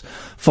songs,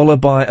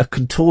 followed by a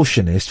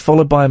contortionist,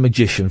 followed by a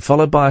magician,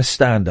 followed by a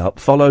stand-up,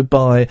 followed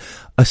by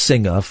a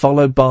singer,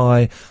 followed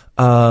by,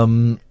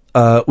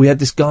 we had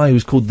this guy who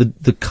was called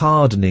the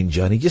card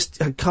ninja, and he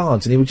just had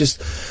cards and he would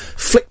just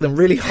flick them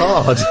really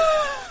hard.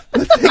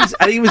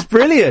 And he was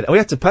brilliant. We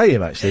had to pay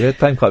him, actually. We had to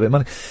pay him quite a bit of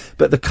money.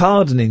 But the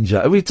card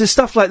ninja, we did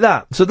stuff like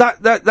that. So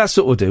that's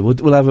what we'll do.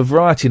 We'll have a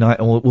variety night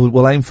and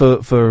we'll aim for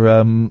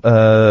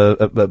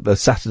a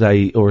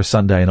Saturday or a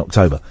Sunday in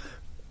October.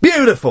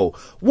 Beautiful!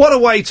 What a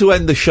way to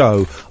end the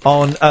show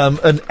on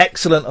an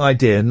excellent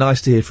idea.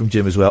 Nice to hear from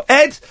Jim as well.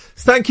 Ed,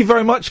 thank you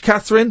very much.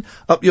 Catherine,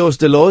 up yours,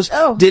 Delors.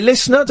 Oh. Dear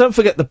listener, don't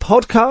forget the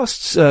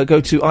podcasts.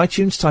 Go to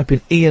iTunes, type in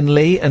Iain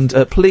Lee, and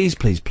please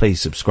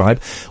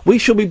subscribe. We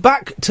shall be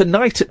back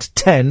tonight at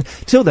 10.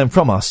 Till then,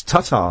 from us,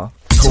 ta-ta.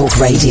 Talk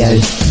Radio.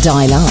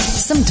 Dial up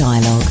some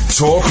dialogue.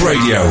 Talk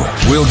Radio.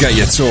 We'll get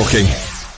you talking.